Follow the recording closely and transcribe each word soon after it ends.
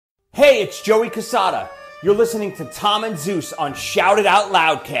Hey, it's Joey Casada. You're listening to Tom and Zeus on Shout It Out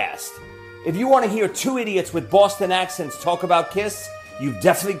Loudcast. If you want to hear two idiots with Boston accents talk about Kiss, you've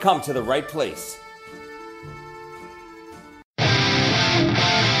definitely come to the right place.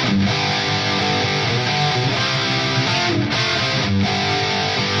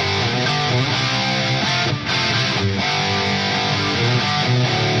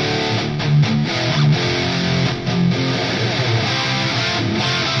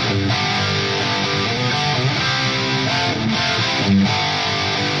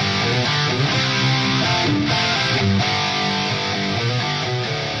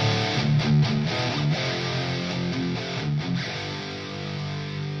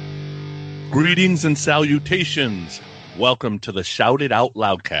 Greetings and salutations. Welcome to the Shout It Out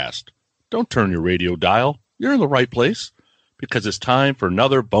Loudcast. Don't turn your radio dial. You're in the right place because it's time for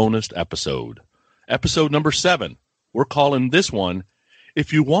another bonus episode. Episode number 7. We're calling this one,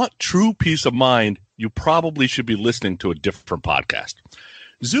 If You Want True Peace of Mind, You Probably Should Be Listening to a Different Podcast.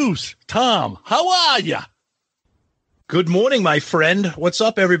 Zeus, Tom, how are ya? Good morning, my friend. What's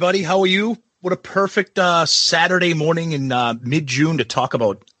up, everybody? How are you? What a perfect Saturday morning in mid-June to talk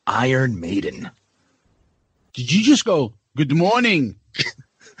about Iron Maiden. Did you just go, good morning?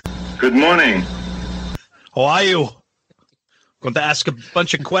 Good morning. How are you? Going to ask a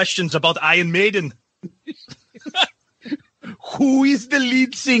bunch of questions about Iron Maiden. Who is the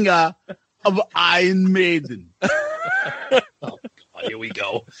lead singer of Iron Maiden? Oh, here we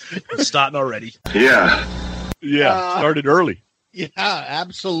go. It's starting already. Yeah. Started early. Yeah,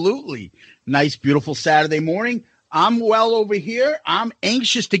 absolutely. Nice, beautiful Saturday morning. I'm well over here. I'm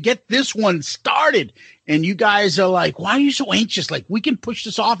anxious to get this one started. And you guys are like, why are you so anxious? Like, we can push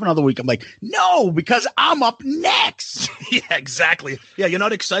this off another week. I'm like, no, because I'm up next. Yeah, exactly. Yeah, you're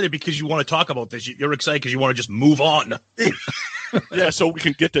not excited because you want to talk about this. You're excited because you want to just move on. Yeah, so we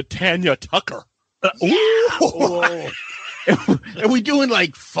can get to Tanya Tucker. Are we doing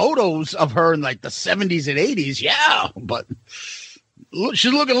like photos of her in like the 70s and 80s? Yeah, but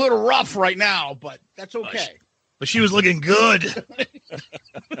she's looking a little rough right now, but that's okay. But she was looking good.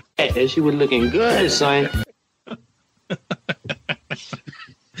 Hey, she was looking good, son.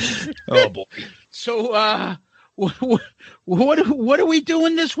 Oh, boy. So, what are we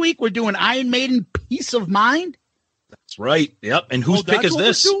doing this week? We're doing Iron Maiden Peace of Mind? That's right. Yep. And whose pick is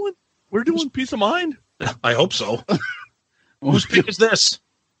this? We're doing Peace of Mind? I hope so. Whose pick is this?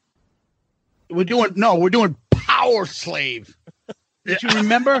 We're doing Power Slave. Did you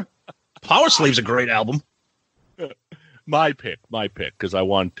remember? Power Slave's a great album. My pick, because I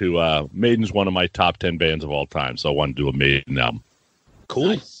want to, Maiden's one of my top 10 bands of all time, so I want to do a Maiden album. Cool.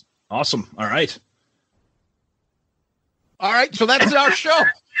 Nice. Awesome. All right, so that's our show.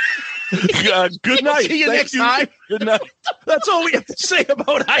 Good night. See you next time. Good night. That's all we have to say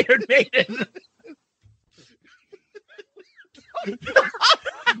about Iron Maiden.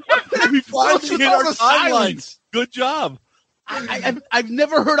 We finally hit our timelines. Silence. Good job. I've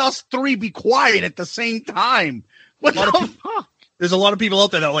never heard us three be quiet at the same time. What the fuck? There's a lot of people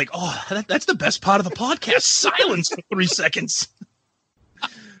out there that are like, oh, that's the best part of the podcast. Silence for 3 seconds.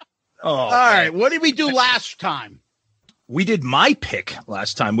 All right. What did we do last time? We did my pick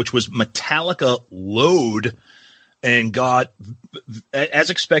last time, which was Metallica Load, and got, as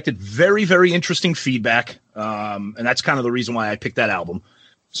expected, very, very interesting feedback. And that's kind of the reason why I picked that album.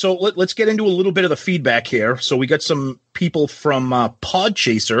 So let's get into a little bit of the feedback here. So we got some people from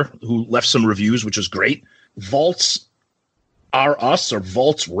Podchaser who left some reviews, which is great. Vaults R Us or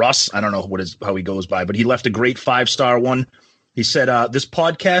Vaults Russ, I don't know how he goes by, but he left a great 5-star one. He said, this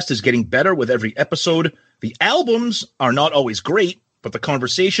podcast is getting better with every episode. The albums are not always great, but the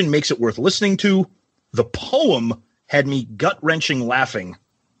conversation makes it worth listening to. The poem had me gut-wrenching laughing.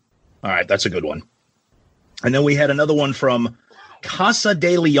 All right, that's a good one. And then we had another one from Casa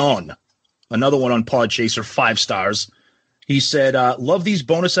de Leon, another one on Podchaser, 5 stars. He said, love these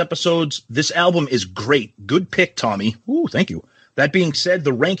bonus episodes. This album is great. Good pick, Tommy. Ooh, thank you. That being said,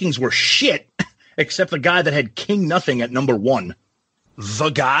 the rankings were shit, except the guy that had King Nothing at number 1. The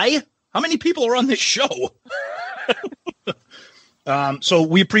guy? How many people are on this show? So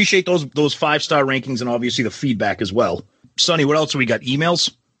we appreciate those 5-star rankings and obviously the feedback as well. Sonny, what else? We got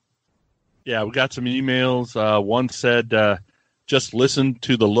emails? Yeah, we got some emails. One said, just listen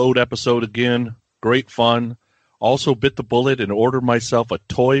to the Load episode again. Great fun. Also bit the bullet and ordered myself a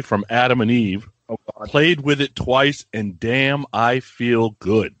toy from Adam and Eve. Oh, God. Played with it twice, and damn, I feel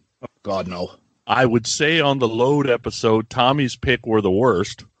good. Oh, God, no. I would say on the Load episode, Tommy's pick were the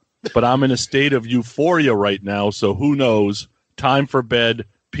worst, but I'm in a state of euphoria right now, so who knows? Time for bed.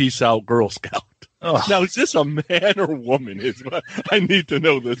 Peace out, Girl Scout. Oh, Now, is this a man or woman? I need to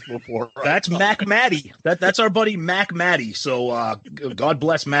know this before. that's Mac Matty. That's our buddy Mac Matty. So God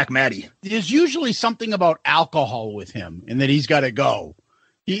bless Mac Matty. There's usually something about alcohol with him and that he's got to go.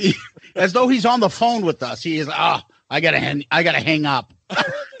 As though he's on the phone with us. He is, I gotta hang up.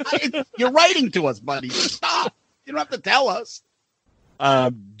 You're writing to us, buddy. Stop. You don't have to tell us.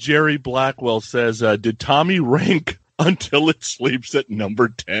 Jerry Blackwell says, did Tommy rank Until It Sleeps at number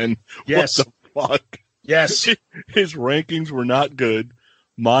 10? Yes. What the fuck? Yes. His rankings were not good.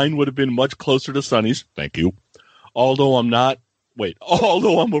 Mine would have been much closer to Sonny's. Thank you. Although I'm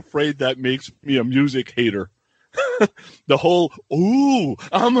afraid that makes me a music hater. The whole, ooh,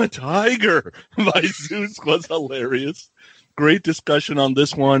 I'm a tiger by Zeus was hilarious. Great discussion on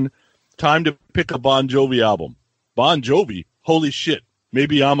this one. Time to pick a Bon Jovi album. Bon Jovi? Holy shit.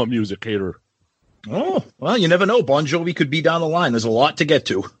 Maybe I'm a music hater. Oh, well, you never know. Bon Jovi could be down the line. There's a lot to get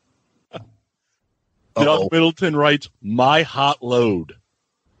to. Doug Middleton writes, My Hot Load.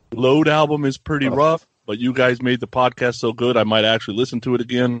 Load album is pretty rough, but you guys made the podcast so good I might actually listen to it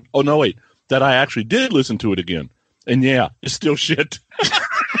again. Oh, no, wait. That I actually did listen to it again. And yeah, it's still shit.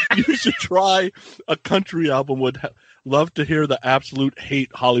 You should try a country album. Would love to hear the absolute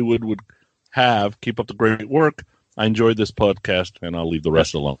hate Hollywood would have. Keep up the great work. I enjoyed this podcast, and I'll leave the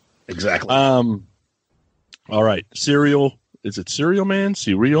rest alone. Exactly. All right. Cereal. Is it Cereal Man?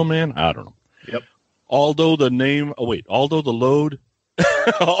 Cereal Man? I don't know. Yep. Although the load,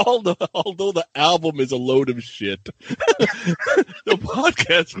 although the album is a load of shit, the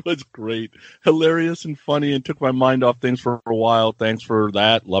podcast was great, hilarious and funny, and took my mind off things for a while. Thanks for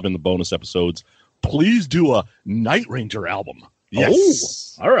that. Loving the bonus episodes. Please do a Night Ranger album.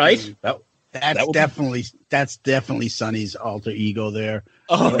 Yes. Oh, all right. That's definitely Sonny's alter ego there.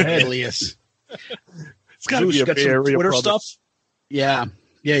 Oh, Alias. It's got to be a Bay Area Twitter brother. stuff. Yeah.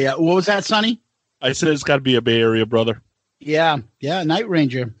 What was that, Sonny? I said it's got to be a Bay Area brother. Yeah, Night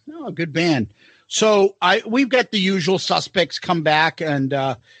Ranger. Oh, good band. So we've got the usual suspects come back,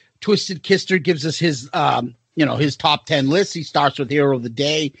 and Twisted Kister gives us his his top 10 list. He starts with Hero of the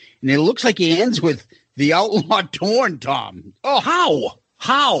Day, and it looks like he ends with the Outlaw Torn, Tom. Oh,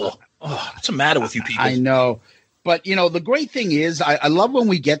 how? Oh, what's the matter with you people? I know. But, the great thing is I love when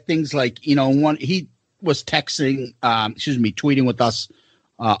we get things like, he was tweeting with us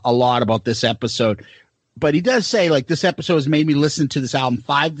a lot about this episode. But he does say, this episode has made me listen to this album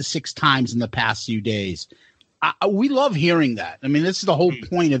 5 to 6 times in the past few days. We love hearing that. I mean, this is the whole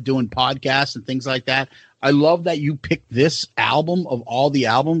point of doing podcasts and things like that. I love that you picked this album of all the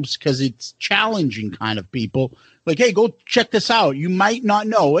albums because it's challenging kind of people. Like, hey, go check this out. You might not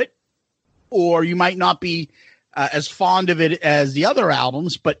know it, or you might not be as fond of it as the other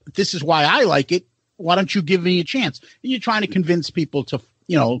albums, but this is why I like it. Why don't you give me a chance? And you're trying to convince people to,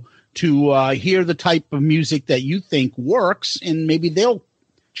 to hear the type of music that you think works, and maybe they'll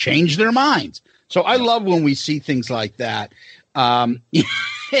change their minds. So I love when we see things like that.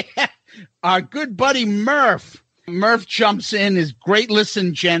 Our good buddy Murph jumps in. Is great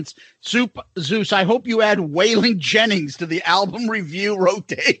listen, gents. Zeus, I hope you add Waylon Jennings to the album review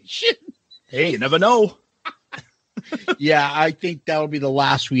rotation. Hey, you never know. Yeah, I think that'll be the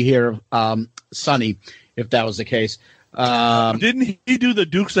last we hear of Sonny, if that was the case. Didn't he do the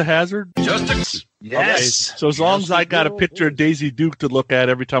Dukes of Hazzard? Yes. Okay. So as long as I got a picture of Daisy Duke to look at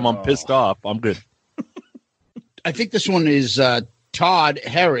every time I'm pissed off, I'm good. I think this one is Todd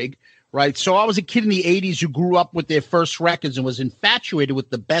Herrig, right? So I was a kid in the 80s who grew up with their first records and was infatuated with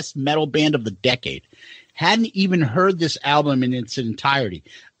the best metal band of the decade. Hadn't even heard this album in its entirety.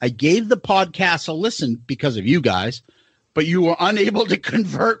 I gave the podcast a listen because of you guys, but you were unable to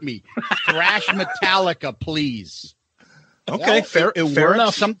convert me. Thrash Metallica, please. Okay, well, it fair works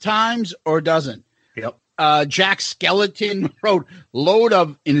enough. Sometimes or doesn't. Yep. Jack Skeleton wrote load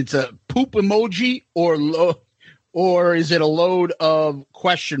of, and it's a poop emoji or is it a load of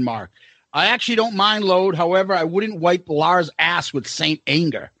question mark? I actually don't mind load. However, I wouldn't wipe Lars' ass with Saint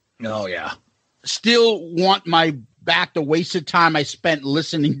Anger. Oh, yeah. Still want my back the wasted time I spent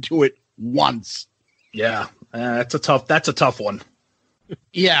listening to it once. Yeah, that's a tough one.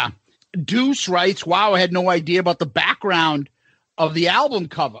 Yeah. Deuce writes, wow, I had no idea about the background of the album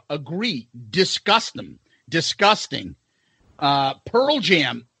cover. Agree. Disgusting. Pearl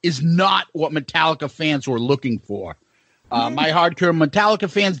Jam is not what Metallica fans were looking for. My hardcore Metallica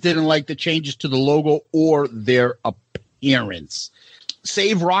fans didn't like the changes to the logo or their appearance.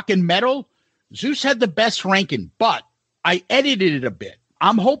 Save Rock and Metal. Zeus had the best ranking, but I edited it a bit.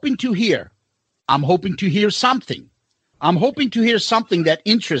 I'm hoping to hear something. I'm hoping to hear something that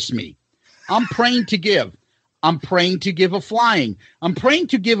interests me. I'm praying to give. I'm praying to give a flying. I'm praying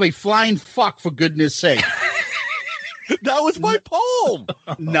to give a flying fuck, for goodness sake. That was my poem.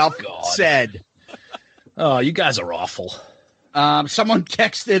 Enough said. Oh, you guys are awful. Someone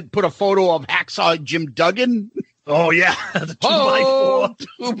texted, put a photo of Hacksaw Jim Duggan. Oh, yeah. The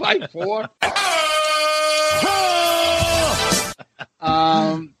 2x4.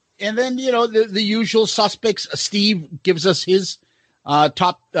 2x4. And then, the usual suspects. Steve gives us his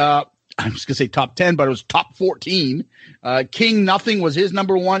top, I was going to say top 10, but it was top 14. King Nothing was his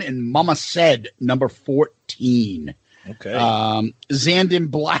number 1, and Mama Said number 14. Okay. Xandin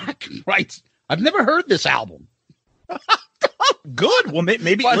Black writes, I've never heard this album. Good. Well,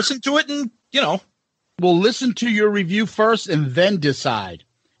 maybe listen to it and, We'll listen to your review first and then decide.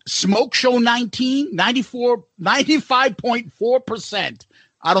 Smoke Show 95.4%.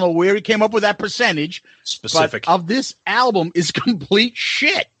 I don't know where he came up with that percentage. Specific. But of this album is complete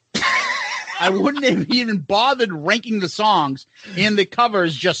shit. I wouldn't have even bothered ranking the songs, and the cover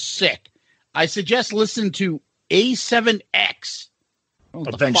is just sick. I suggest listen to A7X.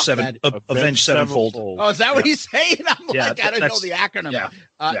 Avenged Sevenfold. Oh, is that what he's saying? I'm I don't know the acronym. Yeah.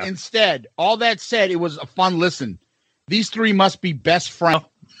 Instead, all that said, it was a fun listen. These three must be best friends.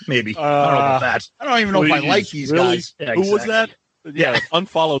 Maybe. I don't know about that. I don't even know if I like these guys. Yeah, Who was that? Yeah,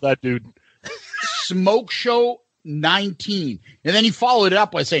 unfollow that dude. Smoke Show 19. And then he followed it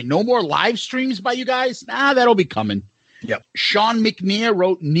up by saying, no more live streams by you guys? Nah, that'll be coming. Yep. Sean McNair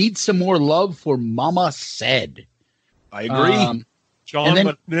wrote, need some more love for Mama Said. I agree. Sean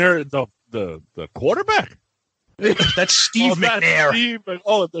McNair, the quarterback. That's Steve McNair.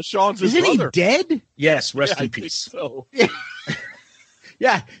 The Sean's his Isn't brother. he dead? Yes, rest I in think peace. So.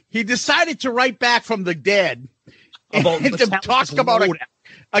 Yeah, he decided to write back from the dead and About to talk Metallica's about Load.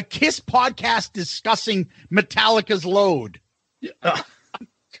 a KISS podcast discussing Metallica's Load. God.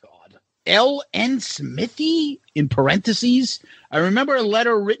 L.N. Smithy, in parentheses. I remember a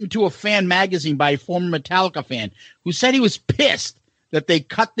letter written to a fan magazine by a former Metallica fan who said he was pissed that they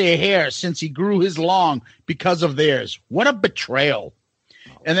cut their hair since he grew his long because of theirs. What a betrayal.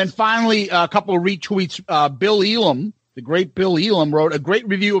 And then finally, a couple of retweets. Bill Elam, the great Bill Elam, wrote a great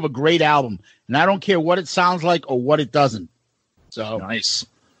review of a great album. And I don't care what it sounds like or what it doesn't. So Nice.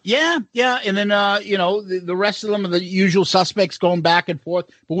 Yeah. And then, the rest of them are the usual suspects going back and forth.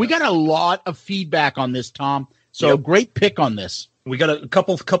 But we got a lot of feedback on this, Tom. So Great pick on this. We got a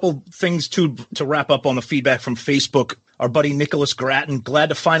couple things to wrap up on the feedback from Facebook. Our buddy Nicholas Grattan, glad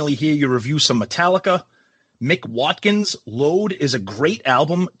to finally hear you review some Metallica. Mick Watkins, Load is a great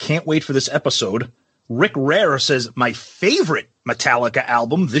album. Can't wait for this episode. Rick Rare says, my favorite Metallica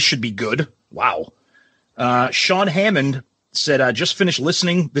album. This should be good. Wow. Sean Hammond said, just finished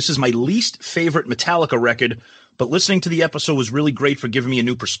listening. This is my least favorite Metallica record, but listening to the episode was really great for giving me a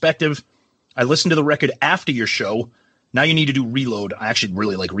new perspective. I listened to the record after your show. Now you need to do Reload. I actually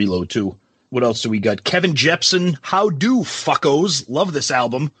really like Reload too. What else do we got? Kevin Jepson, how do fuckos? Love this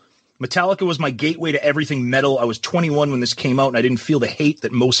album. Metallica was my gateway to everything metal. I was 21 when this came out, and I didn't feel the hate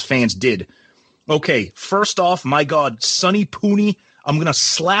that most fans did. Okay, first off, my God, Sonny Pooney, I'm going to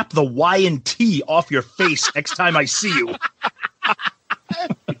slap the Y and T off your face next time I see you.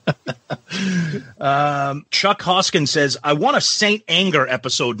 Chuck Hoskin says, I want a Saint Anger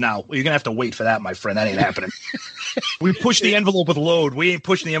episode now. Well, you're going to have to wait for that, my friend. That ain't happening. We pushed the envelope with Load. We ain't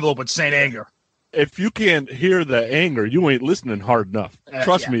pushing the envelope with Saint Anger. If you can't hear the anger, you ain't listening hard enough.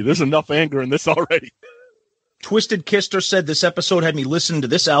 Trust me, there's enough anger in this already. Twisted Kister said this episode had me listen to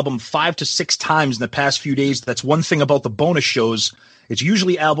this album 5 to 6 times in the past few days. That's one thing about the bonus shows. It's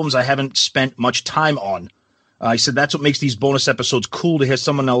usually albums I haven't spent much time on. He said that's what makes these bonus episodes cool, to hear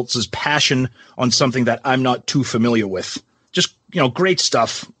someone else's passion on something that I'm not too familiar with. Just, great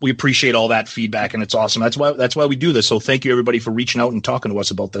stuff. We appreciate all that feedback, and it's awesome. That's why we do this. So thank you, everybody, for reaching out and talking to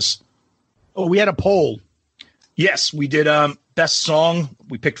us about this. Oh, we had a poll. Yes, we did. Best song.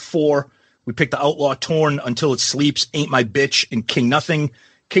 We picked 4. We picked The Outlaw Torn, Until It Sleeps, Ain't My Bitch, and King Nothing.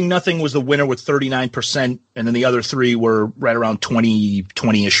 King Nothing was the winner with 39%, and then the other 3 were right around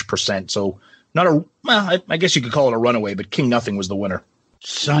 20-ish percent. So I guess you could call it a runaway, but King Nothing was the winner.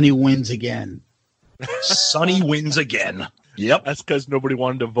 Sonny wins again. Sonny wins again. Yep. That's because nobody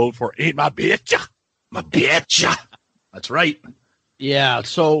wanted to vote for Ain't My Bitch. My bitch. That's right. Yeah,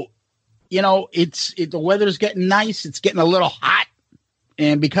 so, the weather's getting nice. It's getting a little hot.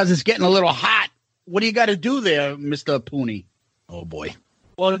 And because it's getting a little hot, what do you got to do there, Mr. Pooney? Oh, boy.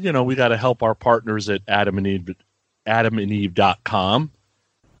 Well, we got to help our partners at adamandeve.com.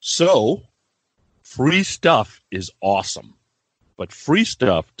 So, free stuff is awesome. But free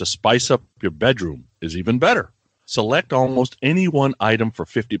stuff to spice up your bedroom is even better. Select almost any one item for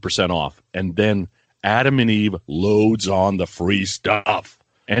 50% off, and then Adam and Eve loads on the free stuff.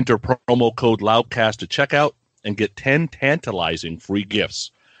 Enter promo code Loudcast at checkout and get 10 tantalizing free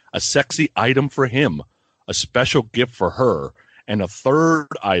gifts. A sexy item for him, a special gift for her, and a third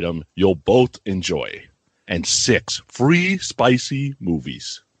item you'll both enjoy. And 6 free spicy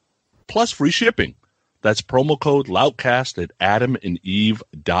movies. Plus free shipping. That's promo code Loudcast at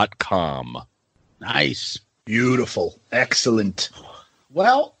adamandeve.com. Nice. Beautiful. Excellent.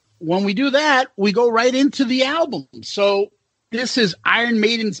 Well, when we do that, we go right into the album. So this is Iron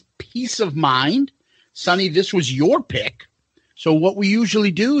Maiden's Peace of Mind. Sonny, this was your pick. So what we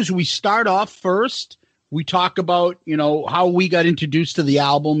usually do is we start off first. We talk about, how we got introduced to the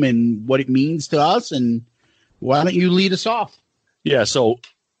album and what it means to us. And why don't you lead us off? Yeah, so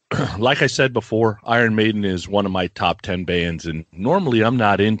like I said before, Iron Maiden is one of my top 10 bands. And normally I'm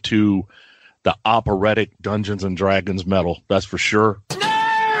not into the operatic Dungeons and Dragons metal. That's for sure.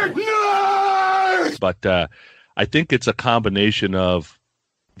 Nerd! Nerd! But I think it's a combination of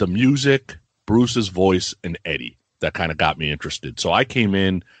the music, Bruce's voice, and Eddie that kind of got me interested. So I came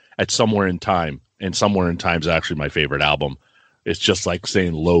in at Somewhere in Time, and Somewhere in Time is actually my favorite album. It's just like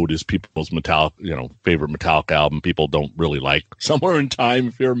saying Load is people's favorite Metallica album. People don't really like Somewhere in Time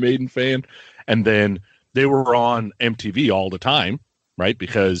if you're a Maiden fan. And then they were on MTV all the time, right?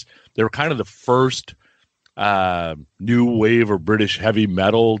 Because they were kind of the first new wave of British heavy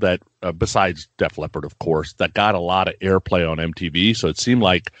metal that, besides Def Leppard, of course, that got a lot of airplay on MTV. So it seemed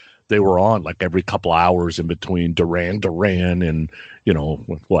like they were on like every couple hours in between Duran Duran and,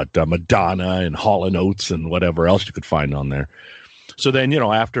 Madonna and Hall & Oates and whatever else you could find on there. So then,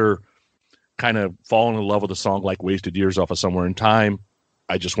 after kind of falling in love with a song like Wasted Years off of Somewhere in Time,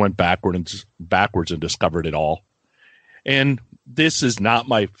 I just went backwards and discovered it all. And this is not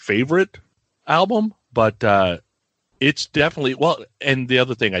my favorite album, but it's definitely, and the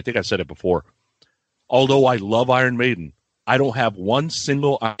other thing, I think I said it before, although I love Iron Maiden, I don't have one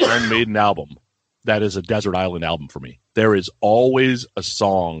single Iron Maiden album that is a desert island album for me. There is always a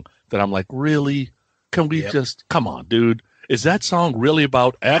song that I'm like, really? Can we just, come on, dude. Is that song really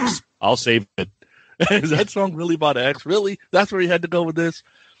about X? I'll save it. Is that song really about X? Really? That's where you had to go with this?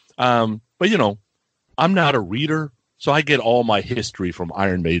 But, I'm not a reader, so I get all my history from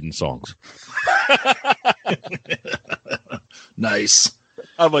Iron Maiden songs. Nice.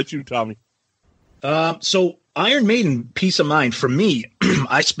 How about you, Tommy? So Iron Maiden, Peace of Mind, for me,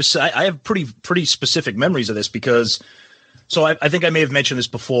 I have pretty specific memories of this because, I think I may have mentioned this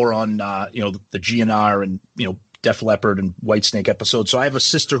before on, the GNR and, Def Leppard and Whitesnake episode. So I have a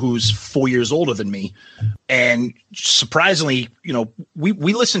sister who's 4 years older than me. And surprisingly,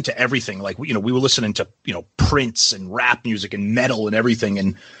 we listened to everything. Like, we were listening to, Prince and rap music and metal and everything.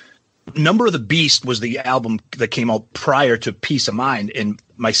 And Number of the Beast was the album that came out prior to Peace of Mind. And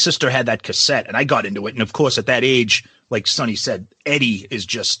my sister had that cassette and I got into it. And of course, at that age, like Sonny said, Eddie is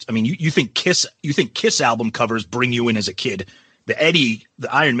just, you think Kiss album covers bring you in as a kid. The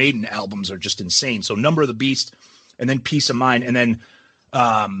Iron Maiden albums are just insane. So Number of the Beast and then Peace of Mind. And then,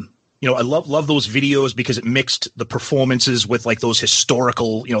 I love those videos because it mixed the performances with like those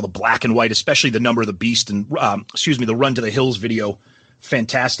historical, the black and white, especially the Number of the Beast and, the Run to the Hills video.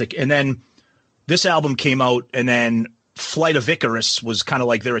 Fantastic. And then this album came out and then Flight of Icarus was kind of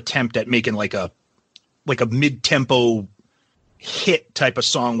like their attempt at making like a mid-tempo hit type of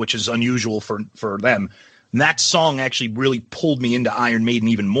song, which is unusual for them. And that song actually really pulled me into Iron Maiden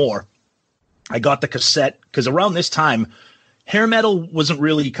even more. I got the cassette because around this time, hair metal wasn't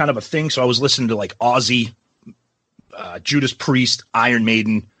really kind of a thing. So I was listening to like Ozzy, Judas Priest, Iron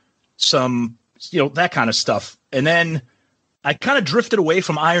Maiden, some, that kind of stuff. And then I kind of drifted away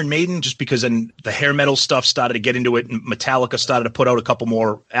from Iron Maiden just because then the hair metal stuff started to get into it. And Metallica started to put out a couple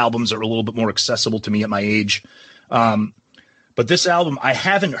more albums that were a little bit more accessible to me at my age. But this album, I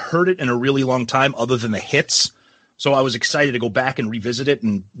haven't heard it in a really long time other than the hits. So I was excited to go back and revisit it,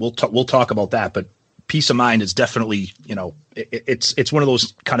 and we'll talk about that. But Peace of Mind is definitely, it's one of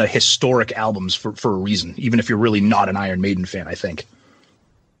those kind of historic albums for a reason, even if you're really not an Iron Maiden fan, I think.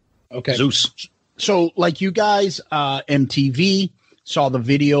 Okay. Zeus. So like you guys, MTV, saw the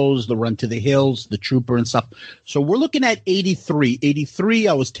videos, the Run to the Hills, the Trooper and stuff. So we're looking at 83. 83,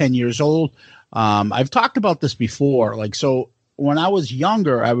 I was 10 years old. I've talked about this before. Like, so when I was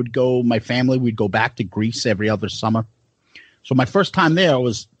younger, my family would go back to Greece every other summer. So my first time there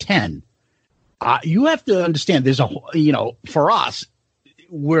was 10. You have to understand for us,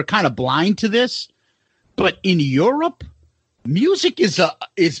 we're kind of blind to this, but in Europe, music is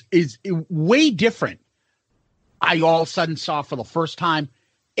way different. I all of a sudden saw for the first time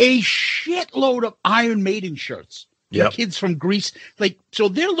a shitload of Iron Maiden shirts The kids from Greece, like, so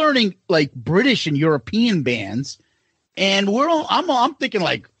they're learning like British and European bands, and I'm thinking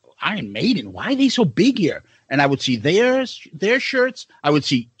like Iron Maiden. Why are they so big here? And I would see their shirts. I would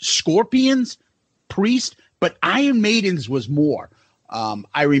see Scorpions, Priest, but Iron Maiden's was more.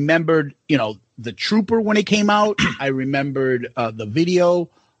 I remembered, the Trooper when it came out. I remembered the video.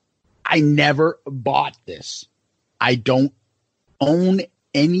 I never bought this. I don't own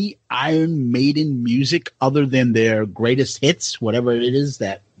any Iron Maiden music other than their greatest hits, whatever it is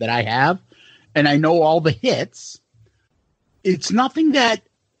that I have. And I know all the hits. It's nothing that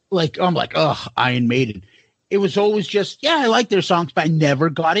I'm like, oh, Iron Maiden. It was always just, I like their songs, but I never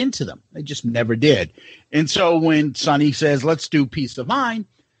got into them. I just never did. And so when Sonny says, let's do Peace of Mind,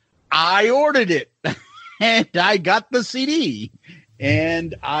 I ordered it and I got the CD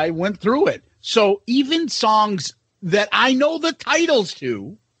and I went through it. So even songs that I know the titles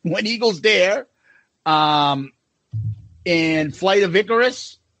to, When Eagles Dare, and Flight of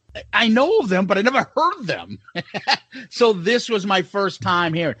Icarus, I know of them, but I never heard them. So this was my first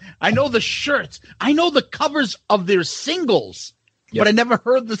time here. I know the shirts. I know the covers of their singles, but I never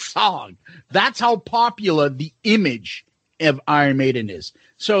heard the song. That's how popular the image of Iron Maiden is.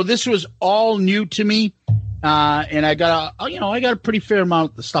 So this was all new to me, and I got a pretty fair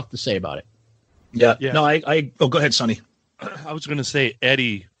amount of stuff to say about it. Yeah. No, go ahead, Sonny. I was going to say,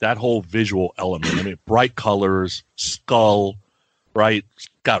 Eddie, that whole visual element. I mean, bright colors, skull, right?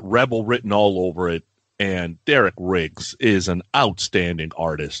 Got Rebel written all over it. And Derek Riggs is an outstanding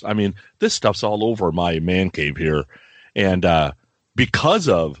artist. I mean, this stuff's all over my man cave here. And because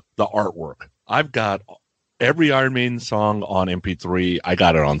of the artwork, I've got every Iron Maiden song on MP3. I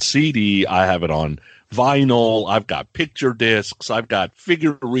got it on CD. I have it on vinyl. I've got picture discs. I've got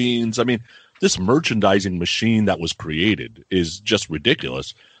figurines. I mean, this merchandising machine that was created is just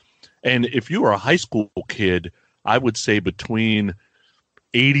ridiculous. And if you were a high school kid, I would say between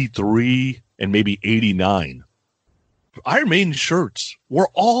 83 and maybe 89, Iron Maiden shirts were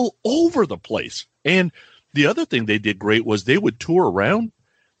all over the place. And the other thing they did great was they would tour around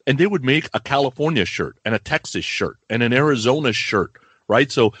and they would make a California shirt and a Texas shirt and an Arizona shirt,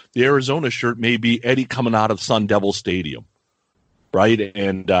 right? So the Arizona shirt may be Eddie coming out of Sun Devil Stadium, right?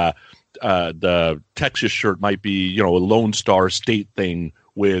 And the Texas shirt might be, a Lone Star State thing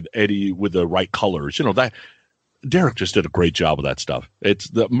with Eddie with the right colors. That Derek just did a great job of that stuff. It's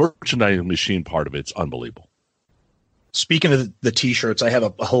the merchandising machine part of it's unbelievable. Speaking of the T-shirts, I have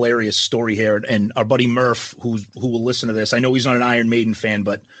a hilarious story here, and our buddy Murph, who will listen to this, I know he's not an Iron Maiden fan,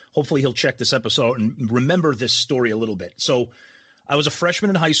 but hopefully he'll check this episode and remember this story a little bit. So I was a freshman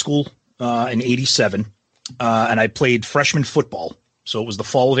in high school in 87, and I played freshman football. So it was the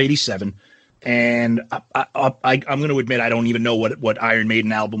fall of 87. And I'm going to admit I don't even know what Iron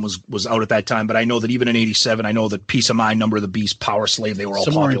Maiden album was out at that time, but I know that even in 87, I know that Peace of Mind, Number of the Beast, Power Slave, they were all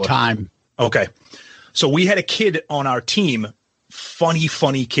somewhere popular. In time. Okay. So we had a kid on our team,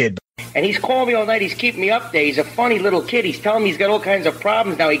 funny kid. And he's calling me all night. He's keeping me up there. He's a funny little kid. He's telling me he's got all kinds of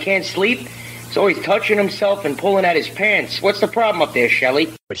problems now. He can't sleep. He's always touching himself and pulling at his pants. What's the problem up there, Shelley?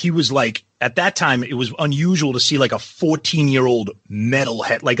 But he was like, at that time, it was unusual to see like a 14-year-old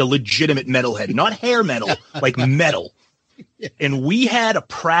metalhead, like a legitimate metalhead, not hair metal, like metal. And we had a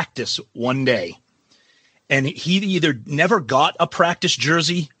practice one day, and he either never got a practice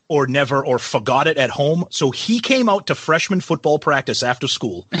jersey or forgot it at home. So he came out to freshman football practice after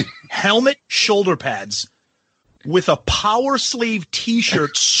school, helmet, shoulder pads, with a Power Slave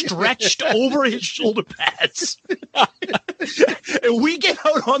T-shirt stretched over his shoulder pads. And we get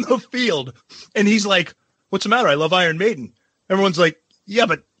out on the field, and he's like, "What's the matter? I love Iron Maiden." Everyone's like, "Yeah,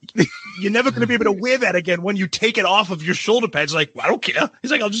 but you're never going to be able to wear that again when you take it off of your shoulder pads." Like, I don't care.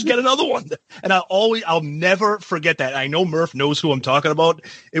 He's like, "I'll just get another one." And I'll never forget that. I know Murph knows who I'm talking about.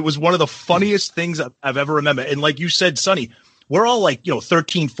 It was one of the funniest things I've ever remembered. And like you said, Sonny, we're all like,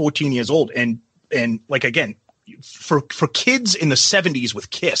 13, 14 years old. And like, again, for kids in the 70s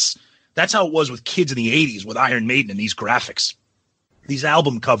with Kiss, that's how it was with kids in the 80s with Iron Maiden and these graphics. These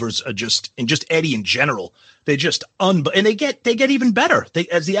album covers are just Eddie in general. They just and they get even better.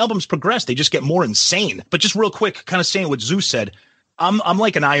 As the albums progress, they just get more insane. But just real quick, kind of saying what Zeus said, I'm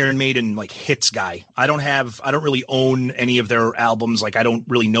like an Iron Maiden like hits guy. I don't really own any of their albums. Like I don't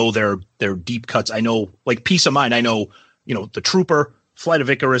really know their deep cuts. I know like Peace of Mind. I know, The Trooper, Flight of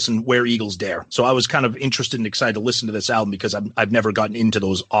Icarus, and Where Eagles Dare. So I was kind of interested and excited to listen to this album because I've never gotten into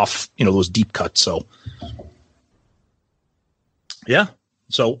those those deep cuts. So yeah.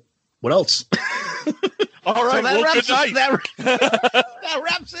 So what else? All right. So that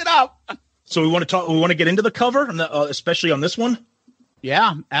wraps it up. So we want to get into the cover, and especially on this one.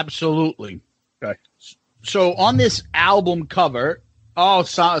 Yeah, absolutely. Okay. So on this album cover,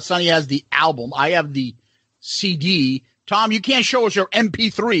 Sonny has the album. I have the CD. Tom, you can't show us your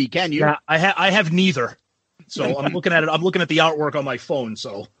MP3, can you? Yeah, I have neither. So I'm looking at it. I'm looking at the artwork on my phone.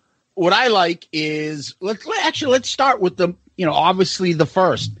 So what I like is let's start with the obviously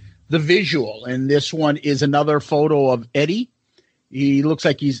the visual, and this one is another photo of Eddie. He looks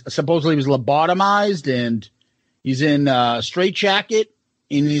like he's supposedly was lobotomized, and he's in a straitjacket,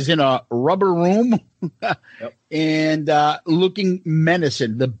 and he's in a rubber room, yep. And looking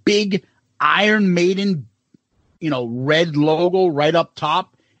menacing. The big Iron Maiden, red logo right up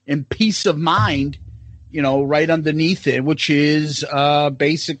top, and Peace of Mind, right underneath it, which is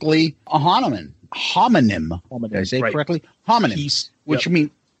basically a homonym. Did I say it correctly? Homonym. Peace. Which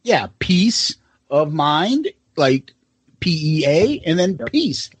means, peace of mind, like PEA, and then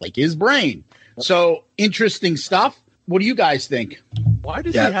peace, like his brain. So interesting stuff. What do you guys think? Why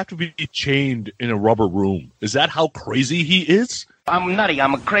does he have to be chained in a rubber room? Is that how crazy he is? I'm nutty.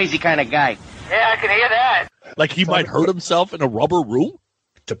 I'm a crazy kind of guy. Yeah, I can hear that. Like he might hurt himself in a rubber room?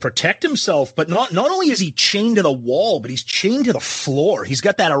 To protect himself, but not only is he chained to the wall, but he's chained to the floor. He's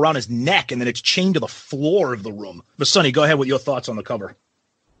got that around his neck, and then it's chained to the floor of the room. But Sonny, go ahead with your thoughts on the cover.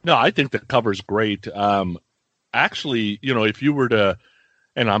 No, I think the cover's great. Actually, if you were to,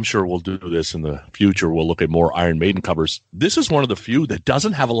 and I'm sure we'll do this in the future, we'll look at more Iron Maiden covers. This is one of the few that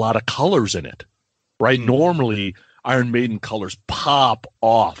doesn't have a lot of colors in it, right? Mm-hmm. Normally, Iron Maiden colors pop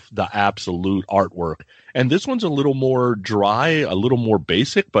off the absolute artwork. And this one's a little more dry, a little more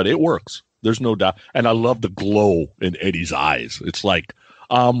basic, but it works. There's no doubt. And I love the glow in Eddie's eyes. It's like,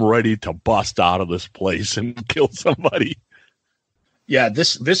 I'm ready to bust out of this place and kill somebody. Yeah,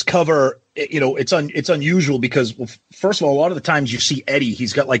 this cover, it's unusual because, well, first of all, a lot of the times you see Eddie,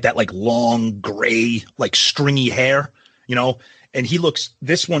 he's got like that like long gray, like stringy hair, and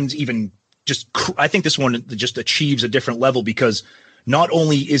this one's even just, I think this one just achieves a different level because not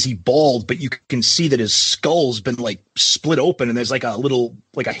only is he bald, but you can see that his skull's been like split open and there's like a little,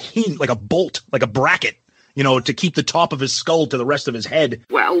 like a bolt, like a bracket, to keep the top of his skull to the rest of his head.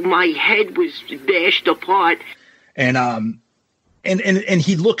 Well, my head was dashed apart. And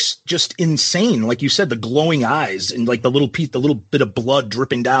he looks just insane. Like you said, the glowing eyes and like the little bit of blood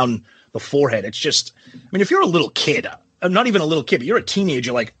dripping down the forehead. It's just, if you're a little kid, not even a little kid, but you're a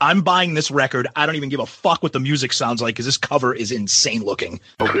teenager, like, I'm buying this record. I don't even give a fuck what the music sounds like because this cover is insane looking.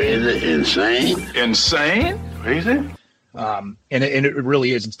 Crazy, insane? Insane? Crazy? And it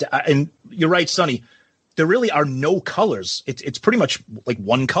really is. And you're right, Sonny. There really are no colors. It's pretty much like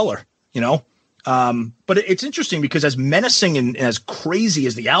one color, But it's interesting because as menacing and as crazy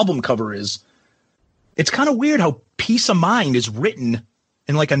as the album cover is, it's kind of weird how Peace of Mind is written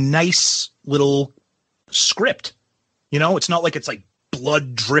in like a nice little script. It's not like it's like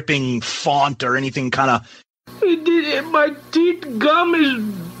blood dripping font or anything kind of. My teeth gum is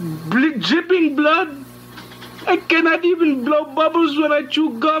dripping blood. I cannot even blow bubbles when I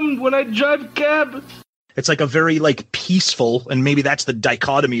chew gum when I drive cab. It's like a very like peaceful, and maybe that's the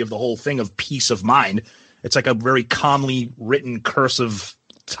dichotomy of the whole thing of Peace of Mind. It's like a very calmly written cursive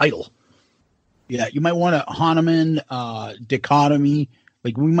title. Yeah, you might want a Hahnemann dichotomy.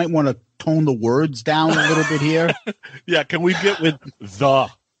 Like we might want to tone the words down a little bit here. Yeah, can we get with the?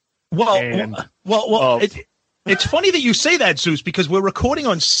 Well. It's funny that you say that, Zeus, because we're recording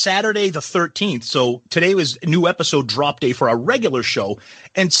on Saturday the 13th. So today was a new episode drop day for our regular show,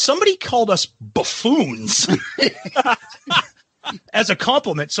 and somebody called us buffoons as a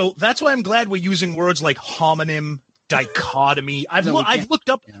compliment. So that's why I'm glad we're using words like homonym, dichotomy. I looked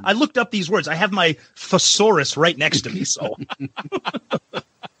up these words. I have my thesaurus right next to me. So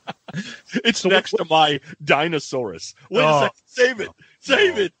it's next to my dinosaurus. Wait a second.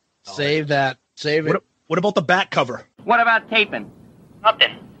 Save it. Save that. Save it. What about the back cover? What about taping?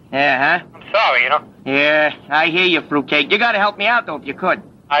 Nothing. Yeah, huh? I'm sorry, Yeah, I hear you, fruitcake. You gotta help me out, though, if you could.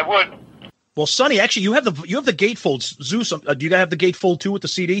 I would. Well, Sonny, actually, you have the gatefolds. Zeus, do you guys have the gatefold too with the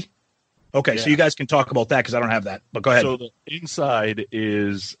CD? Okay, yeah. So you guys can talk about that because I don't have that. But go ahead. So the inside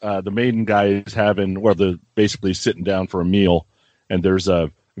is the Maiden guys they're basically sitting down for a meal, and there's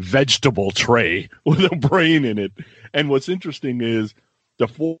a vegetable tray with a brain in it. And what's interesting is the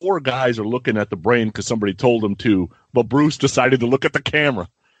four guys are looking at the brain because somebody told them to, but Bruce decided to look at the camera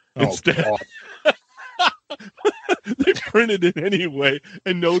instead. They printed it anyway,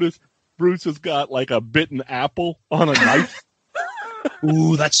 and notice Bruce has got like a bitten apple on a knife.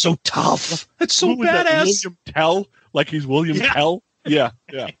 Ooh, that's so tough. That's so badass. That William Tell, like he's William Tell. Yeah.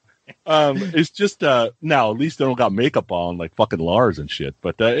 It's just now at least they don't got makeup on like fucking Lars and shit,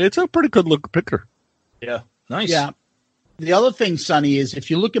 but it's a pretty good look picture. Yeah, nice. Yeah. The other thing, Sonny, is if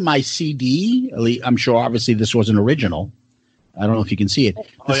you look at my CD, I'm sure obviously this was an original. I don't know if you can see it.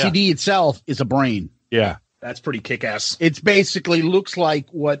 The CD itself is a brain. Yeah, that's pretty kick-ass. It's basically looks like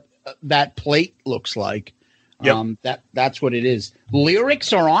what that plate looks like. Yep. That's what it is.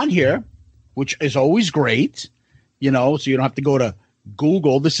 Lyrics are on here, which is always great, so you don't have to go to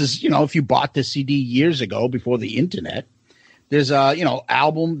Google. This is, if you bought the CD years ago before the internet, there's a,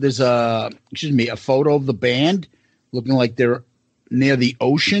 album. There's a photo of the band looking like they're near the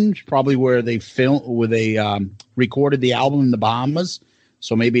ocean, probably where they recorded the album in the Bahamas.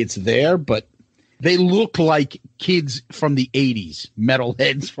 So maybe it's there, but they look like kids from the 80s,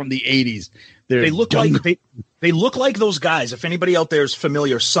 metalheads from the 80s. They look like those guys. If anybody out there is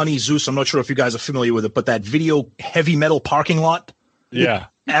familiar, Sonny Zeus, I'm not sure if you guys are familiar with it, but that video Heavy Metal Parking Lot. Yeah.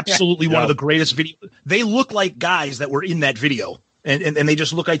 Absolutely one of the greatest video. They look like guys that were in that video. And they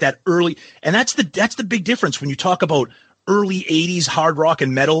just look like that early. And that's the big difference when you talk about early 80s hard rock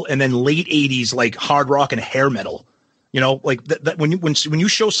and metal and then late 80s like hard rock and hair metal. Like that when you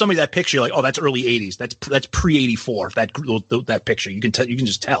show somebody that picture, you're like, oh, that's early 80s. That's pre-84. That picture. You can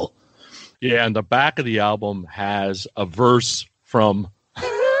just tell. Yeah, and the back of the album has a verse from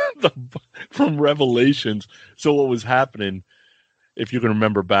from Revelations. So what was happening, if you can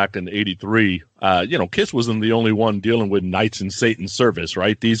remember back in 83, Kiss wasn't the only one dealing with Knights in Satan's service,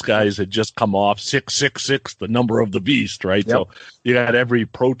 right? These guys had just come off 666, the number of the beast, right? Yep. So you had every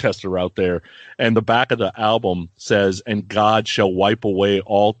protester out there. And the back of the album says, "And God shall wipe away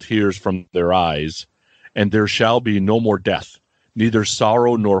all tears from their eyes, and there shall be no more death, neither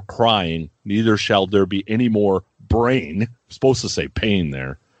sorrow nor crying, neither shall there be any more brain." Supposed to say pain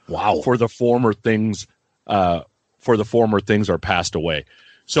there. Wow. For the former things are passed away.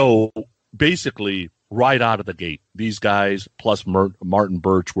 So basically, right out of the gate, these guys plus Martin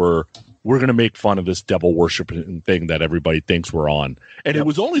Birch we're going to make fun of this devil worshiping thing that everybody thinks we're on. And It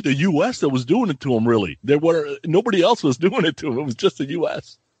was only the U.S. that was doing it to them, really. Nobody else was doing it to them. It was just the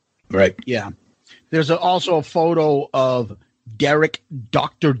U.S. Right. Yeah. There's also a photo of Derek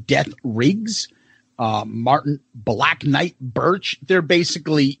Dr. Death Riggs, Martin Black Knight Birch. They're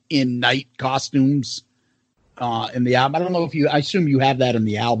basically in night costumes in the album. I don't know if I assume you have that in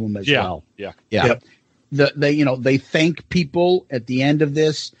the album as well. Yeah. Yep. They thank people at the end of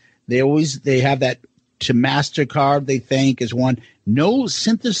this. They have that to MasterCard. They thank as one. No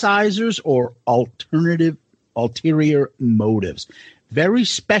synthesizers or ulterior motives. Very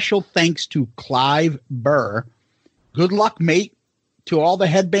special thanks to Clive Burr. Good luck, mate, to all the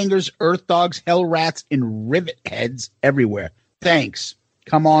headbangers, earth dogs, hell rats, and rivet heads everywhere. Thanks.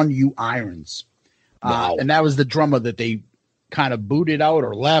 Come on, you irons. Wow. And that was the drummer that they kind of booted out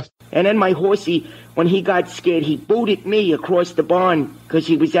or left. And then my horsey, when he got scared, he booted me across the barn because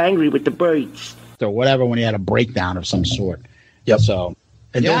he was angry with the birds. Or whatever, when he had a breakdown of some sort. Yep. So,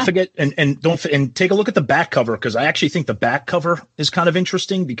 and don't forget, and take a look at the back cover, because I actually think the back cover is kind of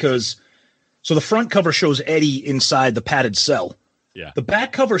interesting because, so the front cover shows Eddie inside the padded cell. Yeah. The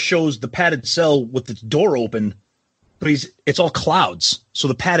back cover shows the padded cell with the door open, but it's all clouds. So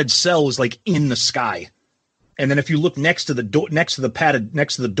the padded cell is like in the sky. And then if you look next to the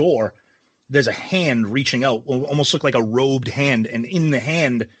door, there's a hand reaching out, almost look like a robed hand. And in the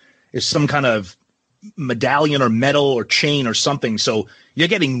hand is some kind of medallion or metal or chain or something. So you're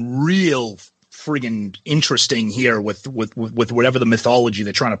getting real friggin' interesting here with whatever the mythology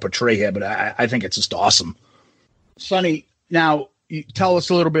they're trying to portray here. But I think it's just awesome. Sonny, now you tell us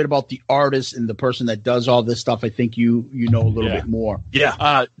a little bit about the artist and the person that does all this stuff. I think you know a little bit more.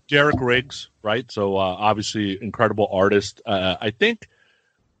 Yeah. Derek Riggs, right? So obviously incredible artist.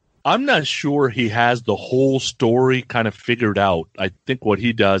 I'm not sure he has the whole story kind of figured out. I think what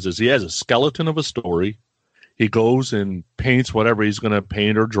he does is he has a skeleton of a story. He goes and paints whatever he's going to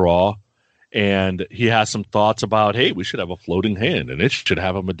paint or draw. And he has some thoughts about, hey, we should have a floating hand and it should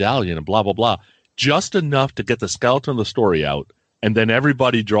have a medallion and blah, blah, blah. Just enough to get the skeleton of the story out. And then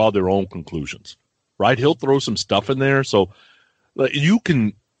everybody draw their own conclusions, right? He'll throw some stuff in there. So you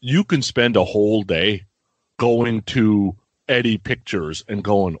can spend a whole day going to Eddie pictures and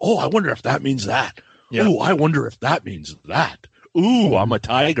going, oh, I wonder if that means that. Yeah. Oh, I wonder if that means that. Ooh, I'm a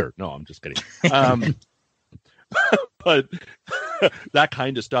tiger. No, I'm just kidding. But that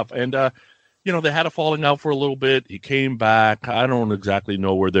kind of stuff. And, they had a falling out for a little bit. He came back. I don't exactly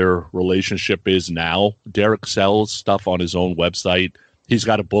know where their relationship is now. Derek sells stuff on his own website. He's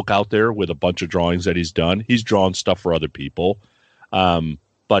got a book out there with a bunch of drawings that he's done. He's drawn stuff for other people.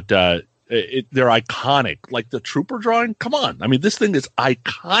 But they're iconic. Like the Trooper drawing, come on. I mean, this thing is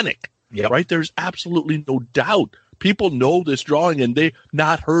iconic, right? There's absolutely no doubt. People know this drawing and they've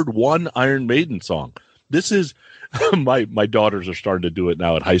not heard one Iron Maiden song. This is my daughters are starting to do it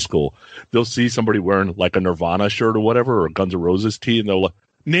now at high school. They'll see somebody wearing like a Nirvana shirt or whatever, or a Guns N' Roses tee, and they'll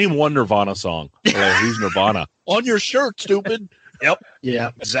name one Nirvana song. Who's Nirvana? On your shirt, stupid. Yep.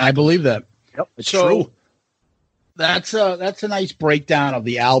 Yeah, exactly. I believe that. Yep, it's true. That's a nice breakdown of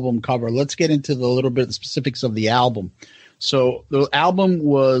the album cover. Let's get into the little bit of the specifics of the album. So the album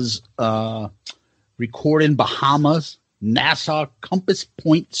was recorded in Bahamas, Nassau Compass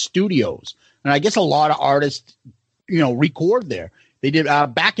Point Studios. And I guess a lot of artists, record there. They did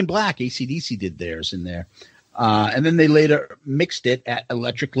Back in Black, AC/DC did theirs in there. And then they later mixed it at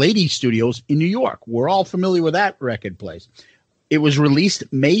Electric Lady Studios in New York. We're all familiar with that record place. It was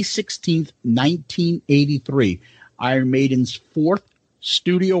released May 16th, 1983. Iron Maiden's fourth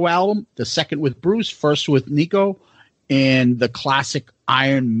studio album, the second with Bruce, first with Nicko, and the classic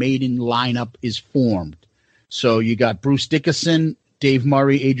Iron Maiden lineup is formed. So you got Bruce Dickinson, Dave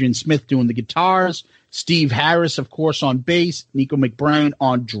Murray, Adrian Smith doing the guitars, Steve Harris, of course, on bass, Nicko McBrain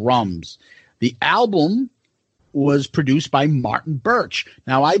on drums. The album was produced by Martin Birch.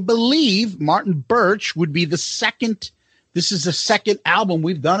 Now, I believe Martin Birch would be the second. This is the second album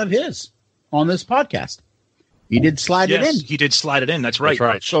we've done of his on this podcast. He did slide it in. He did slide it in. That's right.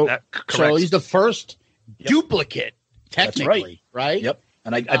 That's right. So he's the first duplicate, technically, right? Yep.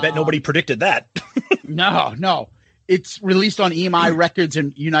 And I bet nobody predicted that. No. It's released on EMI Records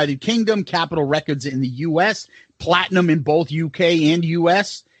in United Kingdom, Capitol Records in the U.S., platinum in both U.K. and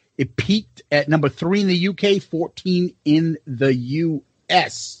U.S. It peaked at number 3 in the U.K., 14 in the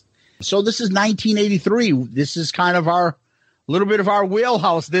U.S. So this is 1983. This is kind of a little bit of our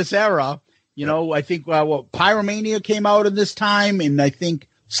wheelhouse, this era. I think Pyromania came out at this time, and I think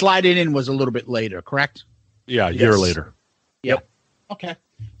Slide It In was a little bit later, correct? Yeah, a year later. Yep. Okay.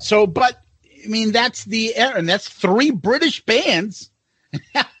 So, but I mean, that's the era, and that's 3 British bands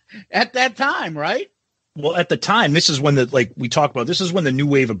at that time, right? Well, at the time, this is when we talk about, this is when the new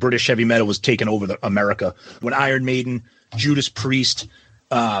wave of British heavy metal was taking over America. When Iron Maiden, Judas Priest.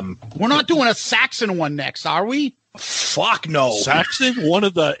 We're not doing a Saxon one next, are we? Fuck no. Saxon, one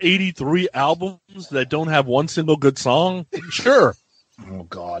of the 83 albums that don't have one single good song? Sure. Oh,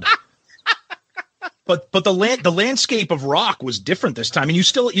 God. But the landscape of rock was different this time. And you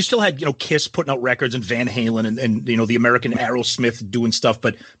still had, Kiss putting out records and Van Halen and the American Aerosmith doing stuff.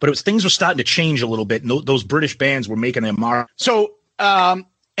 But things were starting to change a little bit. And those British bands were making their mark. So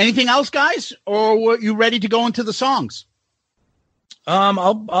anything else, guys? Or were you ready to go into the songs?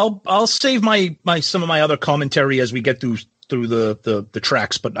 I'll save some of my other commentary as we get through the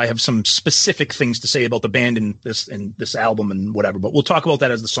tracks, but I have some specific things to say about the band and this album and whatever. But we'll talk about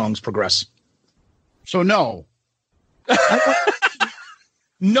that as the songs progress. So no.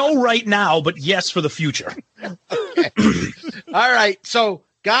 No right now, but yes for the future. Okay. All right. So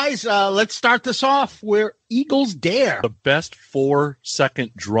guys, let's start this off where Eagles Dare. The best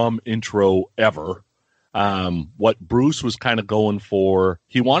 4-second drum intro ever. What Bruce was kind of going for,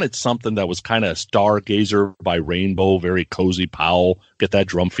 he wanted something that was kind of Stargazer by Rainbow, very Cozy Powell, get that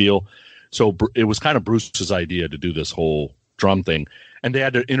drum feel. So it was kind of Bruce's idea to do this whole drum thing. And they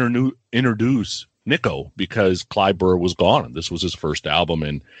had to introduce Nicko because Clive Burr was gone. And this was his first album.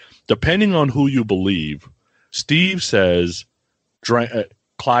 And depending on who you believe, Steve says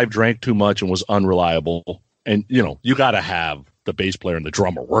Clive drank too much and was unreliable. And, you got to have the bass player and the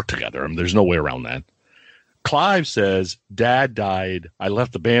drummer work together. I mean, there's no way around that. Clive says, Dad died. I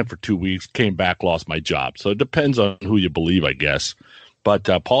left the band for 2 weeks, came back, lost my job. So it depends on who you believe, I guess. But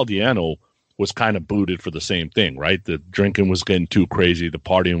Paul Di'Anno was kind of booted for the same thing, right? The drinking was getting too crazy. The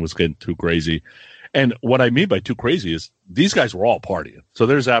partying was getting too crazy. And what I mean by too crazy is these guys were all partying. So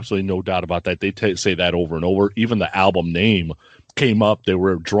there's absolutely no doubt about that. They say that over and over. Even the album name came up. They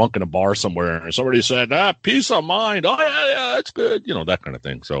were drunk in a bar somewhere, and somebody said, Peace of Mind. Oh, yeah, it's good. That kind of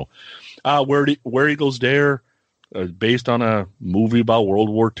thing. So Where Eagles Dare, based on a movie about World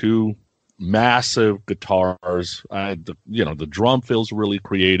War II, massive guitars. The drum feels really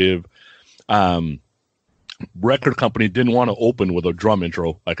creative. Record company didn't want to open with a drum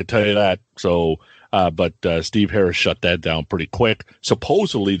intro, I could tell you that. So, but Steve Harris shut that down pretty quick.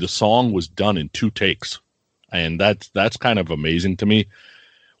 Supposedly, the song was done in 2 takes, and that's kind of amazing to me.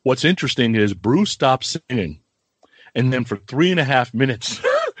 What's interesting is Bruce stopped singing, and then for 3.5 minutes.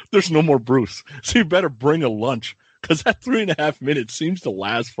 There's no more Bruce. So you better bring a lunch because that 3.5 minutes seems to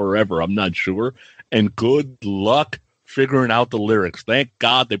last forever. I'm not sure. And good luck figuring out the lyrics. Thank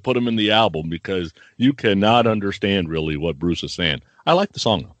God they put them in the album because you cannot understand really what Bruce is saying. I like the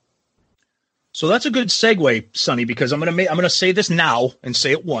song though. So that's a good segue, Sonny, because I'm gonna say this now and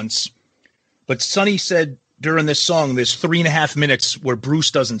say it once. But Sonny said during this song, there's 3.5 minutes where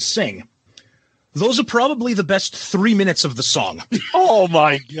Bruce doesn't sing. those are probably the best 3 minutes of the song. Oh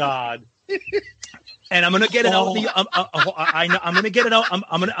my God. And I'm gonna get it out. I'm gonna get it out.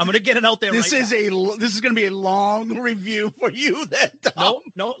 I'm gonna get it out there. This is gonna be a long review for you. Then no.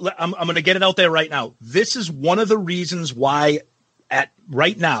 I'm gonna get it out there right now. This is one of the reasons why,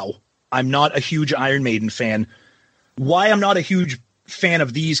 right now, I'm not a huge Iron Maiden fan. Why I'm not a huge fan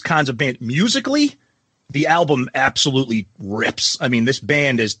of these kinds of bands. Musically, the album absolutely rips. I mean, this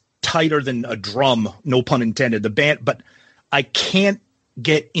band is tighter than a drum. No pun intended. The band, but I can't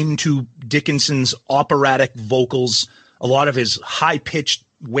get into Dickinson's operatic vocals, a lot of his high-pitched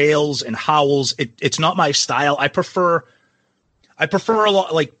wails and howls. It's not my style. I prefer a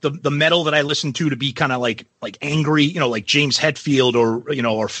lot like the metal that I listen to be kind of like angry, like James Hetfield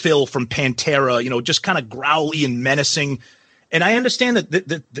or Phil from Pantera, just kind of growly and menacing. And I understand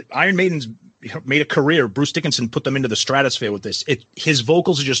that Iron Maiden's made a career. Bruce Dickinson put them into the stratosphere with this. His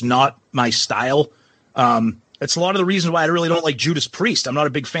vocals are just not my style. That's a lot of the reasons why I really don't like Judas Priest. I'm not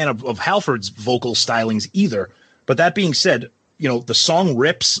a big fan of Halford's vocal stylings either. But that being said, the song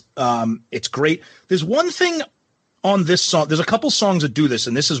rips. It's great. There's one thing on this song. There's a couple songs that do this,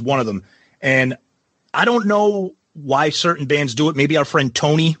 and this is one of them. And I don't know why certain bands do it. Maybe our friend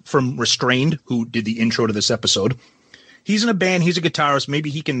Tony from Restrained, who did the intro to this episode, he's in a band. He's a guitarist.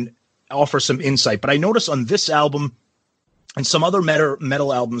 Maybe he can offer some insight. But I noticed on this album and some other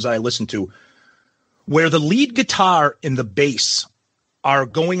metal albums I listen to, where the lead guitar and the bass are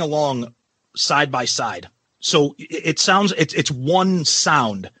going along side by side. So it sounds, it's one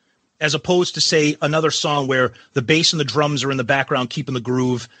sound, as opposed to, say, another song where the bass and the drums are in the background keeping the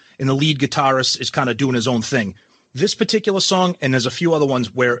groove and the lead guitarist is kind of doing his own thing. This particular song, and there's a few other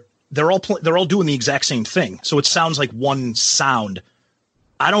ones where they're all doing the exact same thing. So it sounds like one sound.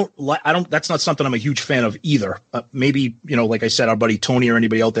 That's not something I'm a huge fan of either. Maybe, like I said, our buddy Tony or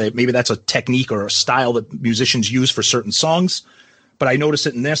anybody out there, maybe that's a technique or a style that musicians use for certain songs. But I notice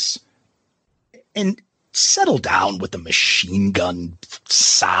it in this. And settle down with the machine gun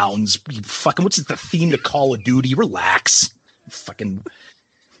sounds. What's the theme to Call of Duty? Relax. And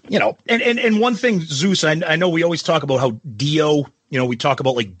one thing, Zeus, I know we always talk about how Dio, we talk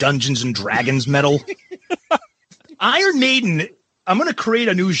about like Dungeons and Dragons metal. Iron Maiden, I'm going to create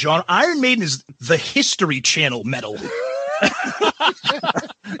a new genre. Iron Maiden is the History Channel metal.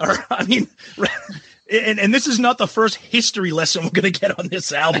 And this is not the first history lesson we're going to get on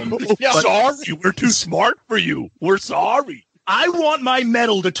this album. Sorry, we're too smart for you. We're sorry. I want my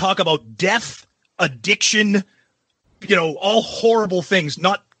metal to talk about death, addiction, all horrible things.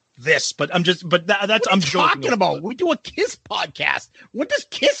 Not this, but I'm joking talking about. We do a Kiss podcast. What does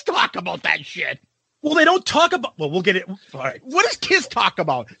Kiss talk about that shit? Well, they don't talk about. Well, we'll get it. All right. What does Kiss talk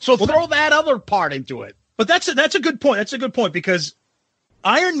about? So throw that other part into it. But that's a good point. That's a good point because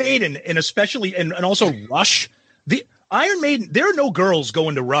Iron Maiden and especially and also Rush, the Iron Maiden. There are no girls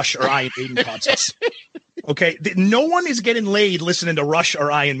going to Rush or Iron Maiden concerts. Okay, no one is getting laid listening to Rush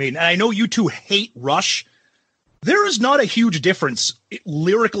or Iron Maiden. And I know you two hate Rush. There is not a huge difference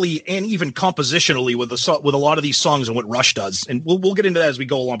lyrically and even compositionally with a lot of these songs and what Rush does, and we'll get into that as we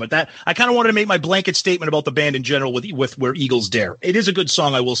go along. But that I kind of wanted to make my blanket statement about the band in general with Where Eagles Dare. It is a good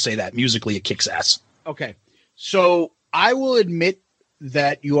song, I will say that. Musically, it kicks ass. Okay, so I will admit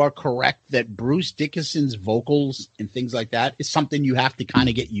that you are correct that Bruce Dickinson's vocals and things like that is something you have to kind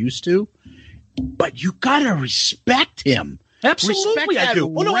of get used to, but you gotta respect him. Absolutely, respect I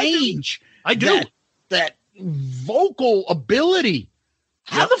do. Range. I do. That vocal ability.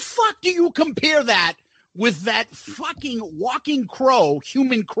 How the fuck do you compare that with that fucking walking crow,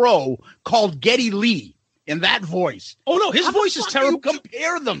 human crow called Geddy Lee in that voice? Oh no, his voice is terrible. Do you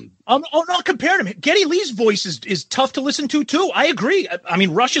compare them? Not comparing him. Geddy Lee's voice is tough to listen to too. I agree. I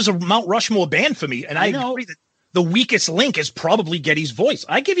mean, Rush is a Mount Rushmore band for me, and I agree that the weakest link is probably Geddy's voice.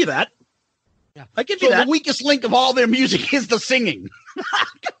 I give you that. Yeah. I give you that. The weakest link of all their music is the singing.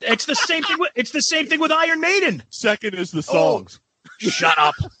 It's the same thing. It's the same thing with Iron Maiden. Second is the songs. Shut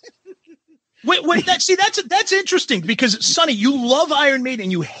up. Wait. That's interesting because Sonny, you love Iron Maiden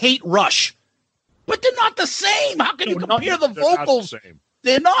and you hate Rush, but they're not the same. How can you compare the vocals?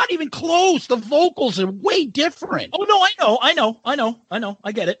 They're not even close. The vocals are way different. Oh no, I know.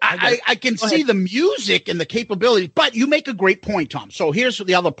 I get it. I can see the music and the capability, but you make a great point, Tom. So here's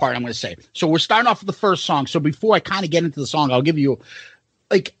the other part I'm going to say. So we're starting off with the first song. So before I kind of get into the song, I'll give you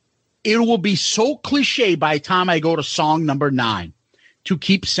it will be so cliche by the time I go to song number 9 to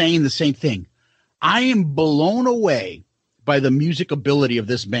keep saying the same thing. I am blown away by the music ability of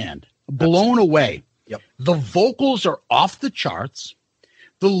this band. Blown away. Yep. The vocals are off the charts.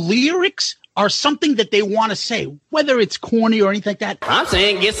 The lyrics are something that they want to say, whether it's corny or anything like that. I'm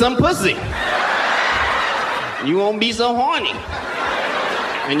saying get some pussy. you won't be so horny.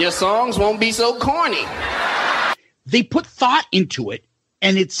 And your songs won't be so corny. They put thought into it,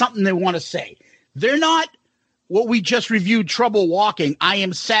 and it's something they want to say. They're not what we just reviewed, Trouble Walking. I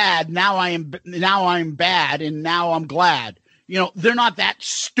am sad, now I'm bad, and now I'm glad. You know, they're not that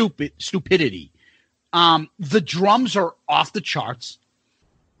stupidity. The drums are off the charts.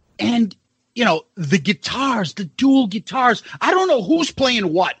 And, you know, the guitars, the dual guitars, I don't know who's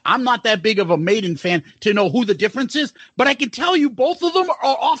playing what. I'm not that big of a Maiden fan to know who the difference is, but I can tell you both of them are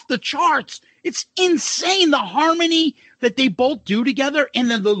off the charts. It's insane, the harmony that they both do together, and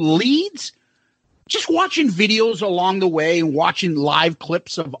then the leads. Just watching videos along the way and watching live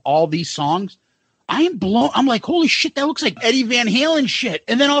clips of all these songs, I am blown. I'm like, holy shit, that looks like Eddie Van Halen shit.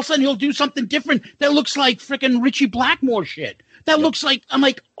 And then all of a sudden he'll do something different that looks like freaking Richie Blackmore shit. That looks like, I'm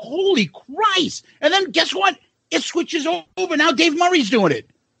like, holy Christ. And then guess what? It switches over. Now Dave Murray's doing it.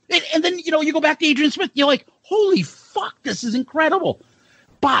 And then, you know, you go back to Adrian Smith. You're like, holy fuck, this is incredible.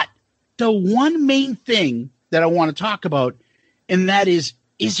 But the one main thing that I want to talk about, and that is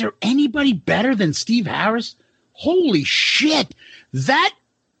there anybody better than Steve Harris? Holy shit. That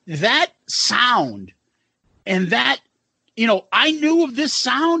sound and that, you know, I knew of this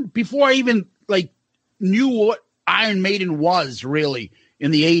sound before I even knew what Iron Maiden was really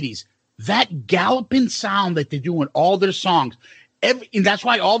in the 80s. That galloping sound that they do in all their songs. And that's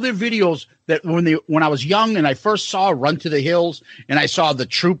why all their videos that when I was young and I first saw Run to the Hills and I saw The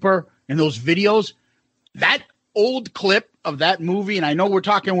Trooper and those videos, that old clip of that movie, and I know we're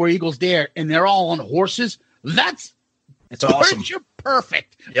talking Where Eagles Dare, and they're all on horses. It's awesome. You're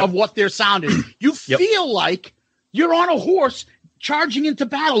perfect of what their sound is. You feel like you're on a horse charging into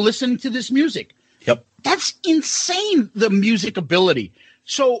battle, listening to this music. Yep. That's insane, the music ability.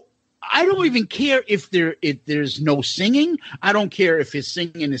 So I don't even care if there's no singing. I don't care if his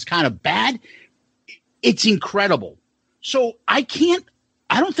singing is kind of bad. It's incredible. So I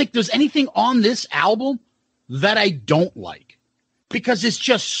don't think there's anything on this album that I don't like, because it's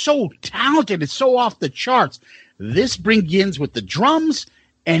just so talented. It's so off the charts. This begins with the drums,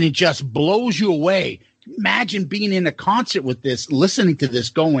 and it just blows you away. Imagine being in a concert with this, listening to this,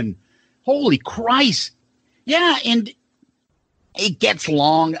 going, holy Christ. Yeah, and it gets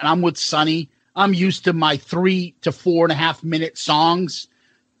long, and I'm with Sonny. I'm used to my 3 to 4.5 minute songs.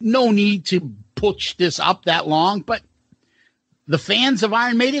 No need to push this up that long, but the fans of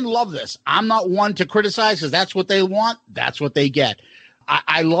Iron Maiden love this. I'm not one to criticize, because that's what they want. That's what they get.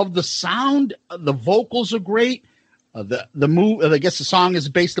 I love the sound. The vocals are great. The movie, I guess the song is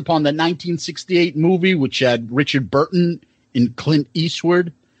based upon the 1968 movie, which had Richard Burton and Clint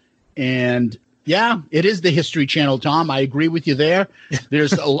Eastwood. And yeah, it is the History Channel, Tom. I agree with you there.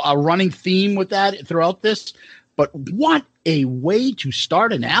 There's a running theme with that throughout this. But what a way to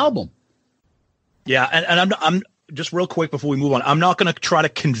start an album. Yeah, and I'm just real quick before we move on, I'm not going to try to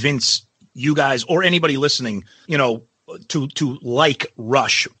convince you guys or anybody listening, you know, to like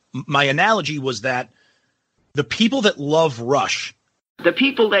Rush. My analogy was that the people that love Rush, the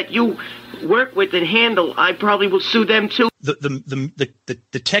people that you work with and handle, I probably will sue them too.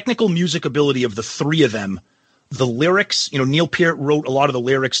 The technical music ability of the three of them, the lyrics, you know, Neil Peart wrote a lot of the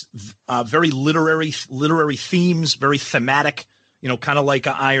lyrics, very literary themes, very thematic, you know, kind of like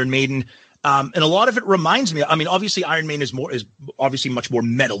Iron Maiden. And a lot of it reminds me, I mean, obviously Iron Maiden is obviously much more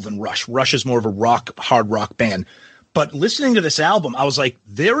metal than Rush. Rush is more of a hard rock band. But listening to this album, I was like,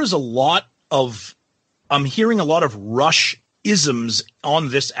 I'm hearing a lot of Rush isms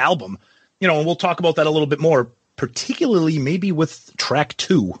on this album, you know, and we'll talk about that a little bit more, particularly maybe with track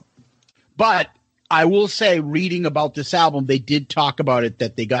 2. But I will say, reading about this album, they did talk about it,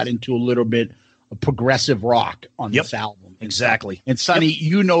 that they got into a little bit of progressive rock on this album. Exactly. And Sonny,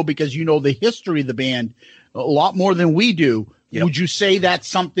 you know, because you know the history of the band a lot more than we do. Yep. Would you say that's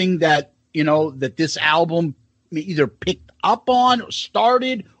something that, you know, that this album either picked up on or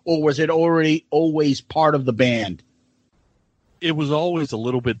started, or was it already always part of the band? It was always a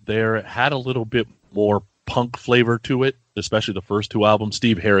little bit there. It had a little bit more punk flavor to it, especially the first 2 albums.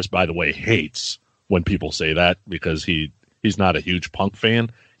 Steve Harris, by the way, hates when people say that, because he's not a huge punk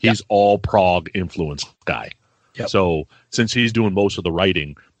fan. He's all prog influence guy. Yep. So since he's doing most of the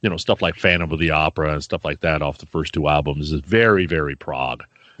writing, you know, stuff like Phantom of the Opera and stuff like that off the first 2 albums is very, very prog.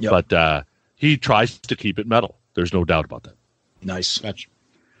 Yep. But he tries to keep it metal. There's no doubt about that. Nice. Gotcha.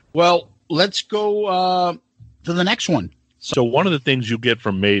 Well, let's go to the next one. So one of the things you get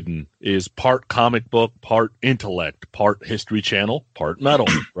from Maiden is part comic book, part intellect, part History Channel, part metal,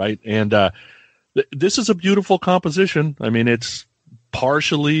 right? And this is a beautiful composition. I mean, it's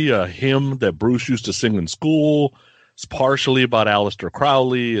partially a hymn that Bruce used to sing in school. It's partially about Aleister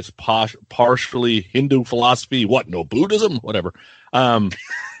Crowley. It's partially Hindu philosophy. What? No Buddhism? Whatever.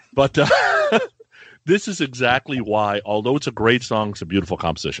 But this is exactly why, although it's a great song, it's a beautiful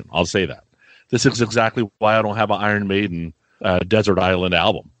composition. I'll say that. This is exactly why I don't have an Iron Maiden Desert Island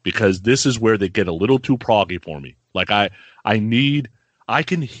album, because this is where they get a little too proggy for me. Like I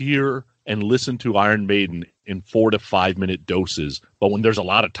can hear and listen to Iron Maiden in 4 to 5 minute doses, but when there's a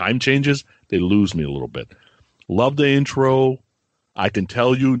lot of time changes, they lose me a little bit. Love the intro. I can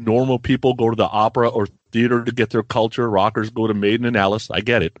tell you normal people go to the opera or theater to get their culture. Rockers go to Maiden and Alice. I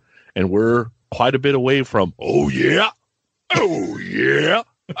get it. And we're quite a bit away from, oh, yeah. Oh, yeah.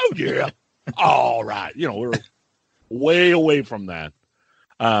 Oh, yeah. All right. We're way away from that.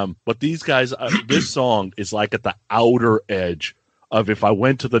 But these guys, this song is like at the outer edge of, if I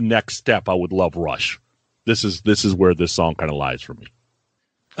went to the next step, I would love Rush. This is where this song kind of lies for me.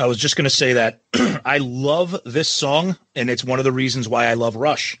 I was just going to say that I love this song, and it's one of the reasons why I love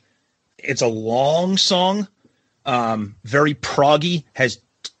Rush. It's a long song, very proggy, has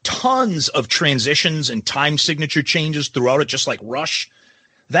tons of transitions and time signature changes throughout it, just like Rush.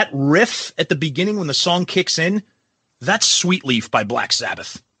 That riff at the beginning when the song kicks in, that's Sweet Leaf by Black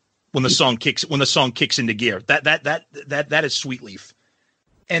Sabbath. When the song kicks into gear, that is Sweet Leaf.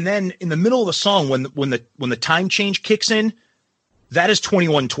 And then in the middle of the song, when the time change kicks in, that is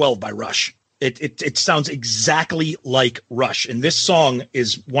 2112 by Rush. It sounds exactly like Rush. And this song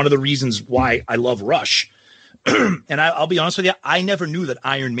is one of the reasons why I love Rush. And I'll be honest with you, I never knew that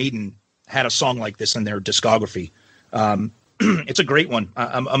Iron Maiden had a song like this in their discography. It's a great one.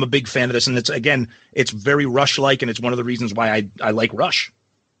 I'm a big fan of this. And it's very Rush-like, and it's one of the reasons why I like Rush.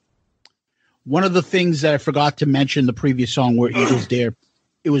 One of the things that I forgot to mention, the previous song where Eagles Dare,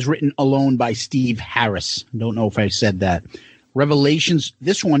 it was written alone by Steve Harris. Don't know if I said that. Revelations,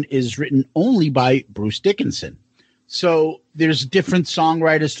 this one is written only by Bruce Dickinson. So there's different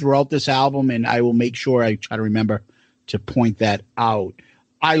songwriters throughout this album, and I will make sure I try to remember to point that out.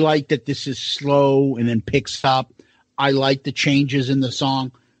 I like that this is slow and then picks up. I like the changes in the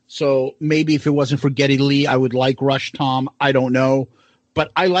song. So maybe if it wasn't for Geddy Lee, I would like Rush, Tom. I don't know. But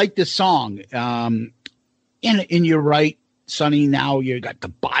I like this song. And you're right, Sonny, now you got the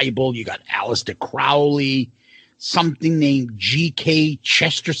Bible, you got Aleister Crowley, something named G.K.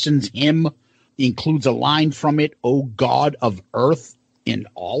 Chesterson's hymn. It includes a line from it, "O God of Earth and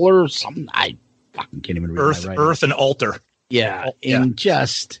Aller," something I fucking can't even read. Earth and Altar. Yeah, and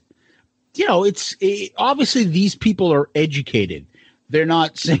just, obviously these people are educated. They're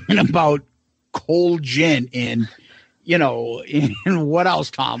not singing about cold gin and, and what else,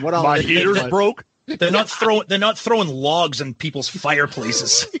 Tom? What else? My heater's broke. They're not throwing logs in people's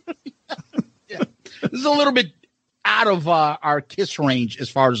fireplaces. Yeah. This is a little bit out of our Kiss range as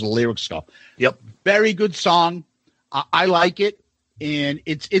far as the lyrics go. Yep. Very good song. I like it. And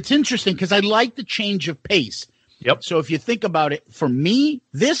it's interesting because I like the change of pace. Yep. So if you think about it, for me,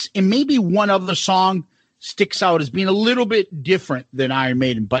 this and maybe one other song sticks out as being a little bit different than Iron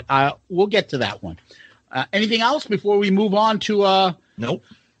Maiden, but we'll get to that one. Anything else before we move on to Nope.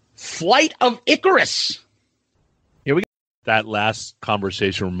 Flight of Icarus? Here we go. That last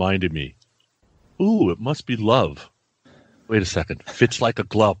conversation reminded me. Ooh, it must be love. Wait a second. Fits like a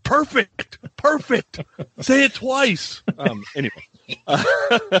glove. Perfect. Say it twice. Anyway.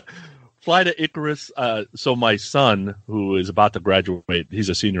 Flight of Icarus. So my son, who is about to graduate, he's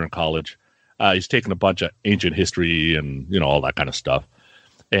a senior in college. He's taken a bunch of ancient history and, all that kind of stuff.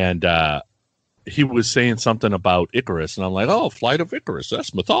 And he was saying something about Icarus. And I'm like, oh, Flight of Icarus.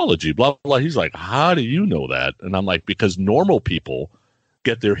 That's mythology, blah, blah. He's like, how do you know that? And I'm like, because normal people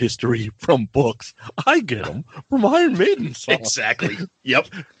get their history from books. I get them from Iron Maiden songs. Exactly. Yep.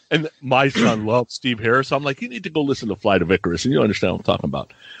 And my son loves Steve Harris. So I'm like, you need to go listen to Flight of Icarus, and you understand what I'm talking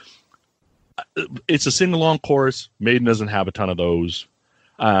about. It's a sing-along chorus. Maiden doesn't have a ton of those.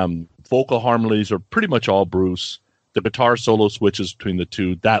 Vocal harmonies are pretty much all Bruce. The guitar solo switches between the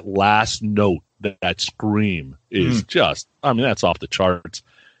two. That last note, that scream is just, that's off the charts.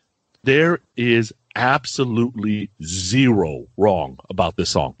 There is absolutely zero wrong about this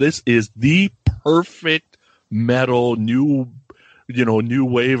song. This is the perfect metal, new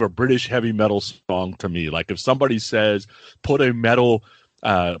wave or British heavy metal song to me. Like if somebody says, put a metal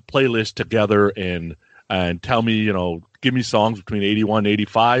playlist together and tell me, give me songs between 81 and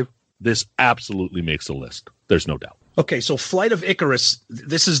 85, this absolutely makes the list. There's no doubt. Okay, so Flight of Icarus,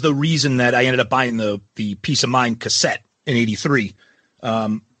 this is the reason that I ended up buying the Peace of Mind cassette in 83.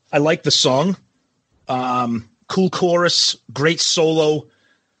 I like the song. Cool chorus, great solo.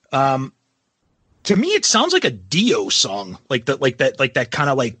 To me, it sounds like a Dio song, like that kind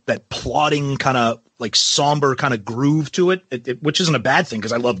of like that plodding kind of like somber kind of groove to it, which isn't a bad thing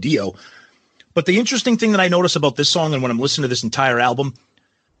because I love Dio. But the interesting thing that I notice about this song, and when I'm listening to this entire album,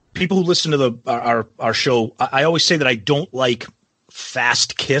 people who listen to our show, I always say that I don't like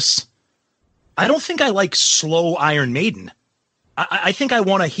fast Kiss. I don't think I like slow Iron Maiden. I think I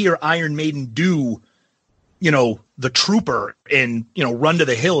want to hear Iron Maiden do, the Trooper and, Run to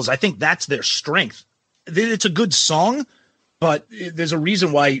the Hills. I think that's their strength. It's a good song, but there's a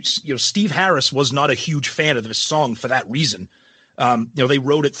reason why, Steve Harris was not a huge fan of this song for that reason. They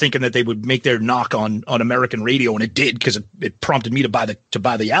wrote it thinking that they would make their knock on American radio, and it did because it prompted me to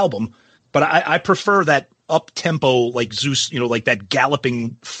buy the album. But I prefer that up tempo, like Zeus, like that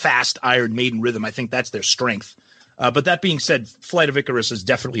galloping fast Iron Maiden rhythm. I think that's their strength. But that being said, Flight of Icarus is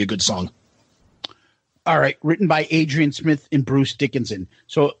definitely a good song. All right, written by Adrian Smith and Bruce Dickinson.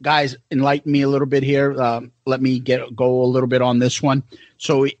 So, guys, enlighten me a little bit here. Let me go a little bit on this one.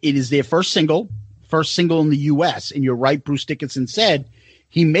 So, it is their first single in the U.S. And you're right, Bruce Dickinson said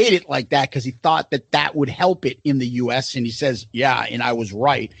he made it like that because he thought that would help it in the U.S. And he says, yeah, and I was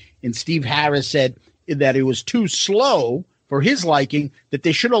right. And Steve Harris said that it was too slow for his liking, that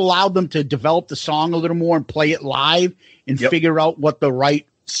they should have allowed them to develop the song a little more and play it live and figure out what the right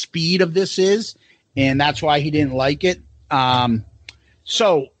speed of this is. And that's why he didn't like it.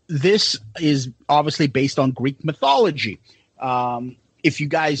 So this is obviously based on Greek mythology. If you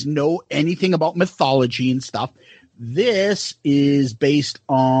guys know anything about mythology and stuff, this is based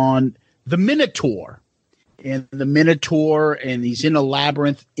on the Minotaur. And the Minotaur, and he's in a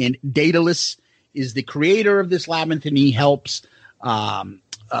labyrinth, and Daedalus is the creator of this labyrinth, and he helps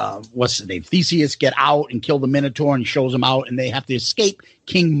what's the name? Theseus get out and kill the Minotaur, and shows him out, and they have to escape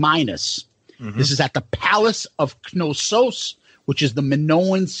King Minos. Mm-hmm. This is at the Palace of Knossos, which is the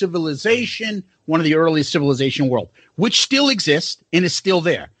Minoan civilization, one of the earliest civilization in the world, which still exists and is still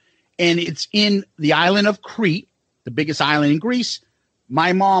there. And it's in the island of Crete, the biggest island in Greece.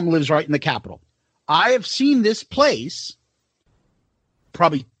 My mom lives right in the capital. I have seen this place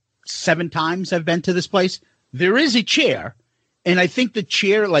probably 7 times I've been to this place. There is a chair, and I think the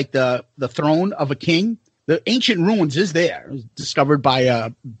chair, like the throne of a king, the ancient ruins is there. It was discovered by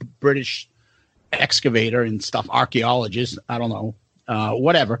a British excavator and stuff, archaeologist, I don't know,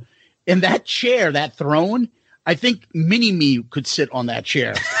 whatever. And that chair, that throne, I think Mini-Me could sit on that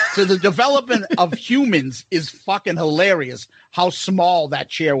chair. So the development of humans is fucking hilarious, how small that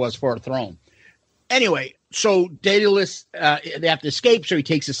chair was for a throne. Anyway, so Daedalus, they have to escape, so he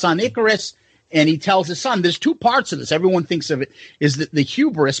takes his son Icarus, and he tells his son, there's 2 parts of this. Everyone thinks of it is the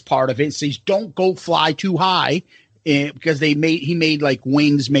hubris part of it. Says, don't go fly too high, because he made like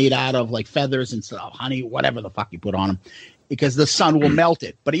wings made out of like feathers and stuff, honey, whatever the fuck he put on them, because the sun will melt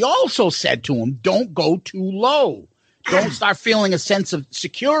it. But he also said to him, don't go too low. Don't start feeling a sense of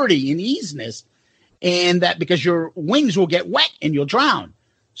security and easiness, and that because your wings will get wet and you'll drown.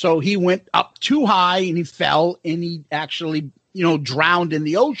 So he went up too high and he fell, and he actually, drowned in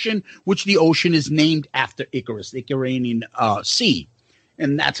the ocean, which the ocean is named after Icarus, the Icarian Sea.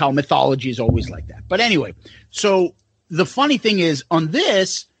 And that's how mythology is always like that. But anyway, so the funny thing is on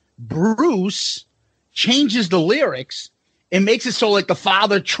this, Bruce changes the lyrics and makes it so like the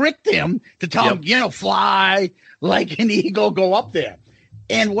father tricked him to tell him, fly like an eagle, go up there.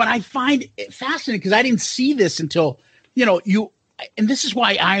 And what I find fascinating, because I didn't see this until, and this is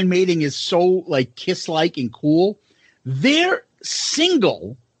why Iron Maiden is so like Kiss-like and cool. Their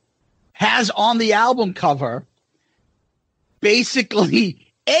single has on the album cover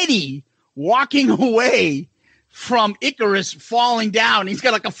basically Eddie walking away from Icarus falling down. He's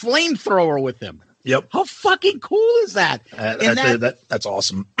got like a flamethrower with him. Yep. How fucking cool is that? That's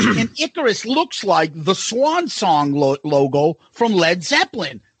awesome. And Icarus looks like the Swan Song logo from Led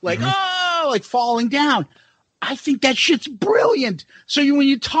Zeppelin. Like, like falling down. I think that shit's brilliant. So when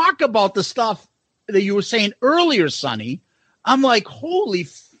you talk about the stuff that you were saying earlier, Sonny, I'm like, holy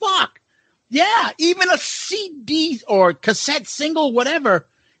fuck. Yeah, even a CD or cassette single, whatever,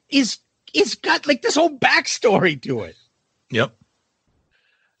 is got like this whole backstory to it. Yep.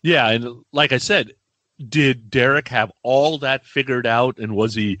 Yeah, and like I said, did Derek have all that figured out, and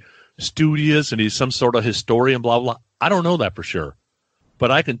was he studious and he's some sort of historian, blah, blah? I don't know that for sure.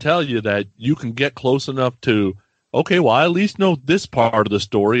 But I can tell you that you can get close enough to, okay, well, I at least know this part of the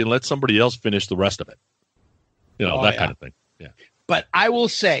story and let somebody else finish the rest of it. That kind of thing. Yeah. But I will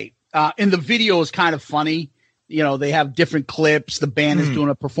say, and the video is kind of funny. They have different clips. The band is doing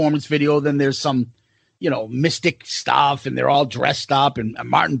a performance video. Then there's some, mystic stuff, and they're all dressed up. And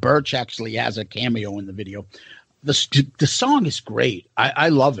Martin Birch actually has a cameo in the video. The song is great. I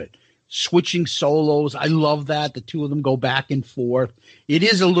love it. Switching solos. I love that. The two of them go back and forth. It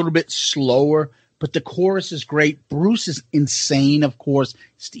is a little bit slower, but the chorus is great. Bruce is insane, of course.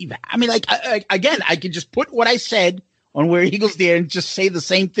 Steve, I mean, like, again, I could just put what I said on Where Eagles Dare and just say the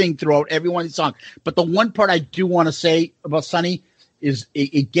same thing throughout every one of these songs. But the one part I do want to say about Sonny is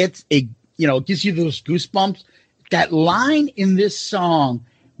it gives you those goosebumps. That line in this song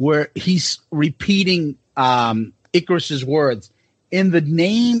where he's repeating Icarus's words, in the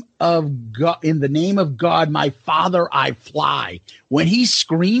name of God, my Father, I fly. When he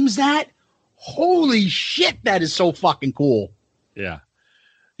screams that, holy shit, that is so fucking cool. Yeah.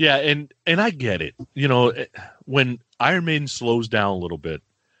 Yeah, and I get it. You know, when Iron Maiden slows down a little bit,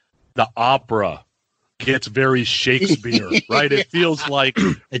 the opera gets very Shakespeare, right? It feels like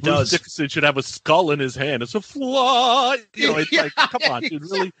it Bruce does. Dickinson should have a skull in his hand. It's a fly. You know, it's like, come on, dude,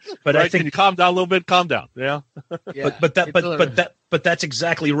 really? But right? I think, can you calm down a little bit? Calm down. Yeah. But that's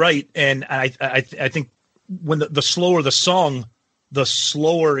exactly right. And I think when the slower the song, the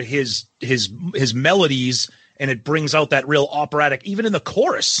slower his melodies, and it brings out that real operatic, even in the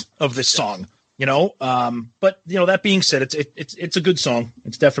chorus of this song. You know, but you know, that being said, it's a good song.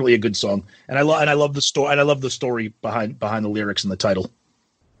 It's definitely a good song, and I love the story. And I love the story behind the lyrics and the title.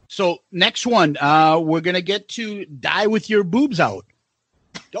 So next one, we're gonna get to Die With Your Boobs Out.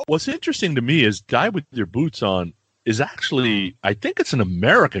 What's interesting to me is Die With Your Boots On is actually, I think it's an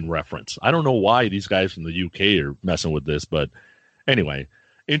American reference. I don't know why these guys from the UK are messing with this, but anyway,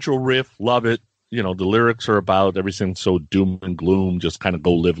 intro riff, love it. You know, the lyrics are about everything so doom and gloom, just kind of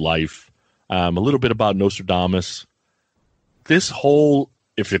go live life. A little bit about Nostradamus. This whole,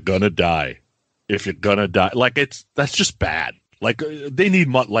 if you're gonna die, like that's just bad. Like they need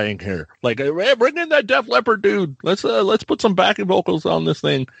Mutt Lange here. Like, hey, bring in that Def Leppard dude. Let's put some backing vocals on this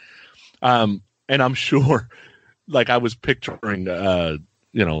thing. And I'm sure, like I was picturing,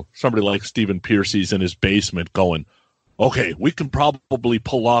 somebody like Stephen Pearcy's in his basement going, okay, we can probably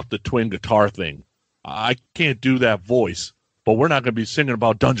pull off the twin guitar thing. I can't do that voice. But we're not going to be singing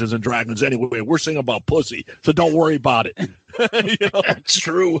about Dungeons and Dragons anyway. We're singing about pussy, so don't worry about it. It's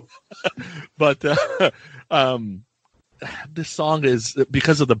true. But this song is,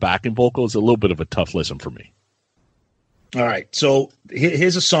 because of the backing vocals, a little bit of a tough listen for me. All right, so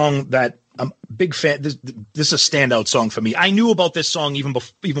here's a song that I'm a big fan. This is a standout song for me. I knew about this song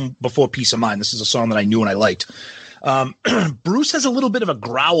even before Peace of Mind. This is a song that I knew and I liked. Bruce has a little bit of a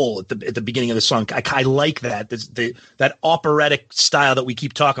growl at the beginning of the song. I like that. That operatic style that we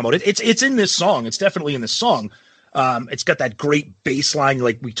keep talking about. It's in this song. It's definitely in this song. It's got that great bass line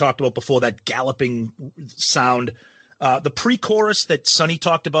like we talked about before, that galloping sound. The pre-chorus that Sonny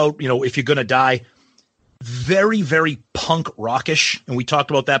talked about, you know, if you're gonna die, very, very punk rockish. And we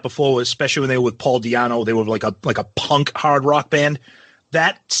talked about that before, especially when they were with Paul Di'Anno. They were like a punk hard rock band.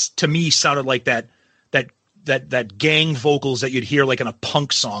 That to me sounded like that gang vocals that you'd hear like in a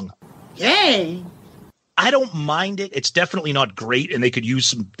punk song. Gang. I don't mind it. It's definitely not great, and they could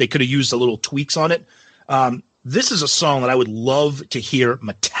have used a little tweaks on it. This is a song that I would love to hear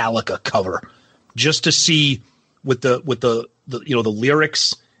Metallica cover, just to see with the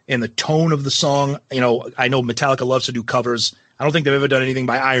lyrics and the tone of the song. You know, I know Metallica loves to do covers. I don't think they've ever done anything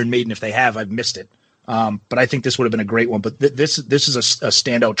by Iron Maiden. If they have, I've missed it. But I think this would have been a great one. But this is a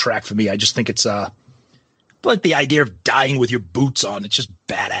standout track for me. I just think it's like the idea of dying with your boots on. It's just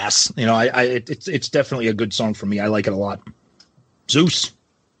badass. You know, it's definitely a good song for me. I like it a lot. Zeus.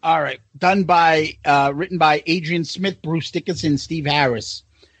 All right. Written by Adrian Smith, Bruce Dickinson, Steve Harris.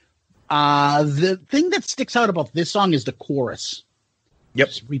 The thing that sticks out about this song is the chorus. Yep.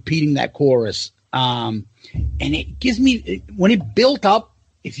 Just repeating that chorus. And it gives me, when it built up,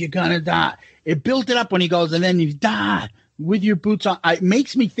 if you're going to die, it built it up when he goes, and then you die with your boots on. It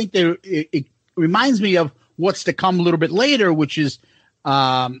makes me think that it reminds me of what's to come a little bit later, which is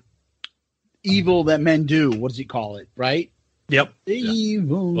Evil That Men Do. What does he call it, right? Yep.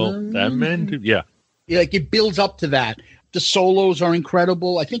 Evil that men do. Yeah. Like it builds up to that. The solos are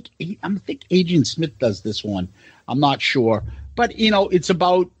incredible. I think Adrian Smith does this one. I'm not sure. But, you know, it's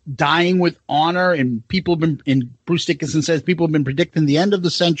about dying with honor, and Bruce Dickinson says people have been predicting the end of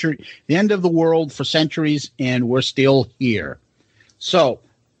the century, the end of the world for centuries, and we're still here. So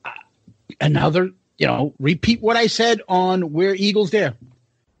another, repeat what I said on Where Eagles Dare.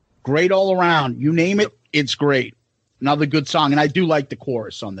 Great all around. You name it, it's great. Another good song. And I do like the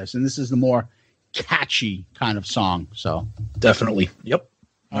chorus on this. And this is the more catchy kind of song. So definitely. Yep.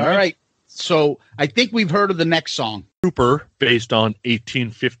 All right. So I think we've heard of the next song. Trooper, based on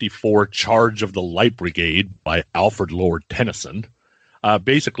 1854 Charge of the Light Brigade by Alfred Lord Tennyson.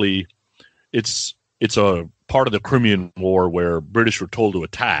 Basically, it's a part of the Crimean War where British were told to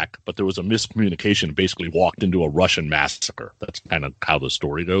attack, but there was a miscommunication and basically walked into a Russian massacre. That's kind of how the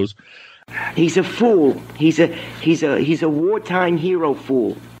story goes. He's a fool. He's a wartime hero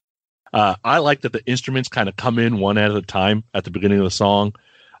fool. I like that the instruments kind of come in one at a time at the beginning of the song.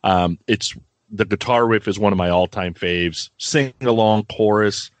 It's the guitar riff is one of my all-time faves. Sing along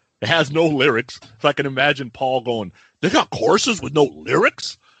chorus. It has no lyrics. So I can imagine Paul going, "They got choruses with no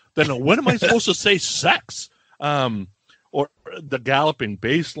lyrics? Then when am I supposed to say sex?" Or the galloping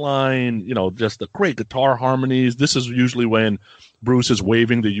bass line, just the great guitar harmonies. This is usually when Bruce is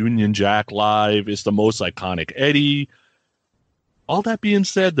waving the Union Jack live. It's the most iconic Eddie. All that being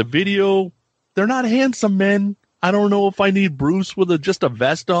said, the video, they're not handsome men. I don't know if I need Bruce with just a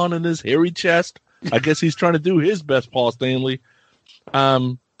vest on and his hairy chest. I guess he's trying to do his best, Paul Stanley.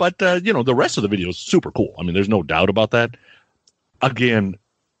 But the rest of the video is super cool. I mean, there's no doubt about that. Again,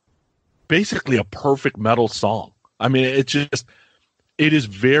 basically a perfect metal song. I mean, it is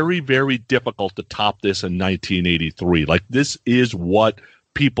very, very difficult to top this in 1983. Like, this is what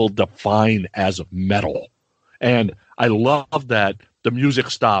people define as metal. And I love that the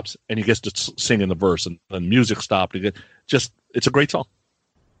music stops and he gets to sing in the verse, and the music stopped. It's a great song.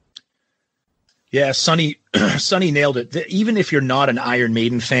 Yeah, Sonny nailed it. Even if you're not an Iron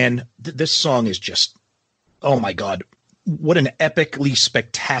Maiden fan, this song is just, oh my God, what an epically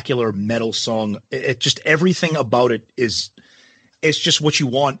spectacular metal song. It just, everything about it it's just what you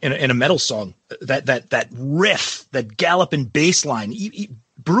want in a metal song. That riff, that galloping bass line.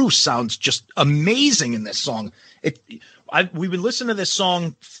 Bruce sounds just amazing in this song. We've been listening to this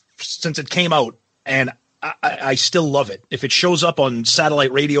song since it came out, and I still love it. If it shows up on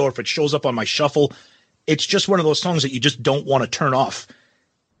satellite radio or if it shows up on my shuffle, it's just one of those songs that you just don't want to turn off.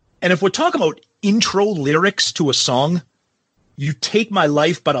 And if we're talking about intro lyrics to a song, you take my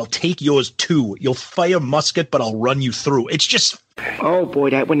life, but I'll take yours too. You'll fire musket, but I'll run you through. It's just... Oh,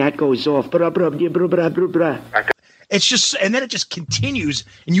 boy, when that goes off. It's just... And then it just continues,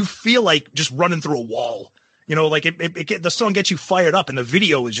 and you feel like just running through a wall. Like the song gets you fired up, and the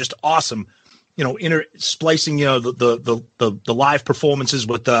video is just awesome. Splicing, the live performances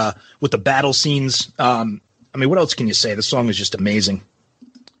with the battle scenes. I mean, what else can you say? The song is just amazing.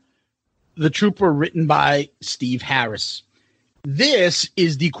 The Trooper, written by Steve Harris. This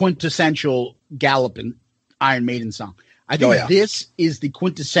is the quintessential galloping Iron Maiden song. I think This is the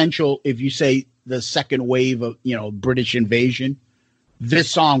quintessential, if you say the second wave of, British invasion, this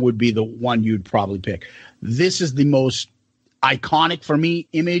song would be the one you'd probably pick. This is the most iconic for me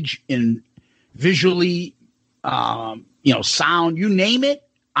image in visually, sound, you name it.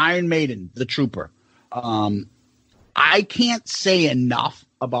 Iron Maiden, The Trooper. I can't say enough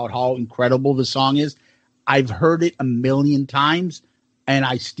about how incredible the song is. I've heard it a million times, and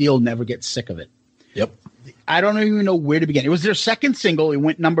I still never get sick of it. Yep. I don't even know where to begin. It was their second single. It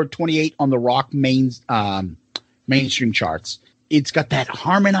went number 28 on the rock mainstream charts. It's got that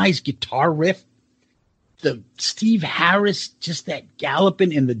harmonized guitar riff. The Steve Harris, just that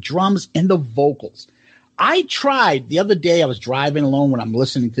galloping in the drums and the vocals. I tried the other day. I was driving alone when I'm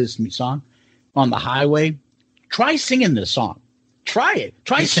listening to this song on the highway. Try singing this song. Try it.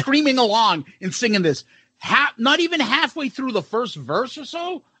 Try screaming along and singing this. Not even halfway through the first verse or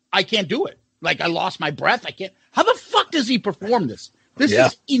so, I can't do it. Like, I lost my breath. I can't. How the fuck does he perform this? This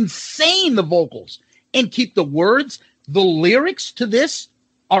is insane, the vocals. And keep the words. The lyrics to this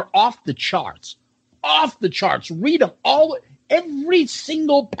are off the charts. Off the charts. Read them all. Every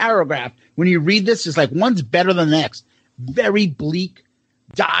single paragraph, when you read this, is like one's better than the next. Very bleak,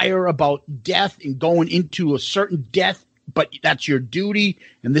 dire about death and going into a certain death, but that's your duty,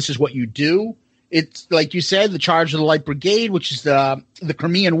 and this is what you do. It's like you said, the Charge of the Light Brigade, which is the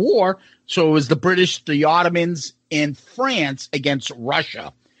Crimean War. So it was the British, the Ottomans, and France against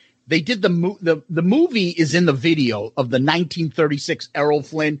Russia. They did the movie is in the video of the 1936 Errol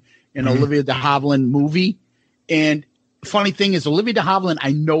Flynn and Olivia de Havilland movie. And funny thing is, Olivia de Havilland,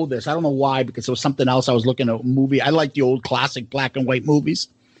 I know this. I don't know why, because it was something else. I was looking at a movie. I like the old classic black and white movies.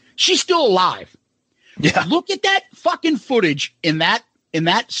 She's still alive. Yeah. Look at that fucking footage in that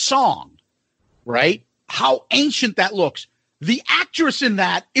song, right? How ancient that looks. The actress in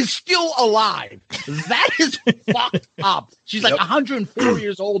that is still alive. That is fucked up. She's like 104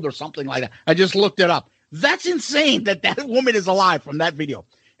 years old or something like that. I just looked it up. That's insane that woman is alive from that video.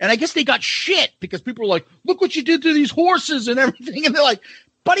 And I guess they got shit because people were like, look what you did to these horses and everything. And they're like,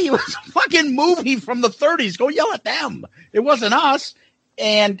 buddy, it was a fucking movie from the 30s. Go yell at them. It wasn't us.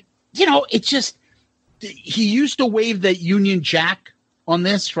 And, it's just, he used to wave that Union Jack on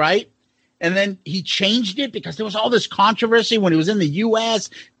this, right? And then he changed it because there was all this controversy when he was in the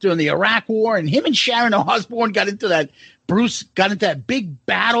U.S. during the Iraq War, and him and Sharon Osbourne got into that. Bruce got into that big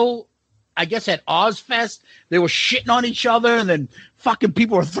battle. I guess at Ozfest, they were shitting on each other, and then fucking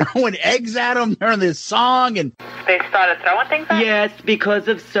people were throwing eggs at them during this song, and they started throwing things at? Yes, because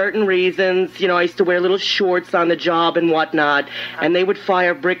of certain reasons. You know, I used to wear little shorts on the job and whatnot, and they would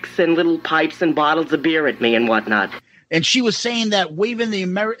fire bricks and little pipes and bottles of beer at me and whatnot. And she was saying that waving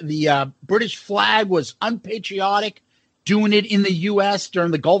the British flag was unpatriotic, doing it in the U.S.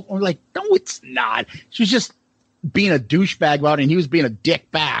 during the Gulf. We're like, no, it's not. She was just being a douchebag about it, and he was being a dick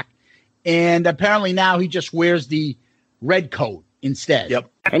back. And apparently now he just wears the red coat instead. Yep.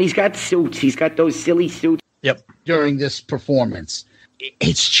 And he's got suits. He's got those silly suits. Yep. During this performance.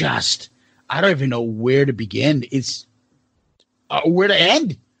 It's just, I don't even know where to begin. It's where to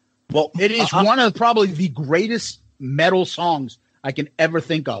end. Well, it is one of probably the greatest metal songs I can ever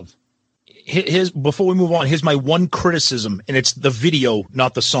think of. Before we move on, here's my one criticism, and it's the video,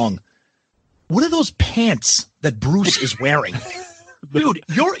 not the song. What are those pants that Bruce is wearing? Dude,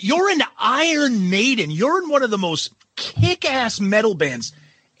 you're in Iron Maiden. You're in one of the most kick-ass metal bands,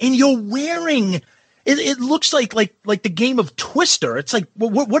 and you're wearing it looks like the game of Twister. It's like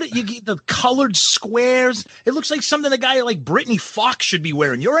what you get, the colored squares. It looks like something a guy like Brittany Fox should be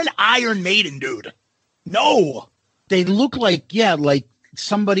wearing. You're an Iron Maiden, dude. No. They look like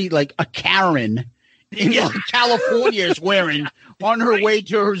somebody like a Karen in California is wearing on her way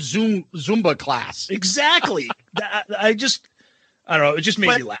to her Zumba class. Exactly. I don't know. It just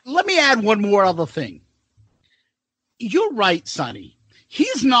made me laugh. Let me add one more other thing. You're right, Sonny.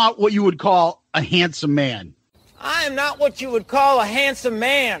 He's not what you would call a handsome man. I am not what you would call a handsome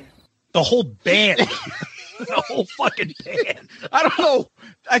man. The whole band. The whole fucking band. I don't know.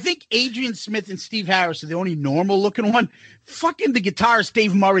 I think Adrian Smith and Steve Harris are the only normal looking one. Fucking the guitarist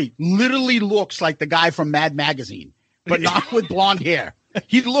Dave Murray literally looks like the guy from Mad Magazine, but not with blonde hair.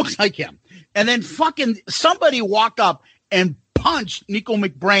 He looks like him. And then fucking somebody walked up and punched Nicko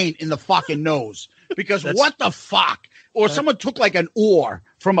McBrain in the fucking nose because what the fuck? Or someone took like an oar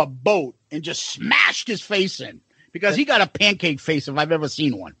from a boat and just smashed his face in because he got a pancake face if I've ever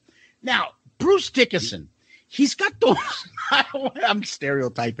seen one. Now, Bruce Dickinson, he's got those, I'm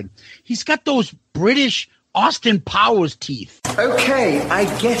stereotyping. He's got those British Austin Powers teeth. Okay, I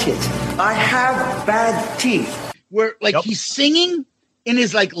get it. I have bad teeth. Where he's singing and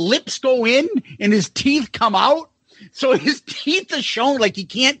his like lips go in and his teeth come out. So his teeth are shown like he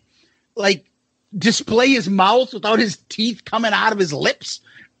can't like display his mouth without his teeth coming out of his lips.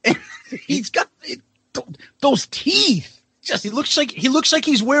 And he's got those teeth. He looks like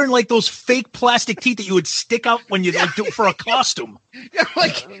he's wearing like those fake plastic teeth that you would stick out when you do it for a costume. Yeah,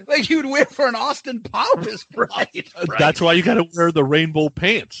 like you would wear for an Austin Powers, right? That's why you got to wear the rainbow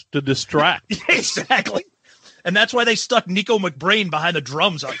pants to distract. Exactly. And that's why they stuck Nicko McBrain behind the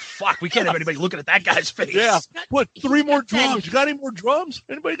drums. Like, fuck, we can't have anybody looking at that guy's face. Yeah. What? 3 more drums? You got any more drums?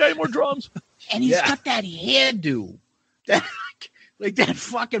 Anybody got any more drums? And he's got that hairdo, that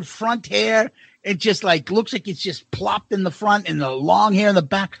fucking front hair. It just like looks like it's just plopped in the front and the long hair in the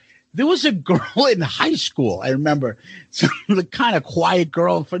back. There was a girl in high school, I remember, the kind of quiet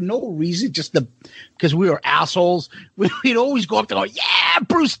girl for no reason, just because we were assholes. We'd always go up to go, yeah,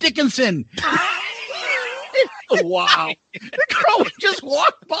 Bruce Dickinson. Wow. The girl would just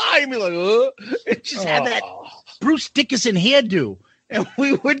walk by and be like, it just had that Bruce Dickinson hairdo. And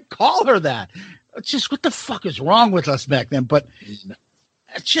we would call her that. It's just, what the fuck is wrong with us back then? But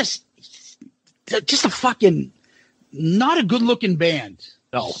it's just a fucking, not a good looking band.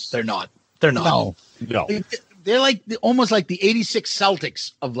 No, they're not. They're not. No. They're like almost like the 86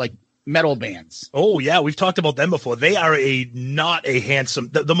 Celtics of like metal bands. Oh yeah, we've talked about them before. They are not a handsome,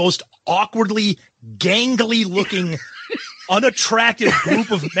 the most awkwardly gangly looking, unattractive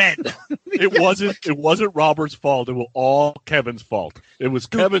group of men. It wasn't Robert's fault. It was all Kevin's fault. It was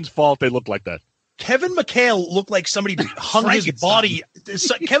Kevin's fault. They looked like that. Kevin McHale looked like somebody hung his body.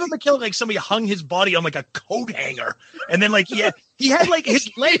 Kevin McHale looked like somebody hung his body on like a coat hanger, and then like he had like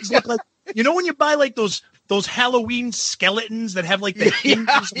his legs look like, you know when you buy like those Halloween skeletons that have like the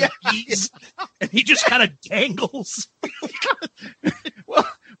hinges and the knees, and he just kind of dangles. Well,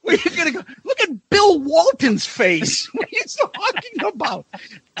 where are you gonna go? Look at Bill Walton's face. What are you talking about?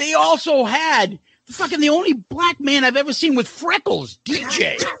 They also had fucking the only black man I've ever seen with freckles,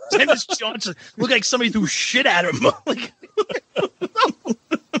 DJ Dennis Johnson, looked like somebody threw shit at him. Like,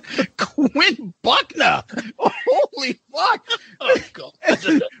 Quinn Buckner. Holy fuck. Oh, God.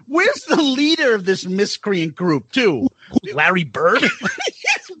 Where's the leader of this miscreant group, too? Larry Bird?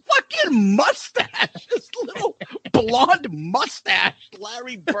 His fucking mustache. This little blonde mustache,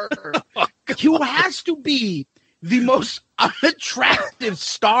 Larry Bird. Who has to be the most unattractive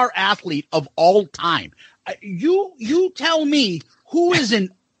star athlete of all time. You tell me who is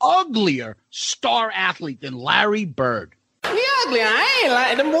an uglier star athlete than Larry Bird. He ugly. I ain't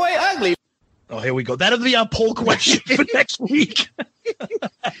like them boy ugly. Oh, here we go. That'll be our poll question for next week.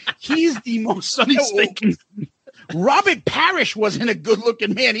 He's the most Robert Parrish wasn't a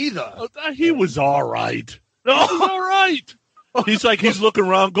good-looking man either. He was all right. He was all right. He's looking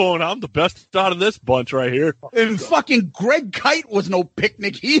around going, I'm the best out of this bunch right here. And fucking Greg Kite was no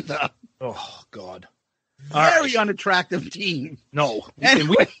picnic either. Oh, God. Very unattractive team. No.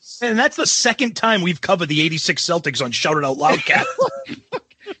 Anyway. And that's the second time we've covered the 86 Celtics on Shout It Out Loudcast.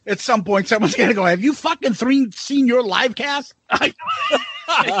 At some point, someone's going to go, have you fucking seen your live cast? All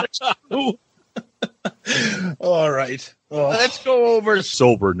right. Oh. Let's go over.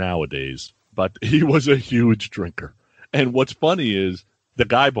 Sober nowadays, but he was a huge drinker. And what's funny is the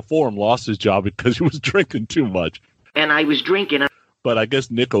guy before him lost his job because he was drinking too much. And I was drinking. But I guess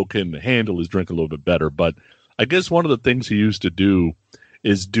Nicko can handle his drink a little bit better. But I guess one of the things he used to do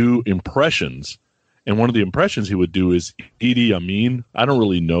is do impressions. And one of the impressions he would do is Idi Amin. I don't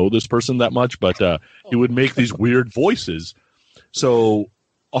really know this person that much, but he would make these weird voices. So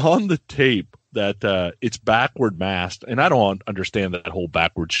on the tape that it's backward masked, and I don't understand that whole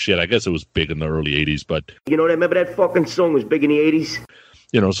backward shit. I guess it was big in the early 80s, but... You know, remember that fucking song was big in the 80s?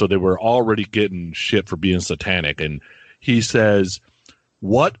 You know, so they were already getting shit for being satanic. And he says,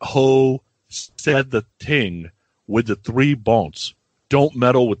 what ho said the ting with the 3 bonts? Don't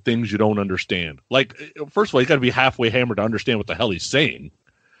meddle with things you don't understand. Like, first of all, you got to be halfway hammered to understand what the hell he's saying.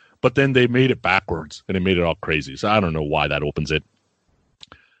 But then they made it backwards, and they made it all crazy. So I don't know why that opens it.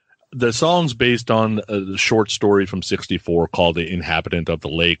 The song's based on the short story from '64 called The Inhabitant of the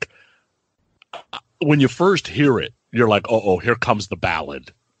Lake. When you first hear it, you're like, oh, here comes the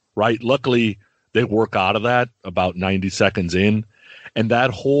ballad, right? Luckily, they work out of that about 90 seconds in. And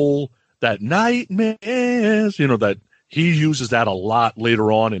that nightmares, you know, that he uses that a lot later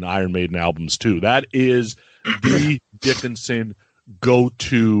on in Iron Maiden albums, too. That is the Dickinson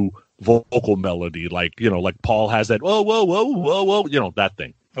go-to vocal melody. Like, you know, like Paul has that, whoa, whoa, whoa, whoa, whoa, you know, that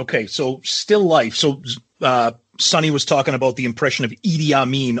thing. Okay, so Still Life. So Sonny was talking about the impression of Idi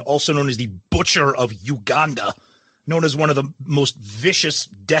Amin, also known as the Butcher of Uganda, known as one of the most vicious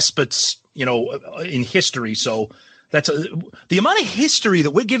despots, you know, in history. So that's the amount of history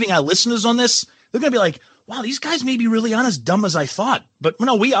that we're giving our listeners on this. They're going to be like, wow, these guys may be really not as dumb as I thought. But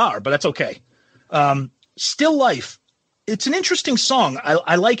no, we are, but that's okay. Still Life. It's an interesting song.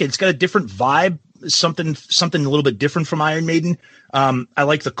 I like it. It's got a different vibe, something a little bit different from Iron Maiden. I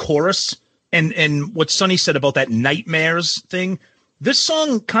like the chorus and what Sonny said about that nightmares thing. This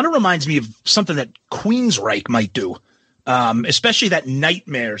song kind of reminds me of something that Queensryche might do, especially that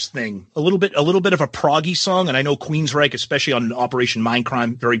nightmares thing. A little bit of a proggy song, and I know Queensryche, especially on Operation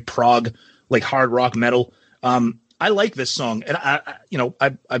Mindcrime, very prog, like hard rock metal. I like this song, and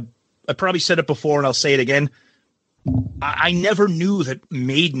I probably said it before, and I'll say it again. I never knew that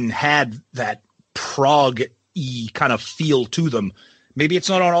Maiden had that prog-y kind of feel to them. Maybe it's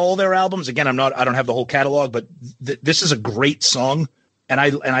not on all their albums. Again, I don't have the whole catalog, but this is a great song, and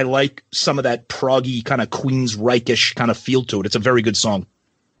I like some of that proggy kind of Queensryche-ish kind of feel to it. It's a very good song.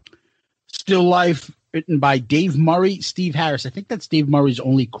 Still Life, written by Dave Murray, Steve Harris. I think that's Dave Murray's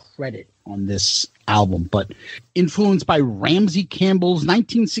only credit on this album, but influenced by Ramsey Campbell's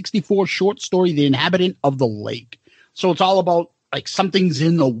 1964 short story, The Inhabitant of the Lake. So it's all about like something's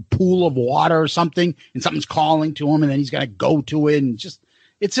in a pool of water or something, and something's calling to him, and then he's got to go to it, and just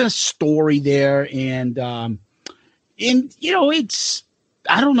it's a story there, and you know, it's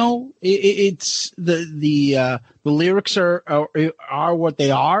I don't know, it's the lyrics are what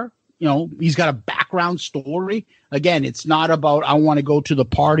they are. You know, he's got a background story. Again, it's not about I want to go to the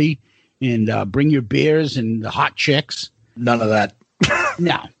party and bring your beers and the hot chicks. None of that.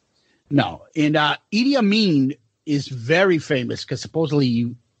 No. And Idi Amin is very famous because supposedly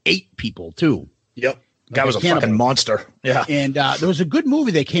you ate people too. Yep. Guy was a fucking monster. Yeah. And there was a good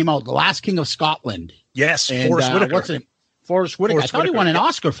movie that came out, The Last King of Scotland. Yes. And, Forrest Whitaker. Forrest Whitaker. I thought he won an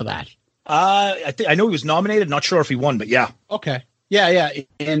Oscar for that. I know he was nominated. Not sure if he won, but yeah. Okay. Yeah.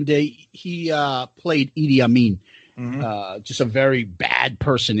 And he played Idi Amin. Mm-hmm. Just a very bad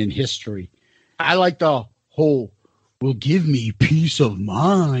person in history. I like the whole will give me peace of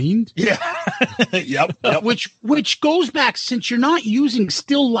mind. Yeah. Yep. Which goes back, since you're not using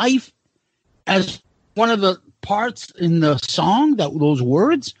Still Life as one of the parts in the song, those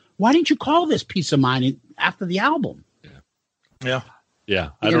words, why didn't you call this Peace of Mind after the album? Yeah.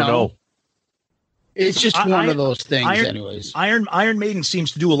 I don't know. It's just one of those things, anyways. Iron Maiden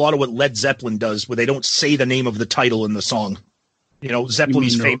seems to do a lot of what Led Zeppelin does, where they don't say the name of the title in the song. You know,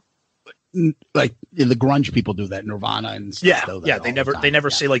 Zeppelin's famous. like the grunge people do that, Nirvana and stuff. They never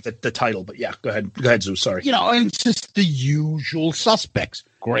say like the title, but yeah, go ahead, Zeus. Sorry. And it's just the usual suspects.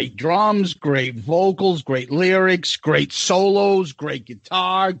 Great drums, great vocals, great lyrics, great solos, great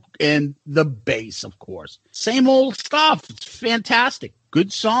guitar, and the bass, of course. Same old stuff. It's fantastic.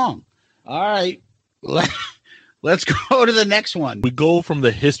 Good song. All right. Let's go to the next one. We go from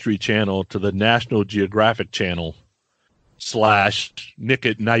the History Channel to the National Geographic Channel / Nick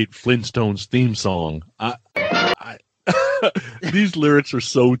at Night Flintstones theme song. These lyrics are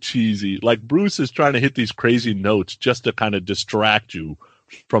so cheesy. Like, Bruce is trying to hit these crazy notes just to kind of distract you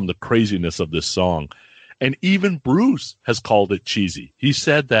from the craziness of this song. And even Bruce has called it cheesy. He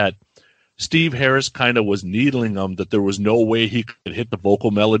said that Steve Harris kind of was needling him, that there was no way he could hit the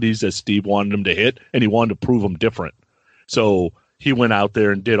vocal melodies as Steve wanted him to hit, and he wanted to prove him different. So he went out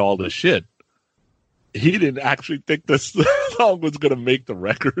there and did all this shit. He didn't actually think this song was going to make the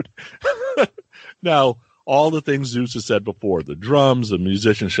record. Now, all the things Zeus has said before, the drums, the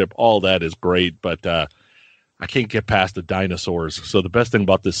musicianship, all that is great, but I can't get past the dinosaurs. So the best thing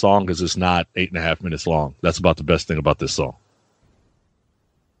about this song is it's not 8.5 minutes long. That's about the best thing about this song.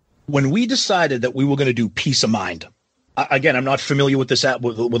 When we decided that we were going to do Peace of Mind, again, I'm not familiar with this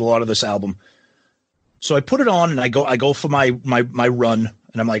with a lot of this album. So I put it on and I go for my run,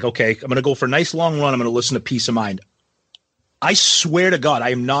 and I'm like, okay, I'm going to go for a nice long run. I'm going to listen to Peace of Mind. I swear to God, I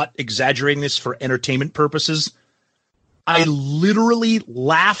am not exaggerating this for entertainment purposes. I literally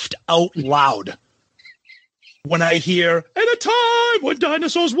laughed out loud when I hear, "At a time when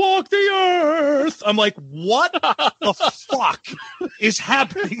dinosaurs walked the earth." I'm like, what the fuck is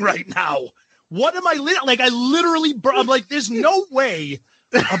happening right now? What am I I'm like, there's no way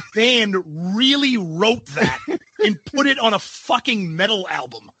a band really wrote that and put it on a fucking metal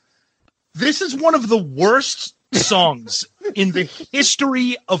album. This is one of the worst songs in the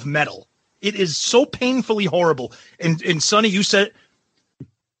history of metal. It is so painfully horrible. And Sonny, you said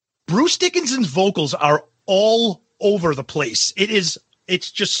Bruce Dickinson's vocals are all over the place.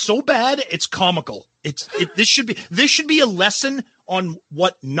 It's just so bad, it's comical. This should be a lesson on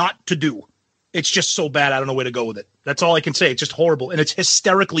what not to do. It's just so bad, I don't know where to go with it. That's all I can say. It's just horrible, and it's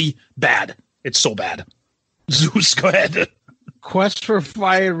hysterically bad. It's so bad. Zeus, go ahead. Quest for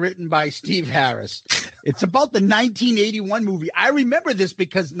Fire, written by Steve Harris. It's about the 1981 movie. I remember this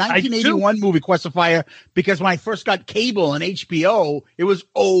because 1981 movie, Quest for Fire, because when I first got cable and HBO, it was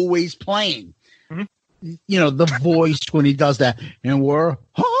always playing. Mm-hmm. The voice when he does that, and we're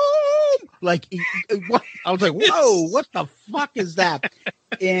home. Like, I was like, whoa, what the fuck is that?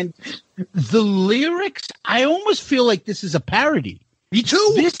 And the lyrics, I almost feel like this is a parody. Me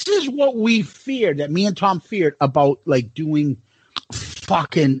too. This is what we feared, that me and Tom feared about, like, doing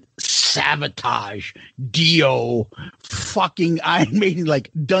fucking Sabotage, Dio, fucking Iron Maiden, like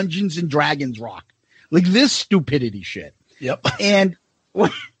Dungeons and Dragons rock. Like this stupidity shit. Yep. And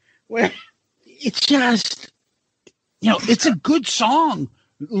when it's just, it's a good song.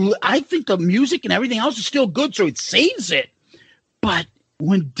 I think the music and everything else is still good, so it saves it. But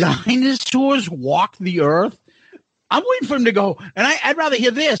when dinosaurs walk the earth, I'm waiting for him to go, and I'd rather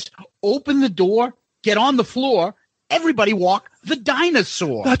hear this. Open the door, get on the floor, everybody walk the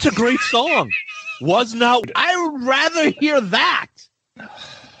dinosaur. That's a great song. I would rather hear that.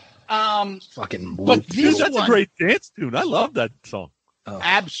 Fucking. But that's a great dance tune. I love that song.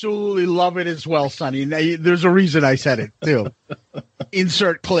 Absolutely love it as well, Sonny. There's a reason I said it too.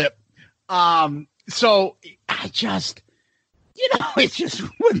 Insert clip. So I just, it's just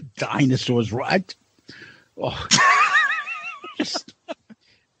when dinosaurs ride. Oh.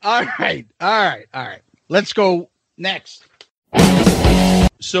 All right. Let's go next.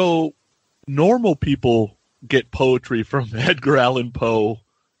 So normal people get poetry from Edgar Allan Poe,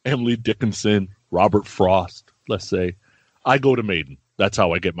 Emily Dickinson, Robert Frost, let's say. I go to Maiden. That's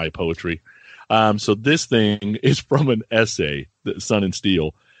how I get my poetry. So this thing is from an essay, Sun and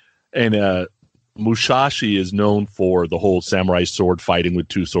Steel. And Musashi is known for the whole samurai sword fighting with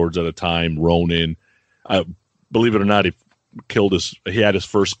two swords at a time, Ronin. Believe it or not, he had his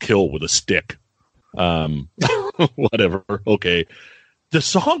first kill with a stick. Whatever. Okay. The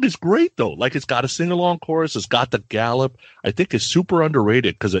song is great, though. Like, it's got a sing-along chorus. It's got the gallop. I think it's super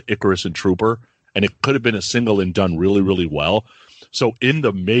underrated because of Icarus and Trooper. And it could have been a single and done really, really well. So in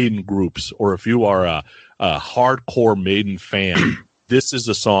the Maiden groups, or if you are a hardcore Maiden fan, this is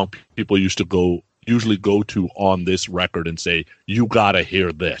the song people usually go to on this record and say, you got to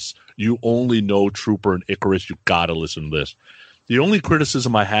hear this. You only know Trooper and Icarus. You got to listen to this. The only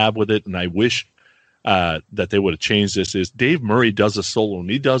criticism I have with it, and I wish that they would have changed this, is Dave Murray does a solo, and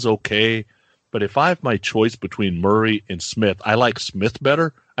he does okay, But if I have my choice between Murray and Smith, I like Smith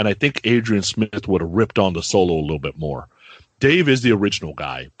better, and I think Adrian Smith would have ripped on the solo a little bit more. Dave is the original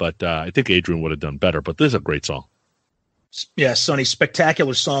guy, but I think Adrian would have done better. But this is a great song. Yeah, Sonny,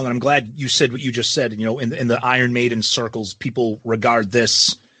 spectacular song, and I'm glad you said what you just said. You know, in the Iron Maiden circles, people regard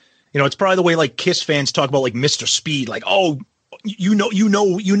this. You know, it's probably the way like Kiss fans talk about like Mr. Speed, like, oh, you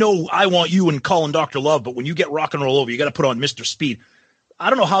know, I Want You and Calling Dr. Love, but when you get Rock and Roll Over, you got to put on Mr. Speed. I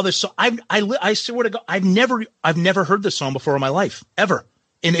don't know how this song. I swear to God, I've never heard this song before in my life ever,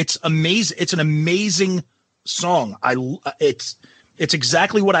 and it's amazing. It's an amazing song. It's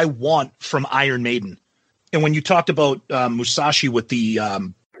exactly what I want from Iron Maiden. And when you talked about Musashi with the What's your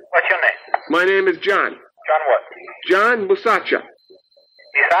name? My name is John. John what? John Musacha.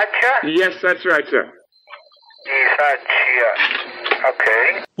 Isacha? Yes, that's right, sir. Isacha.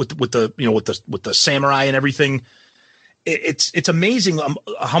 Okay. With the samurai and everything, it's amazing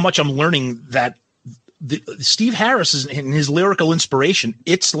how much I'm learning that Steve Harris is in his lyrical inspiration.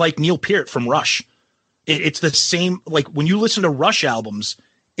 It's like Neil Peart from Rush. It's the same. Like when you listen to Rush albums,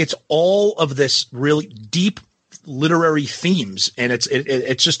 it's all of this really deep literary themes, and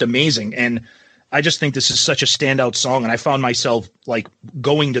it's just amazing. And I just think this is such a standout song, and I found myself like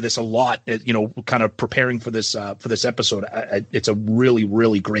going to this a lot, you know, kind of preparing for this episode. It's a really,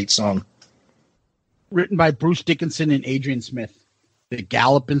 really great song. Written by Bruce Dickinson and Adrian Smith. The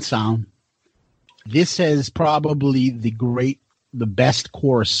Galloping Sound. This is probably the best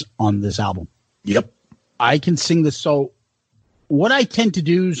chorus on this album. Yep. I can sing this. So what I tend to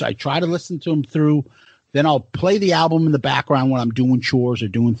do is I try to listen to them through, then I'll play the album in the background when I'm doing chores or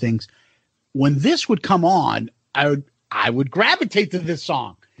doing things. When this would come on, I would gravitate to this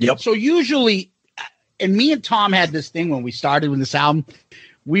song. Yep. So usually, and me and Tom had this thing when we started with this album,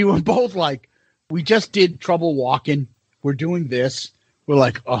 we were both like, we just did Trouble Walking. We're doing this. We're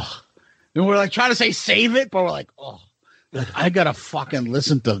like, oh. And we're like trying to say save it, but we're like, oh. Like, I gotta fucking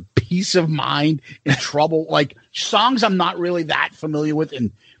listen to Peace of Mind and Trouble, like songs I'm not really that familiar with,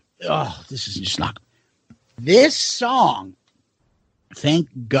 and this is just not. This song, thank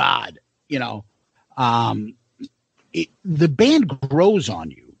God, you know, the band grows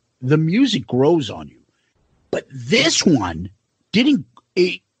on you, the music grows on you, but this one didn't.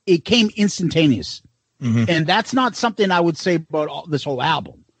 It came instantaneous, and that's not something I would say about this whole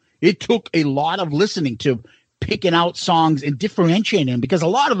album. It took a lot of listening to picking out songs and differentiating them, because a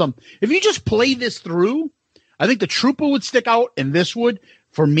lot of them, if you just play this through, I think the Trooper would stick out and this would,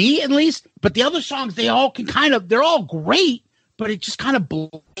 for me at least, but the other songs, they're all great, but it just kind of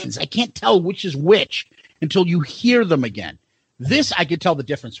blends. I can't tell which is which until you hear them again. This I could tell the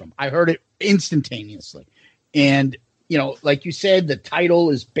difference from. I heard it instantaneously. And, you know, like you said, the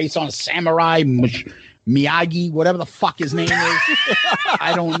title is based on a samurai, Miyagi, whatever the fuck his name is.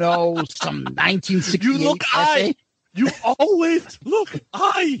 I don't know. Some 1968 You look essay. You always look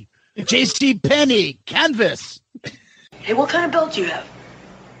I. J.C. Penney, Canvas. Hey, what kind of belt do you have?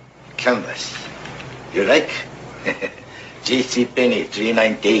 Canvas. You like? J.C. Penney,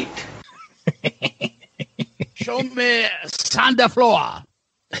 398. Show me Santa Flora.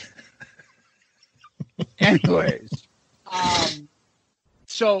 Anyways.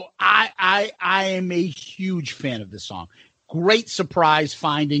 So I am a huge fan of this song. Great surprise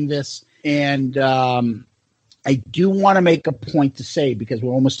finding this. And I do want to make a point to say, because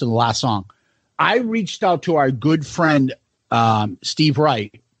we're almost to the last song, I reached out to our good friend, Steve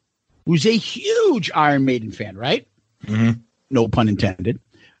Wright, who's a huge Iron Maiden fan, right? Mm-hmm. No pun intended.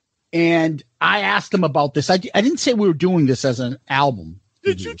 And I asked him about this. I didn't say we were doing this as an album.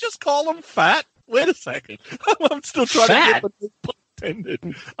 Did you just call him fat? Wait a second. I'm still trying fat? to get the pun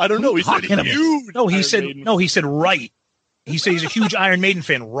intended. I don't know. He said huge. No, he said right. He said he's a huge Iron Maiden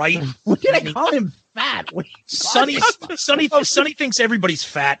fan, right? What did I call him fat? Sonny thinks everybody's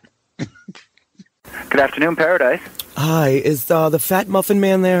fat. Good afternoon, Paradise. Hi, is the Fat Muffin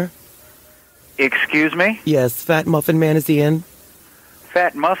Man there? Excuse me? Yes, Fat Muffin Man, is he in?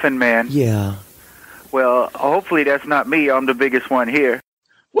 Fat Muffin Man? Yeah. Well, hopefully that's not me. I'm the biggest one here.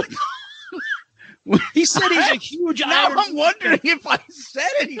 What? He said he's a huge Iron I'm wondering if I said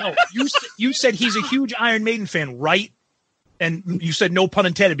it. No, you said he's a huge Iron Maiden fan, right? And you said no pun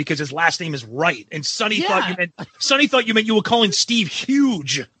intended because his last name is Wright. And Sonny thought you meant you were calling Steve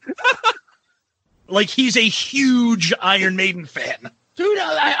huge. Like he's a huge Iron Maiden fan. Dude,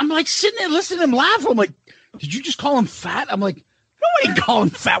 I'm like sitting there listening to him laugh. I'm like, did you just call him fat? I'm like, no, I didn't call him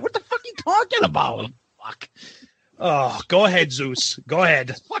fat. What the fuck are you talking about? Fuck. Oh, go ahead, Zeus. Go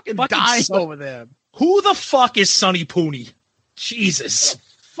ahead. Fucking dying over there. Who the fuck is Sonny Pooney? Jesus.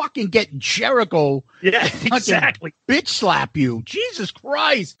 fucking get Jericho. Yeah, exactly. Bitch slap you. Jesus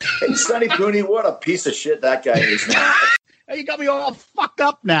Christ. Hey, Sonny Cooney, what a piece of shit that guy is now. You got me all fucked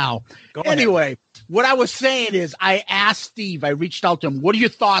up now. Anyway, what I was saying is I asked Steve, I reached out to him, what are your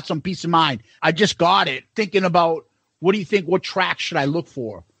thoughts on Peace of Mind? I just got it, thinking about, what do you think, what track should I look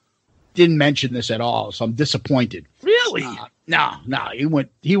for? Didn't mention this at all, so I'm disappointed. Really? No.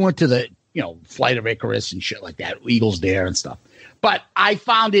 He went to the, Flight of Icarus and shit like that, Eagles Dare and stuff. But I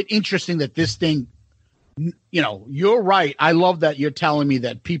found it interesting that this thing, you're right. I love that you're telling me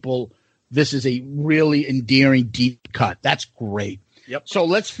that this is a really endearing deep cut. That's great. Yep. So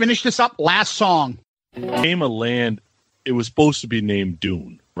let's finish this up. Last song. Name a land. It was supposed to be named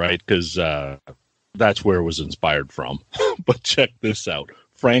Dune, right? Because that's where it was inspired from. But check this out.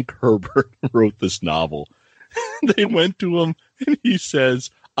 Frank Herbert wrote this novel. They went to him and he says,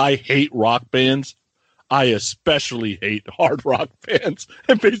 I hate rock bands. I especially hate hard rock bands,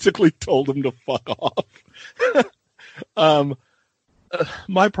 and basically told him to fuck off.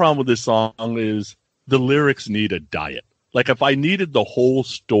 My problem with this song is the lyrics need a diet. Like, if I needed the whole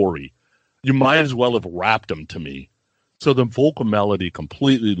story, you might as well have rapped them to me. So the vocal melody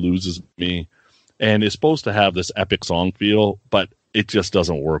completely loses me, and it's supposed to have this epic song feel, but it just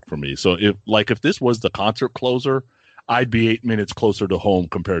doesn't work for me. So if this was the concert closer, I'd be 8 minutes closer to home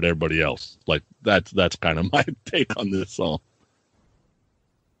compared to everybody else. Like, that's kind of my take on this song.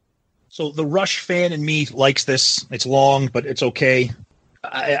 So the Rush fan in me likes this. It's long, but it's okay.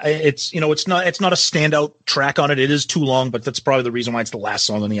 It's not a standout track on it. It is too long, but that's probably the reason why it's the last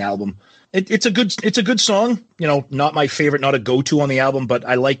song on the album. It's a good song. Not my favorite, not a go-to on the album, but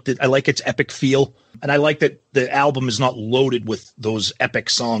I liked it. I like its epic feel, and I like that the album is not loaded with those epic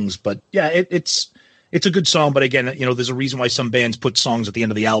songs. But yeah, it's a good song. But again, there's a reason why some bands put songs at the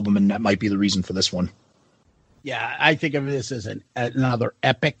end of the album, and that might be the reason for this one. Yeah, I think of this as another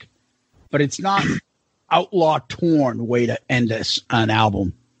epic, but it's not outlaw torn way to end an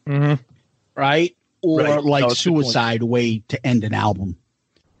album, right? Or like Suicide way to end an album.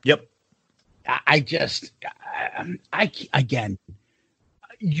 Yep. Again,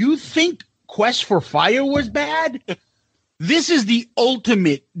 you think Quest for Fire was bad? This is the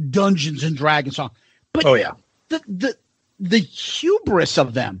ultimate Dungeons and Dragons song. But the hubris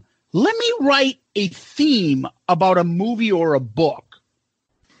of them. Let me write a theme about a movie or a book,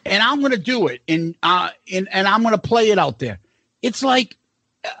 and I'm going to do it, and I'm going to play it out there. It's like,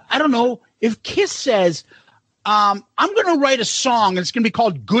 I don't know, if Kiss says, I'm going to write a song, and it's going to be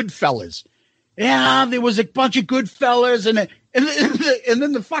called Goodfellas. Yeah, there was a bunch of Goodfellas, and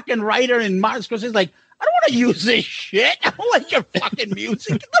then the fucking writer and Martin Scorsese is like, I don't want to use this shit. I don't like your fucking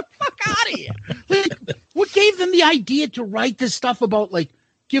music. Get the fuck out of here. Like, what gave them the idea to write this stuff about, like,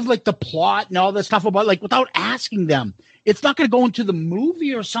 give, like, the plot and all this stuff about, like, without asking them? It's not going to go into the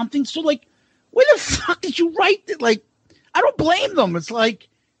movie or something. So, like, where the fuck did you write it? Like, I don't blame them. It's like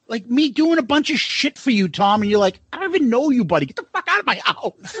me doing a bunch of shit for you, Tom, and you're like, I don't even know you, buddy. Get the fuck out of my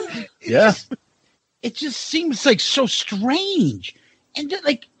house. It just seems, like, so strange. And,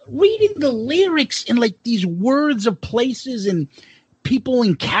 like, reading the lyrics and, like, these words of places and people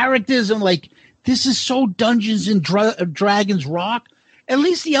and characters, and, like, this is so Dungeons and Dragons rock. At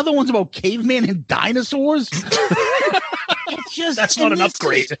least the other one's about caveman and dinosaurs. It's just, that's not an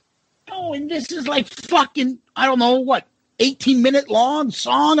upgrade. And this is like fucking, I don't know what, 18-minute long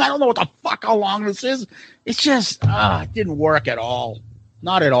song. I don't know what the fuck how long this is. It's just it didn't work at all.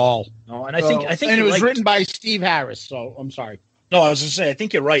 Not at all. No, and I think and it was written by Steve Harris. So I'm sorry. No, I was going to say, I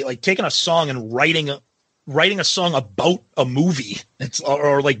think you're right. Like, taking a song and writing a song about a movie,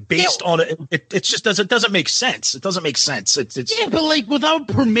 or like based on it. It just doesn't make sense. It doesn't make sense. It's but like without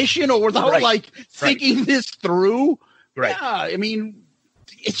permission or without like thinking this through. Right. Yeah, I mean,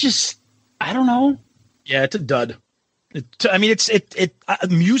 it's just, I don't know. Yeah, it's a dud.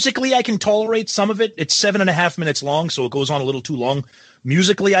 Musically, I can tolerate some of it. It's 7.5 minutes long, so it goes on a little too long.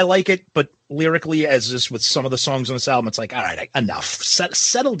 Musically, I like it, but lyrically, as is with some of the songs on this album, it's like, all right, enough.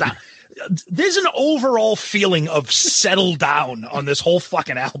 Settle down. There's an overall feeling of settle down on this whole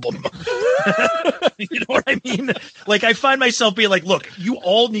fucking album. You know what I mean? Like, I find myself being like, look, you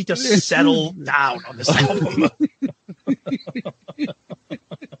all need to settle down on this album.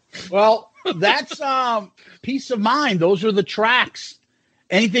 Well, that's Peace of Mind. Those are the tracks.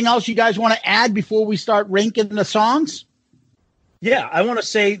 Anything else you guys want to add before we start ranking the songs? Yeah, I want to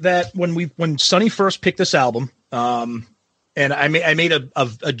say that when Sonny first picked this album, and I made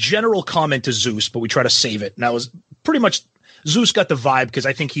a general comment to Zeus, but we try to save it. And that was pretty much, Zeus got the vibe, because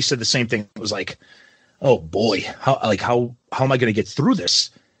I think he said the same thing. It was like, oh boy, how am I going to get through this?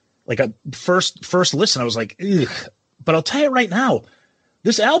 Like, a first listen, I was like, ugh. But I'll tell you right now,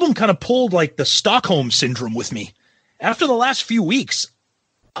 this album kind of pulled like the Stockholm syndrome with me. After the last few weeks,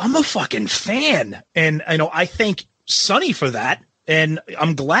 I'm a fucking fan. And I thank Sonny for that. And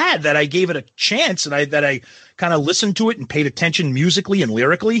I'm glad that I gave it a chance and that I kind of listened to it and paid attention musically and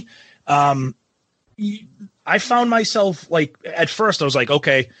lyrically. I found myself like, at first I was like,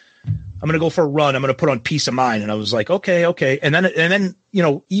 okay, I'm going to go for a run. I'm going to put on Peace of Mind. And I was like, okay. And then,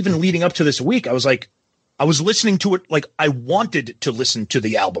 even leading up to this week, I was like, I was listening to it like I wanted to listen to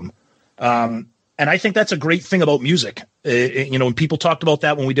the album. And I think that's a great thing about music. And people talked about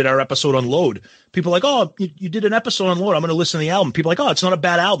that when we did our episode on Load. People are like, oh, you did an episode on Load. I'm going to listen to the album. People are like, oh, it's not a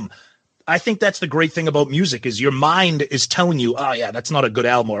bad album. I think that's the great thing about music is your mind is telling you, oh, yeah, that's not a good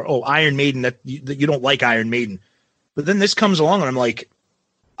album. Or, oh, Iron Maiden, that you don't like Iron Maiden. But then this comes along and I'm like,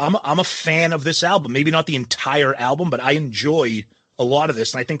 I'm a fan of this album. Maybe not the entire album, but I enjoy a lot of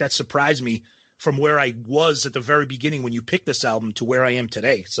this. And I think that surprised me from where I was at the very beginning when you picked this album to where I am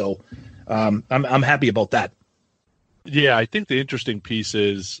today. So I'm happy about that. Yeah, I think the interesting piece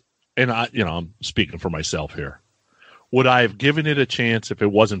is, and I'm speaking for myself here. Would I have given it a chance if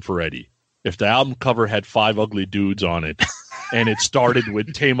it wasn't for Eddie? If the album cover had 5 ugly dudes on it and it started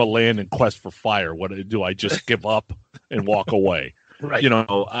with Tame a Land and Quest for Fire, what do? I just give up and walk away? Right.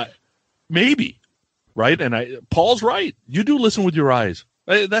 Maybe. Right. And Paul's right. You do listen with your eyes.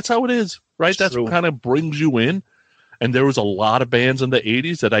 That's how it is. Right. That's what kind of brings you in. And there was a lot of bands in the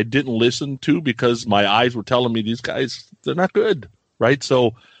 80s that I didn't listen to because my eyes were telling me these guys, they're not good. Right.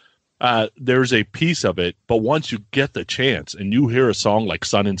 So there's a piece of it. But once you get the chance and you hear a song like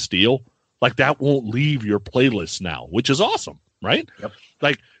Sun and Steel, like that won't leave your playlist now, which is awesome. Right. Yep.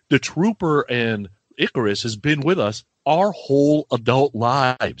 Like the Trooper and Icarus has been with us our whole adult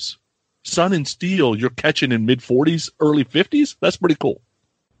lives. Sun and Steel, you're catching in mid-40s, early 50s? That's pretty cool.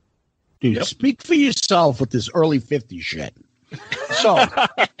 Dude, Speak for yourself with this early 50s shit. So,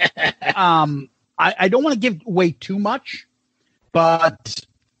 I don't want to give away too much, but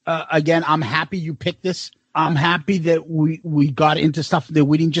again, I'm happy you picked this. I'm happy that we got into stuff that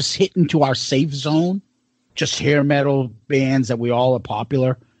we didn't just hit into our safe zone, just hair metal bands that we all are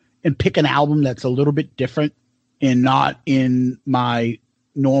popular, and pick an album that's a little bit different and not in my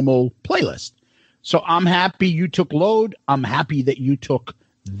normal playlist. So I'm happy you took Load. I'm happy that you took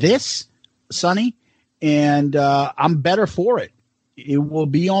this, Sonny, and I'm better for it. It will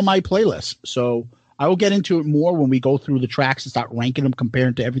be on my playlist. So I will get into it more when we go through the tracks and start ranking them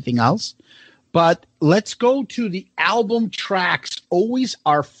compared to everything else. But let's go to the album tracks. Always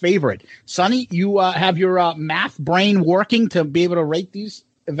our favorite. Sonny, you have your math brain working to be able to rate these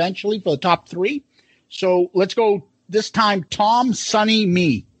eventually for the top 3. So let's go this time, Tom, Sonny,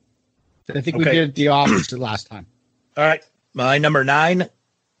 me. I think we did the opposite last time. All right. My number 9,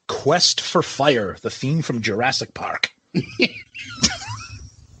 Quest for Fire, the theme from Jurassic Park.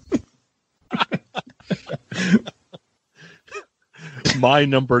 My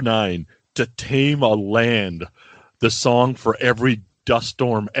number 9, To Tame a Land, the song for every dust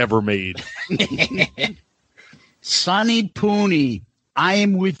storm ever made. Sonny Pooney, I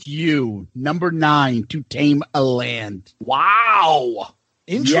Am With You, number 9, To Tame a Land. Wow.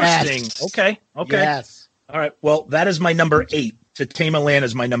 Interesting. Yes. Okay. Yes. All right. Well, that is my number 8. To Tame a Land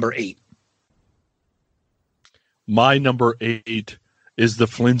is my number 8. My number 8 is the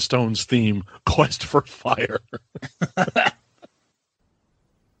Flintstones theme, Quest for Fire.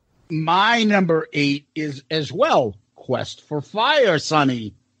 My number 8 is as well, Quest for Fire,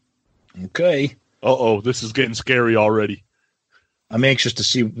 Sonny. Okay. Uh-oh, this is getting scary already. I'm anxious to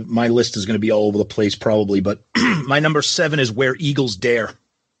see. My list is going to be all over the place probably, but my number 7 is Where Eagles Dare.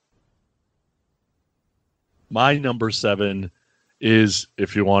 My number 7 is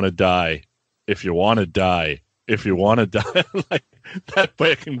If You Want to Die. If You Want to Die. If You Want to Die. Like, that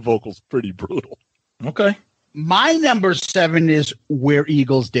backing vocal's pretty brutal. Okay. My number 7 is Where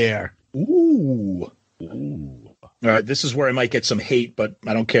Eagles Dare. Ooh. All right, this is where I might get some hate, but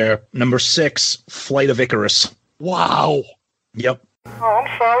I don't care. Number 6, Flight of Icarus. Wow. Yep. Oh,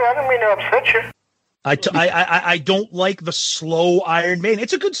 I'm sorry. I didn't mean to upset you. I don't like the slow Iron Maiden.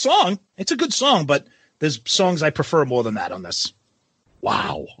 It's a good song. But there's songs I prefer more than that on this.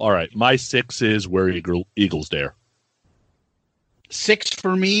 Wow. All right. My 6 is Where Eagles Dare. 6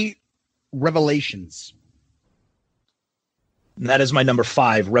 for me, Revelations. And that is my number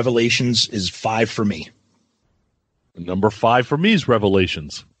 5. Revelations is 5 for me. Number 5 for me is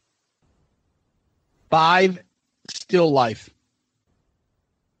Revelations. 5, Still Life.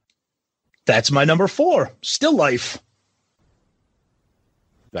 That's my number 4. Still Life.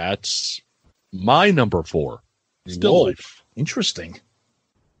 That's my number 4. Still Life. Interesting.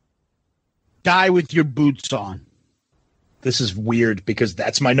 Die With Your Boots On. This is weird because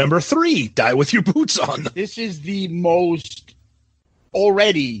that's my number 3. Die With Your Boots On. This is the most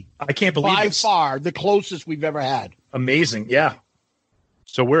already. I can't believe by it's far the closest we've ever had. Amazing. Yeah.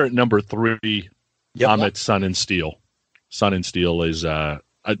 So we're at number 3. Yep. I'm at Sun and Steel. Sun and Steel is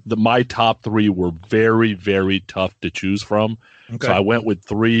my top 3 were very, very tough to choose from. Okay. So I went with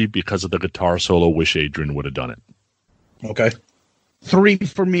 3 because of the guitar solo. Wish Adrian would have done it. Okay. 3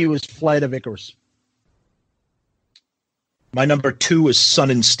 for me was Flight of Icarus. My number 2 is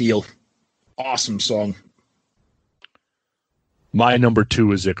Sun and Steel. Awesome song. My number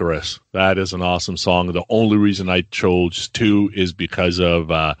 2 is Icarus. That is an awesome song. The only reason I chose 2 is because of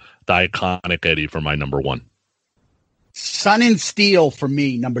the iconic Eddie for my number 1. Sun and Steel for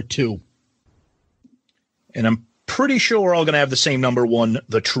me, number 2. And I'm pretty sure we're all going to have the same number 1,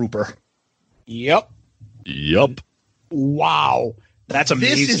 The Trooper. Yep. Wow. That's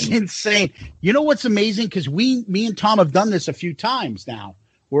amazing. This is insane. You know what's amazing? Because me and Tom have done this a few times now,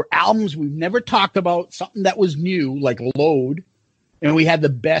 where albums we've never talked about, something that was new, like Load, and we had the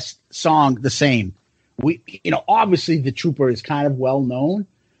best song the same. Obviously The Trooper is kind of well known,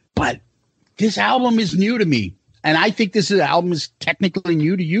 but this album is new to me. And I think this album is technically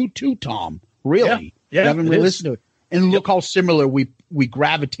new to you too, Tom. Really. Yeah, you haven't really listened to it. And look how similar we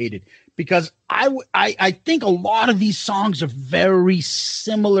gravitated. Because I think a lot of these songs are very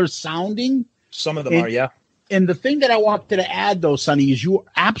similar sounding. Some of them are, yeah. And the thing that I wanted to add, though, Sonny, is you're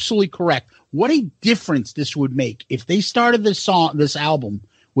absolutely correct. What a difference this would make if they started this album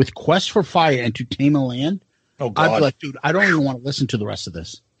with Quest for Fire and To Tame a Land. Oh, God. I'd be like, dude, I don't even want to listen to the rest of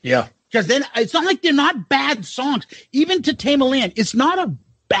this. Yeah. Because then it's not like they're not bad songs. Even To Tame a Land, it's not a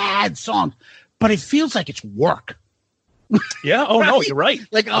bad song, but it feels like it's work. Yeah. Oh, no, you're right.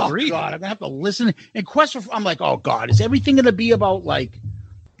 Like, oh, Agreed. God, I'm going to have to listen. And Quest for, I'm like, oh, God, is everything going to be about, like,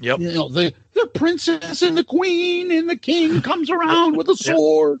 the princess and the queen and the king comes around with a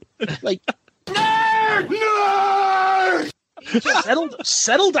sword? Like, nerd!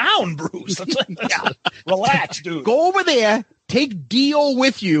 Settle down, Bruce. Relax, dude. Go over there, take Dio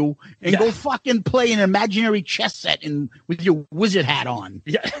with you, and go fucking play an imaginary chess set with your wizard hat on.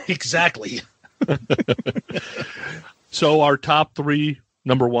 Yeah, exactly. So our top 3,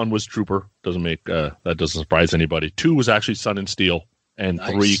 number 1 was Trooper. That doesn't surprise anybody. 2 was actually Sun and Steel, and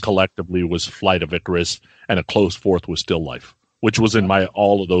Nice. 3 collectively was Flight of Icarus, and a close 4th was Still Life, which was in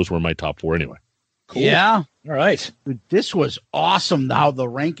all of those were my top 4 anyway. Cool. Yeah. All right. This was awesome how the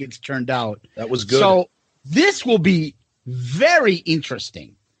rankings turned out. That was good. So this will be very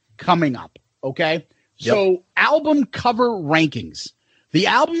interesting coming up. Okay. Yep. So album cover rankings. The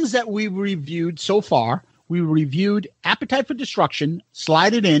albums that we reviewed so far, we reviewed Appetite for Destruction,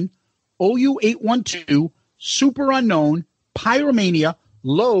 Slide It In, OU812, Super Unknown, Pyromania,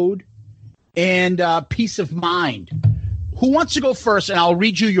 Load, and Peace of Mind. Who wants to go first? And I'll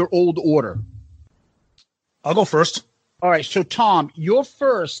read you your old order. I'll go first. All right. So, Tom, you're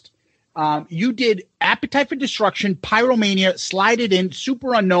first. You did Appetite for Destruction, Pyromania, Slide It In,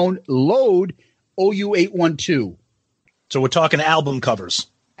 Super Unknown, Load, OU812. So we're talking album covers.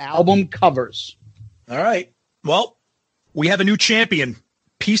 Album covers. All right. Well, we have a new champion.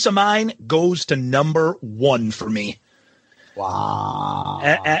 Peace of Mind goes to number 1 for me. Wow.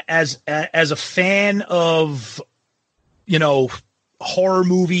 As a fan of, horror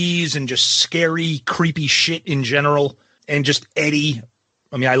movies and just scary, creepy shit in general, and just Eddie.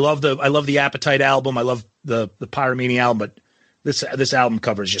 I mean, I love the Appetite album. I love the Pyromania album, but this album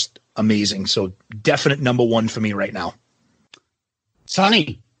cover is just amazing. So definite number 1 for me right now.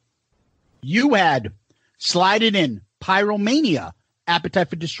 Sonny, you had Slide It In, Pyromania, Appetite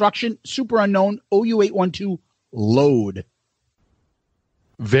for Destruction, Super Unknown, OU812, Load.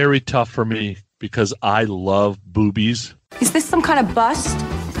 Very tough for me because I love boobies. Is this some kind of bust?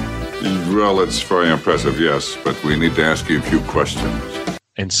 Well, it's very impressive, yes, but we need to ask you a few questions.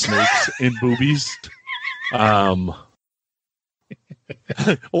 And snakes in boobies.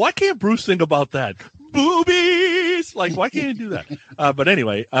 Why can't Bruce think about that? Boobies! Like, why can't you do that? But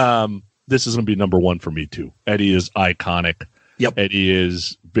anyway, this is going to be number 1 for me, too. Eddie is iconic. Yep. Eddie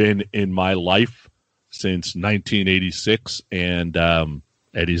has been in my life since 1986, and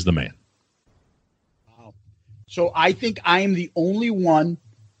Eddie's the man. Wow. So I think I am the only one.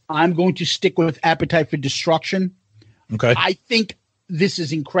 I'm going to stick with Appetite for Destruction. Okay. I think this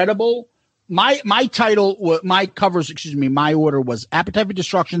is incredible. My order was Appetite for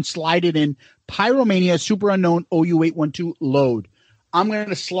Destruction, Slide It In, Pyromania, Super Unknown, OU812, Load. I'm going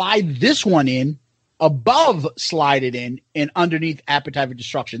to slide this one in above Slide It In and underneath Appetite for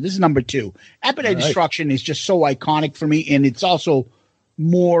Destruction. This is number 2. Appetite for Destruction is just so iconic for me, and it's also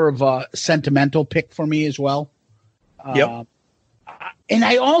more of a sentimental pick for me as well. Yep. And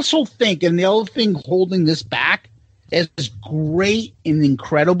I also think, and the other thing holding this back, as great and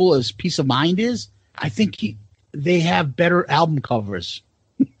incredible as Peace of Mind is, I think they have better album covers.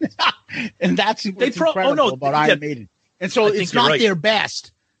 And that's what's incredible about Iron Maiden. And so it's not their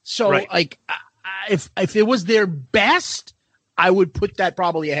best. So, like, if it was their best, I would put that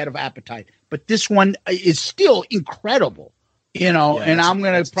probably ahead of Appetite. But this one is still incredible, and I'm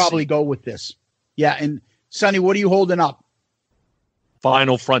going to probably go with this. Yeah, and Sonny, what are you holding up?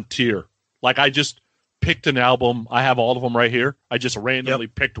 Final Frontier. Like, I just picked an album. I have all of them right here. I just randomly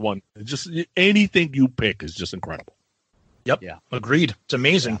picked one. Just anything you pick is just incredible. Yep. Yeah. Agreed. It's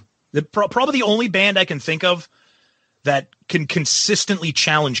amazing. Yeah. Probably the only band I can think of that can consistently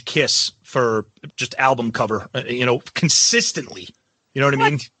challenge Kiss for just album cover, consistently. You know what I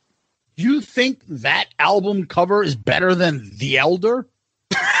mean? You think that album cover is better than The Elder?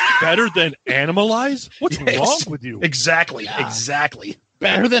 Better than Animalize? What's wrong with you? Exactly. Yeah. Exactly.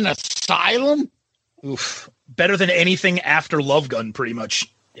 Better than Asylum? Oof. Better than anything after Love Gun, pretty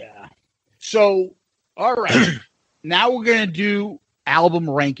much. Yeah. So, all right. Now we're going to do album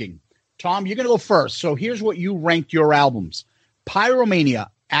ranking. Tom, you're going to go first. So here's what you ranked your albums. Pyromania,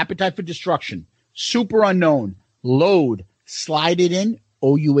 Appetite for Destruction, Super Unknown, Load, Slide It In,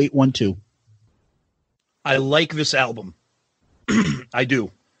 OU812. I like this album. I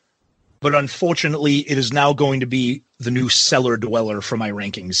do. But unfortunately, it is now going to be the new cellar dweller for my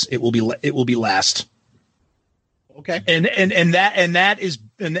rankings. It will be last. Okay. And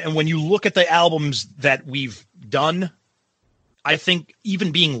when you look at the albums that we've done, I think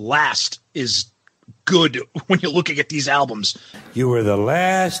even being last is good when you're looking at these albums. You were the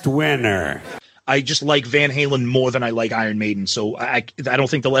last winner. I just like Van Halen more than I like Iron Maiden. So I don't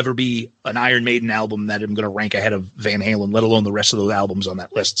think there'll ever be an Iron Maiden album that I'm going to rank ahead of Van Halen, let alone the rest of those albums on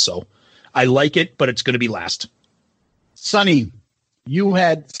that list. So I like it, but it's going to be last. Sonny, you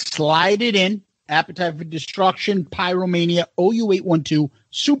had Slide It In, Appetite for Destruction, Pyromania, OU812,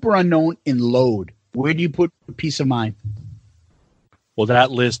 Super Unknown, and Load. Where do you put Peace of Mind? Well,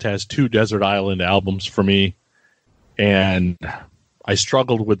 that list has 2 Desert Island albums for me, and I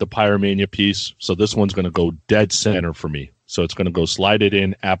struggled with the Pyromania piece, so this one's going to go dead center for me. So it's going to go Slide It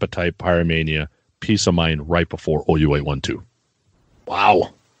In, Appetite, Pyromania, Peace of Mind right before OU812.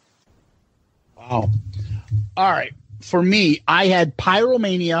 Wow. All right. For me, I had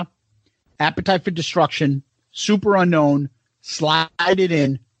Pyromania, Appetite for Destruction, Super Unknown, Slide It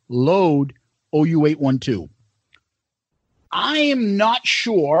In, Load, OU812. I am not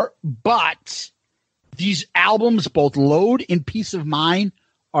sure, but these albums, both Load and Peace of Mind,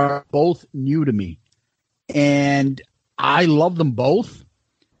 are both new to me. And I love them both.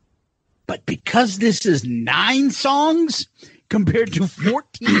 But because this is 9 songs compared to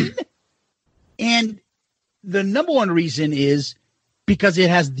 14, and the number one reason is because it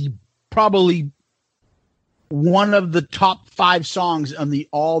has probably one of the top 5 songs on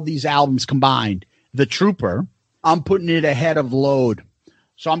all these albums combined, The Trooper. I'm putting it ahead of Load.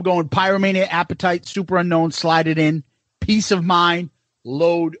 So I'm going Pyromania, Appetite, Super Unknown, Slide It In, Peace of Mind,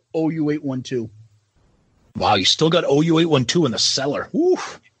 Load, OU812. Wow, you still got OU812 in the cellar.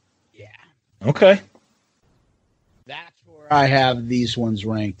 Oof. Yeah. Okay. That's where I have these ones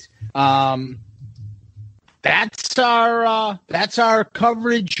ranked. That's our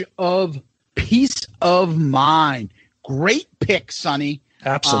coverage of Peace of Mind. Great pick, Sonny.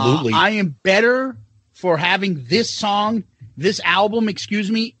 Absolutely. I am better for having this album,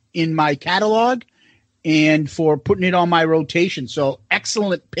 in my catalog and for putting it on my rotation. So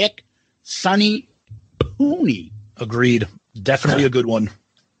excellent pick, Sonny Pooney. Agreed. Definitely a good one.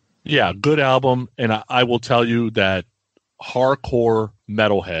 Yeah, good album. And I will tell you that hardcore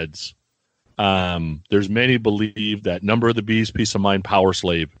metalheads, there's many believe that Number of the Beast, Peace of Mind, Power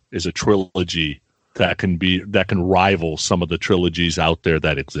Slave is a trilogy that can rival some of the trilogies out there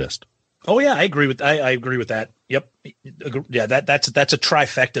that exist. Oh yeah, I agree with that. Yep. Yeah, that's a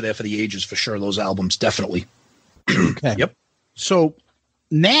trifecta there for the ages for sure. Those albums, definitely. Okay. Yep. So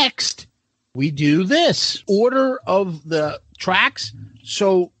next we do this order of the tracks.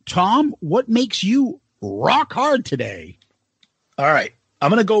 So Tom, what makes you rock hard today? All right,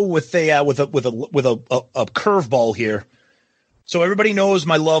 I'm gonna go with a curveball here. So everybody knows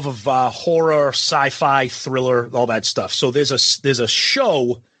my love of horror, sci-fi, thriller, all that stuff. So there's a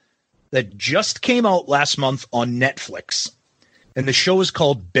show that just came out last month on Netflix, and the show is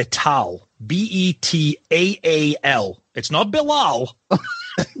called Betal, Betaal. It's not Bilal.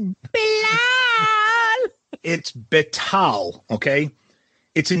 Bilal. It's Betal, okay?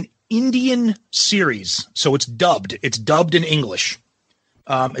 It's an Indian series, so it's dubbed. It's dubbed in English.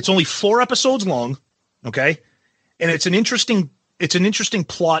 It's only 4 episodes long, okay? and it's an interesting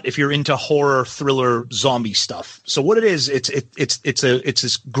plot if you're into horror, thriller, zombie stuff. So what it is, it's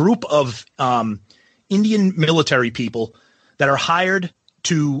this group of Indian military people that are hired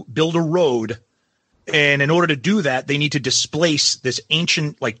to build a road, and in order to do that, they need to displace this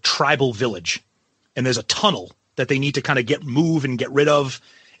ancient like tribal village, and there's a tunnel that they need to kind of move and get rid of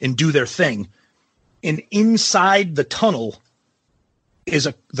and do their thing. And inside the tunnel is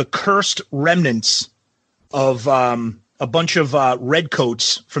the cursed remnants of a bunch of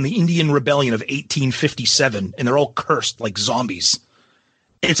redcoats from the Indian Rebellion of 1857, and they're all cursed like zombies.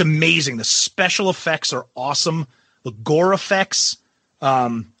 It's amazing. The special effects are awesome. The gore effects,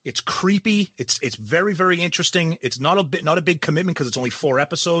 it's creepy. It's very, very interesting. It's not a big commitment because it's only 4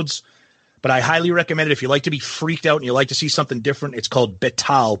 episodes, but I highly recommend it if you like to be freaked out and you like to see something different. It's called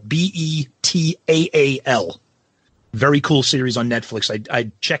Betal, Betaal. Very cool series on Netflix.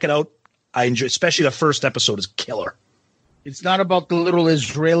 I check it out. I enjoy, especially the first episode is killer. It's not about the little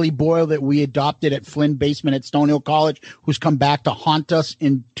Israeli boy that we adopted at Flynn Basement at Stonehill College, who's come back to haunt us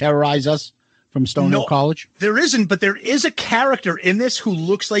and terrorize us from Stonehill College. There isn't, but there is a character in this who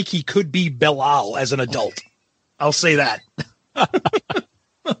looks like he could be Bilal as an adult. I'll say that.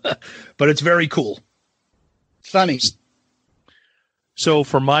 But it's very cool. Funny. So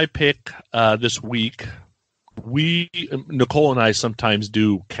for my pick this week, Nicole and I sometimes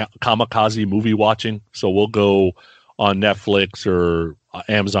do kamikaze movie watching. So we'll go on Netflix or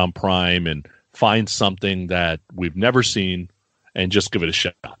Amazon Prime and find something that we've never seen and just give it a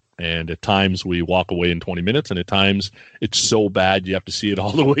shot. And at times we walk away in 20 minutes, and at times it's so bad you have to see it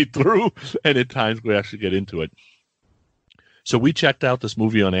all the way through, and at times we actually get into it. So we checked out this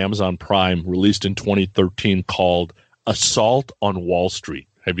movie on Amazon Prime, released in 2013, called Assault on Wall Street.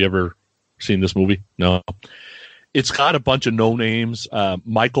 Have you ever seen this movie? No. It's got a bunch of no-names.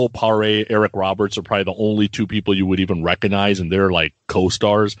 Michael Paré, Eric Roberts are probably the only 2 people you would even recognize, and they're like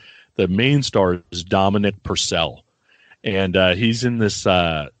co-stars. The main star is Dominic Purcell. And he's in this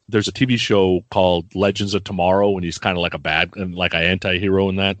there's a TV show called Legends of Tomorrow, and he's kind of like an anti-hero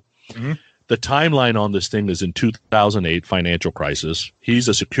in that. Mm-hmm. The timeline on this thing is in 2008, financial crisis. He's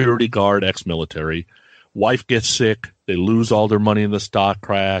a security guard, ex-military. Wife gets sick. They lose all their money in the stock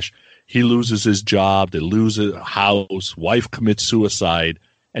crash. He loses his job. They lose a house. Wife commits suicide.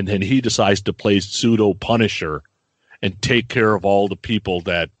 And then he decides to play pseudo Punisher and take care of all the people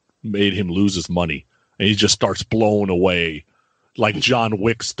that made him lose his money. And he just starts blowing away like John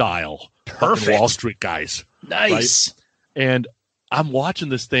Wick style. Perfect. Wall Street guys. Nice. Right? And I'm watching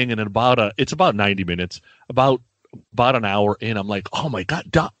this thing, and it's about 90 minutes, about an hour in, I'm like, oh my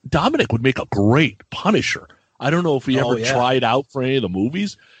God, Dominic would make a great Punisher. I don't know if he ever tried out for any of the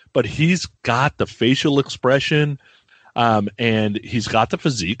movies, but he's got the facial expression, and he's got the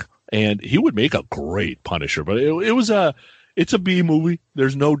physique, and he would make a great Punisher. But it's a B movie.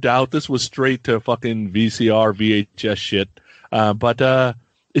 There's no doubt. This was straight to fucking VCR, VHS shit. But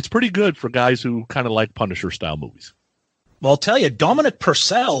it's pretty good for guys who kind of like Punisher style movies. Well, I'll tell you, Dominic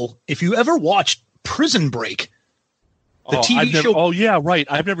Purcell, if you ever watched Prison Break, the TV show. Oh, yeah, right.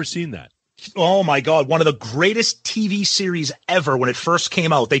 I've never seen that. Oh, my God. One of the greatest TV series ever when it first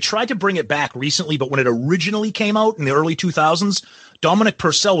came out. They tried to bring it back recently, but when it originally came out in the early 2000s, Dominic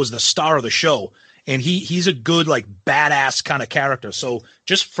Purcell was the star of the show. And he's a good, like, badass kind of character. So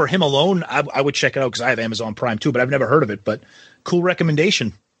just for him alone, I would check it out because I have Amazon Prime too, but I've never heard of it. But cool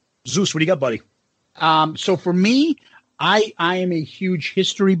recommendation. Zeus, what do you got, buddy? So for me, I am a huge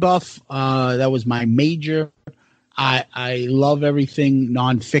history buff. That was my major. I love everything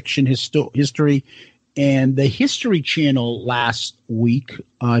nonfiction history. And the History Channel last week,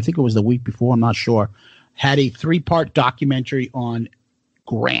 I think it was the week before, I'm not sure, had a 3-part documentary on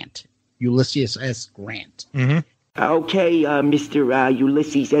Grant. Ulysses S. Grant. Mm-hmm. Okay, Mr.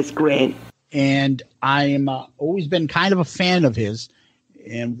 Ulysses S. Grant. And I am always been kind of a fan of his.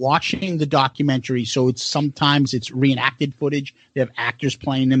 And watching the documentary, so sometimes it's reenacted footage. They have actors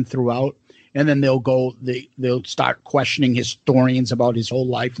playing them throughout. And then they'll start questioning historians about his whole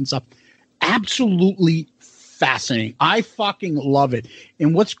life and stuff. Absolutely fascinating. I fucking love it.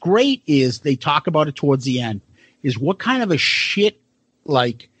 And what's great is they talk about it towards the end, is what kind of a shit,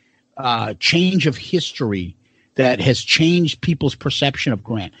 like, change of history that has changed people's perception of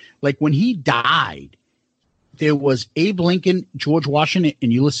Grant. Like when he died, there was Abe Lincoln, George Washington,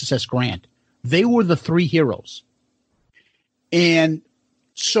 and Ulysses S. Grant. They were the 3 heroes. And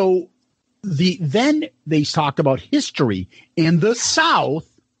so then they talked about history in the South,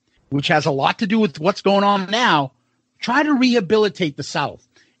 which has a lot to do with what's going on now. Try to rehabilitate the South.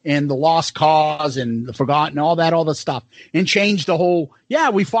 and the lost cause and the forgotten, all the stuff, and changed the whole,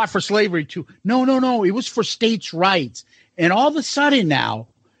 we fought for slavery too. No. It was for states' rights. And all of a sudden now,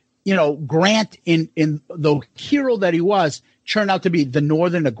 Grant, in the hero that he was, turned out to be the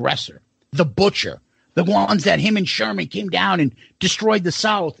northern aggressor, the butcher, the ones that him and Sherman came down and destroyed the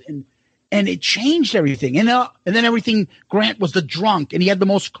South. And it changed everything. And then everything, Grant was the drunk, and he had the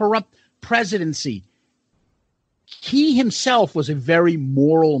most corrupt presidency. He himself was a very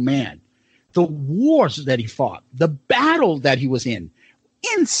moral man. The wars that he fought, the battle that he was in,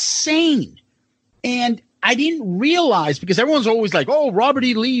 insane. And I didn't realize, because everyone's always like, oh, Robert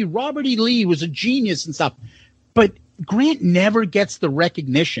E. Lee was a genius and stuff. But Grant never gets the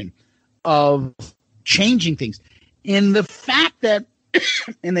recognition of changing things. And the fact that,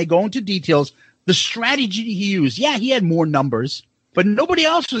 and they go into details, the strategy he used, he had more numbers, but nobody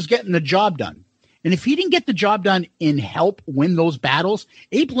else was getting the job done. And if he didn't get the job done and help win those battles,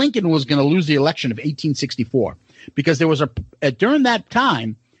 Abe Lincoln was going to lose the election of 1864, because there was during that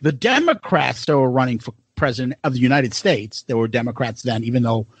time, the Democrats that were running for president of the United States, there were Democrats then, even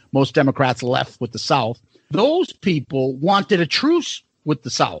though most Democrats left with the South, those people wanted a truce with the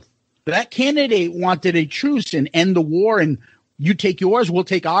South. That candidate wanted a truce and end the war, and you take yours, we'll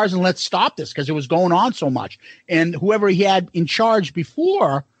take ours, and let's stop this, because it was going on so much. And whoever he had in charge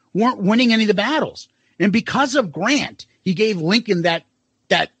before weren't winning any of the battles. And because of Grant, he gave Lincoln that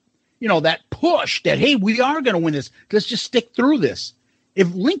push that, hey, we are going to win this. Let's just stick through this.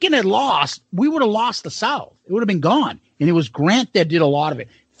 If Lincoln had lost, we would have lost the South. It would have been gone. And it was Grant that did a lot of it.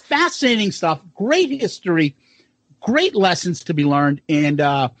 Fascinating stuff, great history, great lessons to be learned. And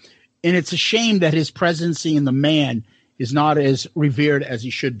it's a shame that his presidency and the man is not as revered as he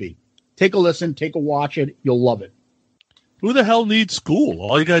should be. Take a listen, take a watch it. You'll love it. Who the hell needs school?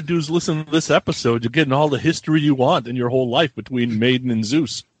 All you got to do is listen to this episode. You're getting all the history you want in your whole life between Maiden and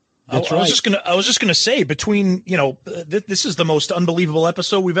Zeus. That's right. I was just gonna say, between, this is the most unbelievable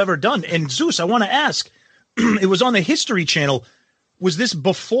episode we've ever done. And Zeus, I want to ask, it was on the History Channel. Was this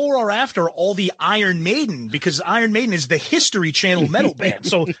before or after all the Iron Maiden? Because Iron Maiden is the History Channel metal band.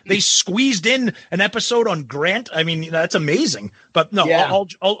 So they squeezed in an episode on Grant. I mean, that's amazing. But no,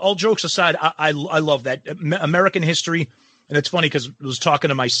 all jokes aside, I love that American history. And it's funny because I was talking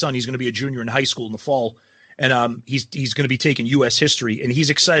to my son. He's going to be a junior in high school in the fall. And he's going to be taking U.S. history, and he's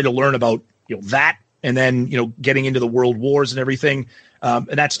excited to learn about that, and then getting into the world wars and everything. And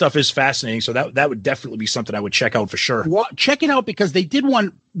that stuff is fascinating. So that would definitely be something I would check out for sure. Well, check it out, because they did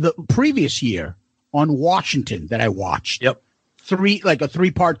one the previous year on Washington that I watched. Yep, a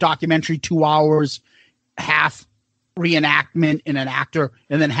 3-part documentary, 2 hours, half reenactment and an actor,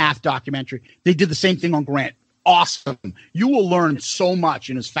 and then half documentary. They did the same thing on Grant. Awesome! You will learn so much,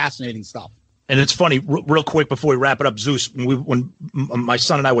 and it's fascinating stuff. And it's funny, real quick before we wrap it up, Zeus, when my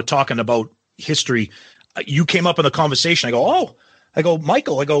son and I were talking about history, you came up in the conversation. I go,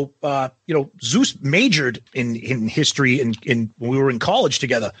 Michael, Zeus majored in history in when we were in college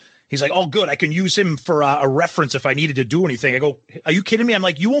together. He's like, oh, good. I can use him for a reference if I needed to do anything. I go, are you kidding me? I'm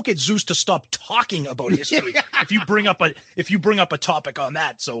like, you won't get Zeus to stop talking about history if you bring up a topic on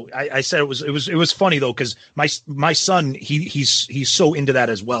that. So I said it was funny though, because my son he's so into that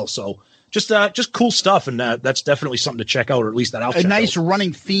as well. So just cool stuff, and that's definitely something to check out, or at least that I'll check out. A nice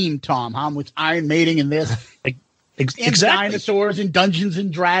running theme, Tom, with Iron Maiden and this. Exactly. Dinosaurs and Dungeons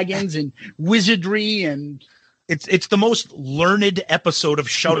and Dragons and wizardry, and it's the most learned episode of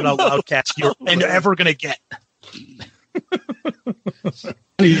Shout It Out Loudcast you're ever gonna get.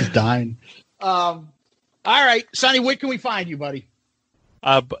 He's dying. All right, Sonny, where can we find you, buddy?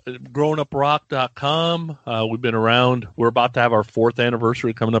 grownuprock.com. We've been around. We're about to have our 4th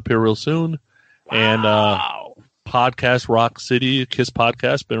anniversary coming up here real soon. Wow. And podcast Rock City Kiss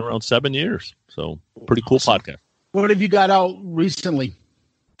podcast, been around 7 years. So pretty cool podcast. What have you got out recently?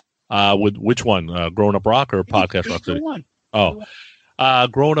 With which one? Growing Up Rock or podcast Rock City? One. Oh,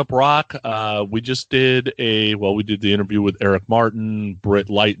 Growing Up Rock. We just did we did the interview with Eric Martin,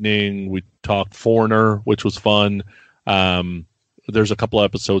 Britt Lightning. We talked Foreigner, which was fun. There's a couple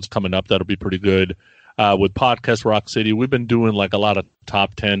episodes coming up that'll be pretty good. With Podcast Rock City, we've been doing like a lot of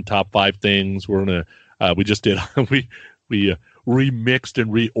top 10, top 5 things. We're gonna we just did we remixed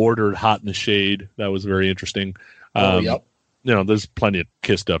and reordered Hot in the Shade. That was very interesting. Yep. There's plenty of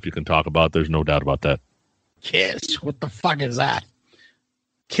Kiss stuff you can talk about. There's no doubt about that. Kiss? What the fuck is that?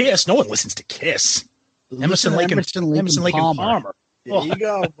 Kiss? No one listens to Kiss. Emerson, Lake and Palmer. There you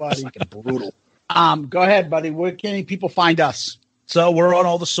go, buddy. Fucking brutal. Go ahead, buddy. Where can people find us? So we're on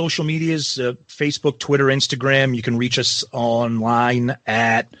all the social medias, Facebook, Twitter, Instagram. You can reach us online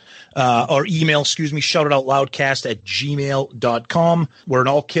at or email, shoutitoutloudcast@gmail.com. We're an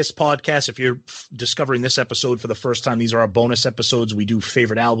all Kiss podcast. If you're discovering this episode for the first time, these are our bonus episodes. We do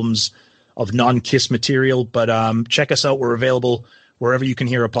favorite albums of non-Kiss material, but check us out. We're available wherever you can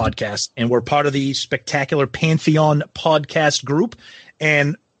hear a podcast. And we're part of the Spectacular Pantheon podcast group.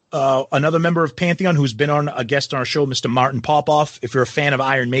 And another member of Pantheon who's been on a guest on our show, Mr. Martin Popoff. If you're a fan of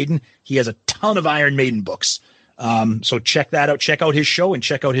Iron Maiden, he has a ton of Iron Maiden books. So check that out. Check out his show and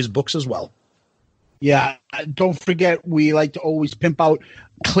check out his books as well. Yeah. Don't forget, we like to always pimp out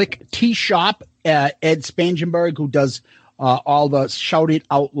Click Tea Shop, Ed Spangenberg, who does all the Shout It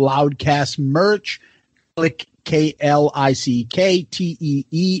Out Loudcast merch. Click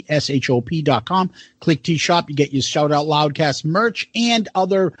KLICKTEESHOP.com. Click Tea Shop. You get your Shout Out Loudcast merch, and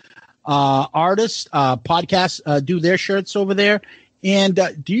other artists, podcasts do their shirts over there. And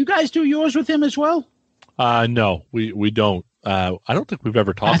do you guys do yours with him as well? No, we don't. I don't think we've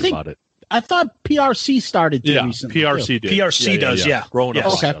ever talked about it. I thought PRC started to recently. PRC did. PRC does, yeah. Growing Up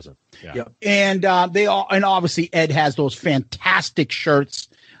Okay. doesn't. Yeah. Yep. And and obviously Ed has those fantastic shirts,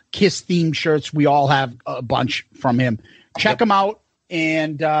 Kiss themed shirts. We all have a bunch from him. Check them out.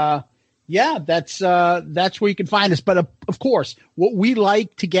 And that's where you can find us. But of course, what we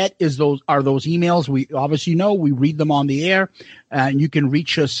like to get is those emails. We obviously we read them on the air, and you can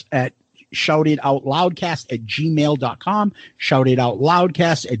reach us at shoutitoutloudcast@gmail.com,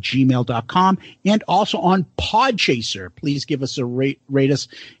 shoutitoutloudcast@gmail.com, and also on Podchaser. Please give us a rate us,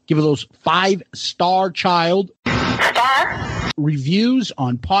 give those 5-star child reviews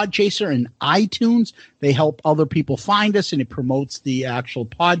on Podchaser and iTunes. They help other people find us, and it promotes the actual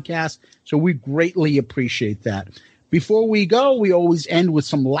podcast. So we greatly appreciate that. Before we go, we always end with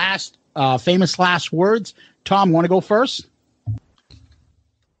some famous last words. Tom, want to go first?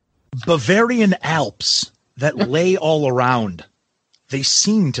 Bavarian Alps that lay all around, they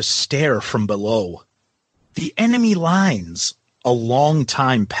seem to stare from below. The enemy lines, a long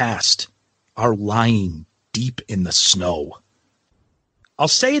time past, are lying deep in the snow. I'll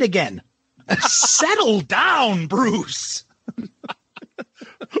say it again. Settle down, Bruce.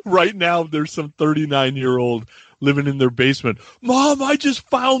 Right now, there's some 39-year-old living in their basement. Mom, I just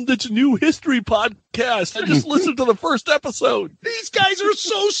found this new history podcast. I just listened to the first episode. These guys are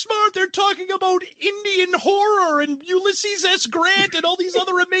so smart. They're talking about Indian horror and Ulysses S. Grant and all these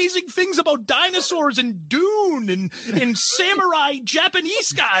other amazing things about dinosaurs and Dune and samurai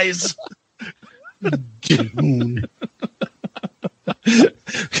Japanese guys. Dune.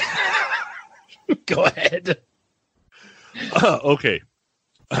 Go ahead. Okay.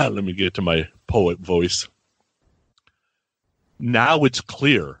 Let me get to my poet voice. Now it's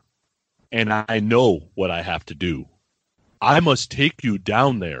clear, and I know what I have to do. I must take you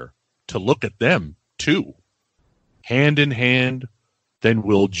down there to look at them, too. Hand in hand, then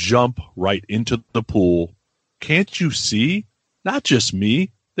we'll jump right into the pool. Can't you see? Not just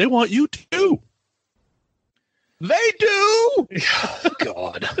me. They want you, too. They do.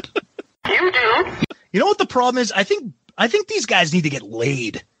 God. You do. You know what the problem is? I think these guys need to get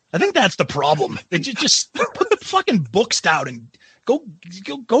laid. I think that's the problem. They just put the fucking books down and go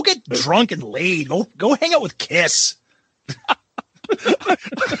get drunk and laid. Go hang out with Kiss.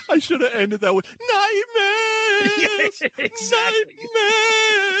 I should have ended that with nightmares. Exactly.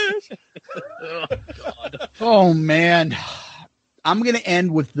 Nightmares. Oh, God. Oh, man. I'm going to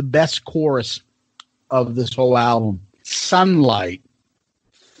end with the best chorus of this whole album. Sunlight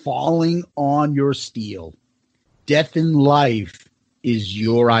falling on your steel. Death in life is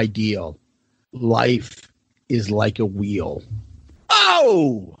your ideal. Life is like a wheel.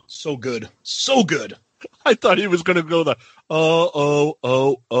 Oh, so good. So good. I thought he was going to go the oh.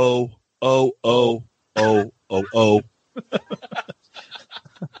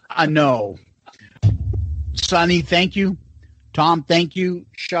 I know. Sonny, thank you. Tom, thank you.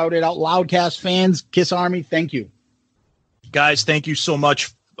 Shout It Out Loudcast fans, Kiss Army, thank you. Guys, thank you so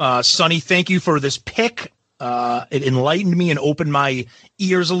much. Sonny, thank you for this pick. It enlightened me and opened my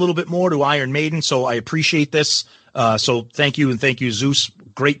ears a little bit more to Iron Maiden, so I appreciate this. So thank you, and thank you, Zeus.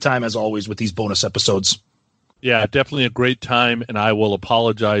 Great time, as always, with these bonus episodes. Yeah, definitely a great time, and I will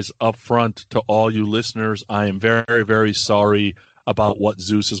apologize up front to all you listeners. I am very, very sorry about what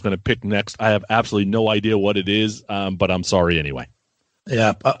Zeus is going to pick next. I have absolutely no idea what it is, but I'm sorry anyway.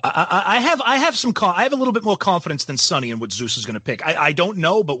 Yeah, I have I have a little bit more confidence than Sonny in what Zeus is going to pick. I don't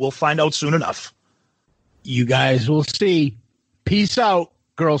know, but we'll find out soon enough. You guys will see. Peace out,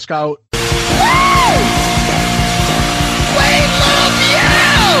 Girl Scout. We love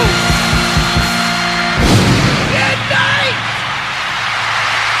you!